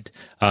streaming it,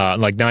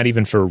 like not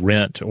even for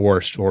rent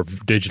or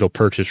digital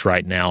purchase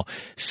right now,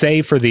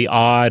 save for the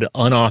odd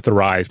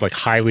unauthorized, like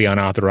highly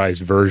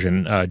unauthorized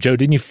version. Joe,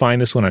 didn't you find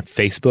this one on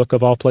Facebook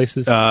of all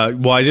places?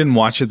 Well, I didn't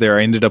watch it there.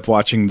 I ended up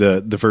watching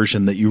the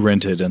version that you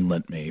rented and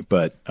lent me,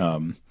 but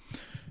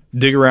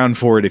dig around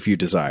for it if you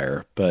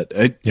desire. But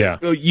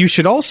you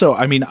should also,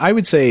 I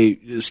would say,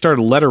 start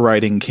a letter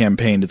writing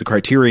campaign to the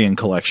Criterion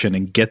Collection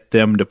and get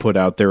them to put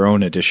out their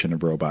own edition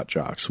of Robot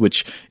Jocks,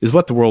 which is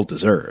what the world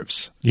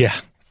deserves. Yeah.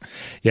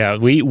 Yeah,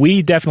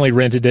 we definitely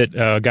rented it,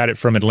 got it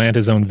from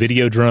Atlanta's own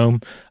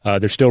Videodrome.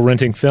 They're still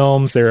renting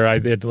films. They're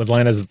at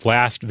Atlanta's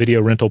last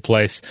video rental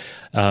place.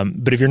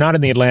 But if you're not in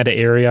the Atlanta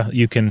area,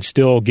 you can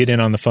still get in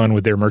on the fun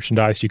with their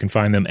merchandise. You can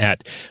find them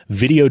at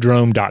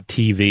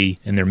videodrome.tv,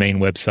 and their main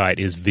website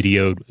is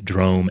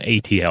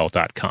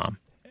videodromeatl.com.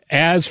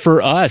 As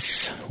for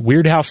us,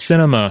 Weirdhouse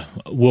Cinema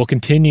will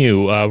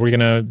continue. We're going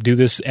to do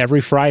this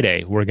every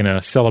Friday. We're going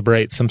to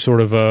celebrate some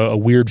sort of a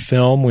weird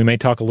film. We may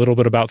talk a little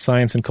bit about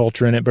science and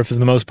culture in it, but for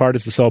the most part,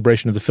 it's the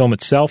celebration of the film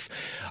itself.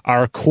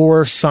 Our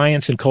core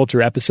science and culture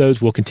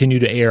episodes will continue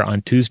to air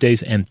on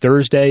Tuesdays and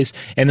Thursdays.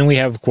 And then we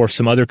have, of course,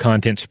 some other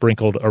content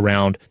sprinkled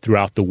around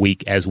throughout the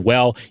week as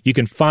well. You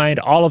can find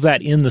all of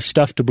that in the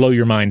Stuff to Blow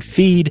Your Mind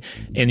feed,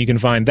 and you can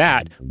find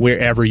that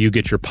wherever you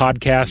get your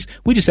podcasts.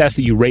 We just ask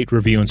that you rate,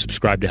 review, and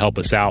subscribe to help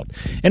us out.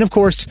 And of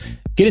course,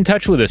 get in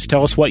touch with us.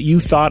 Tell us what you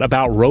thought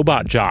about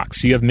Robot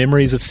Jocks. Do you have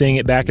memories of seeing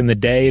it back in the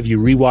day? Have you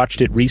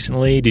rewatched it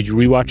recently? Did you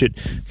rewatch it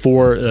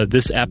for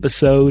this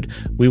episode?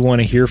 We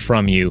want to hear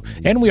from you.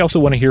 And we also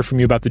want to hear from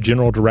you about the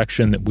general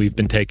direction that we've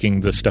been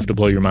taking the Stuff to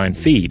Blow Your Mind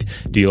feed.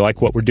 Do you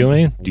like what we're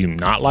doing? Do you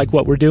not like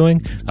what we're doing?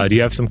 Do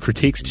you have some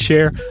critiques to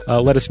share?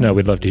 Let us know.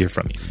 We'd love to hear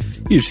from you.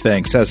 Huge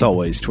thanks, as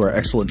always, to our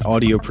excellent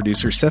audio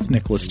producer, Seth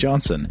Nicholas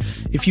Johnson.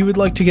 If you would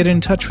like to get in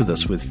touch with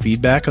us with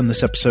feedback on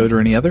this episode or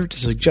any other, to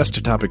suggest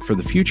a topic for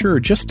the future, or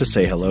just to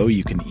say hello,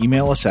 you can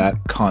email us at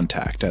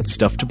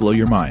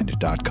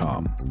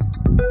contact@stufftoblowyourmind.com.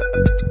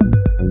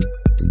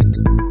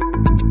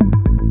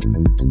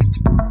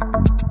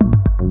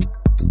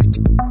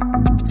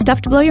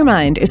 Stuff to Blow Your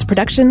Mind is a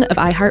production of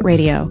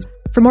iHeartRadio.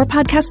 For more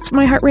podcasts from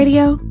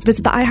iHeartRadio,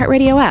 visit the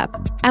iHeartRadio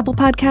app, Apple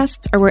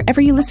Podcasts, or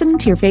wherever you listen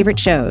to your favorite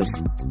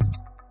shows.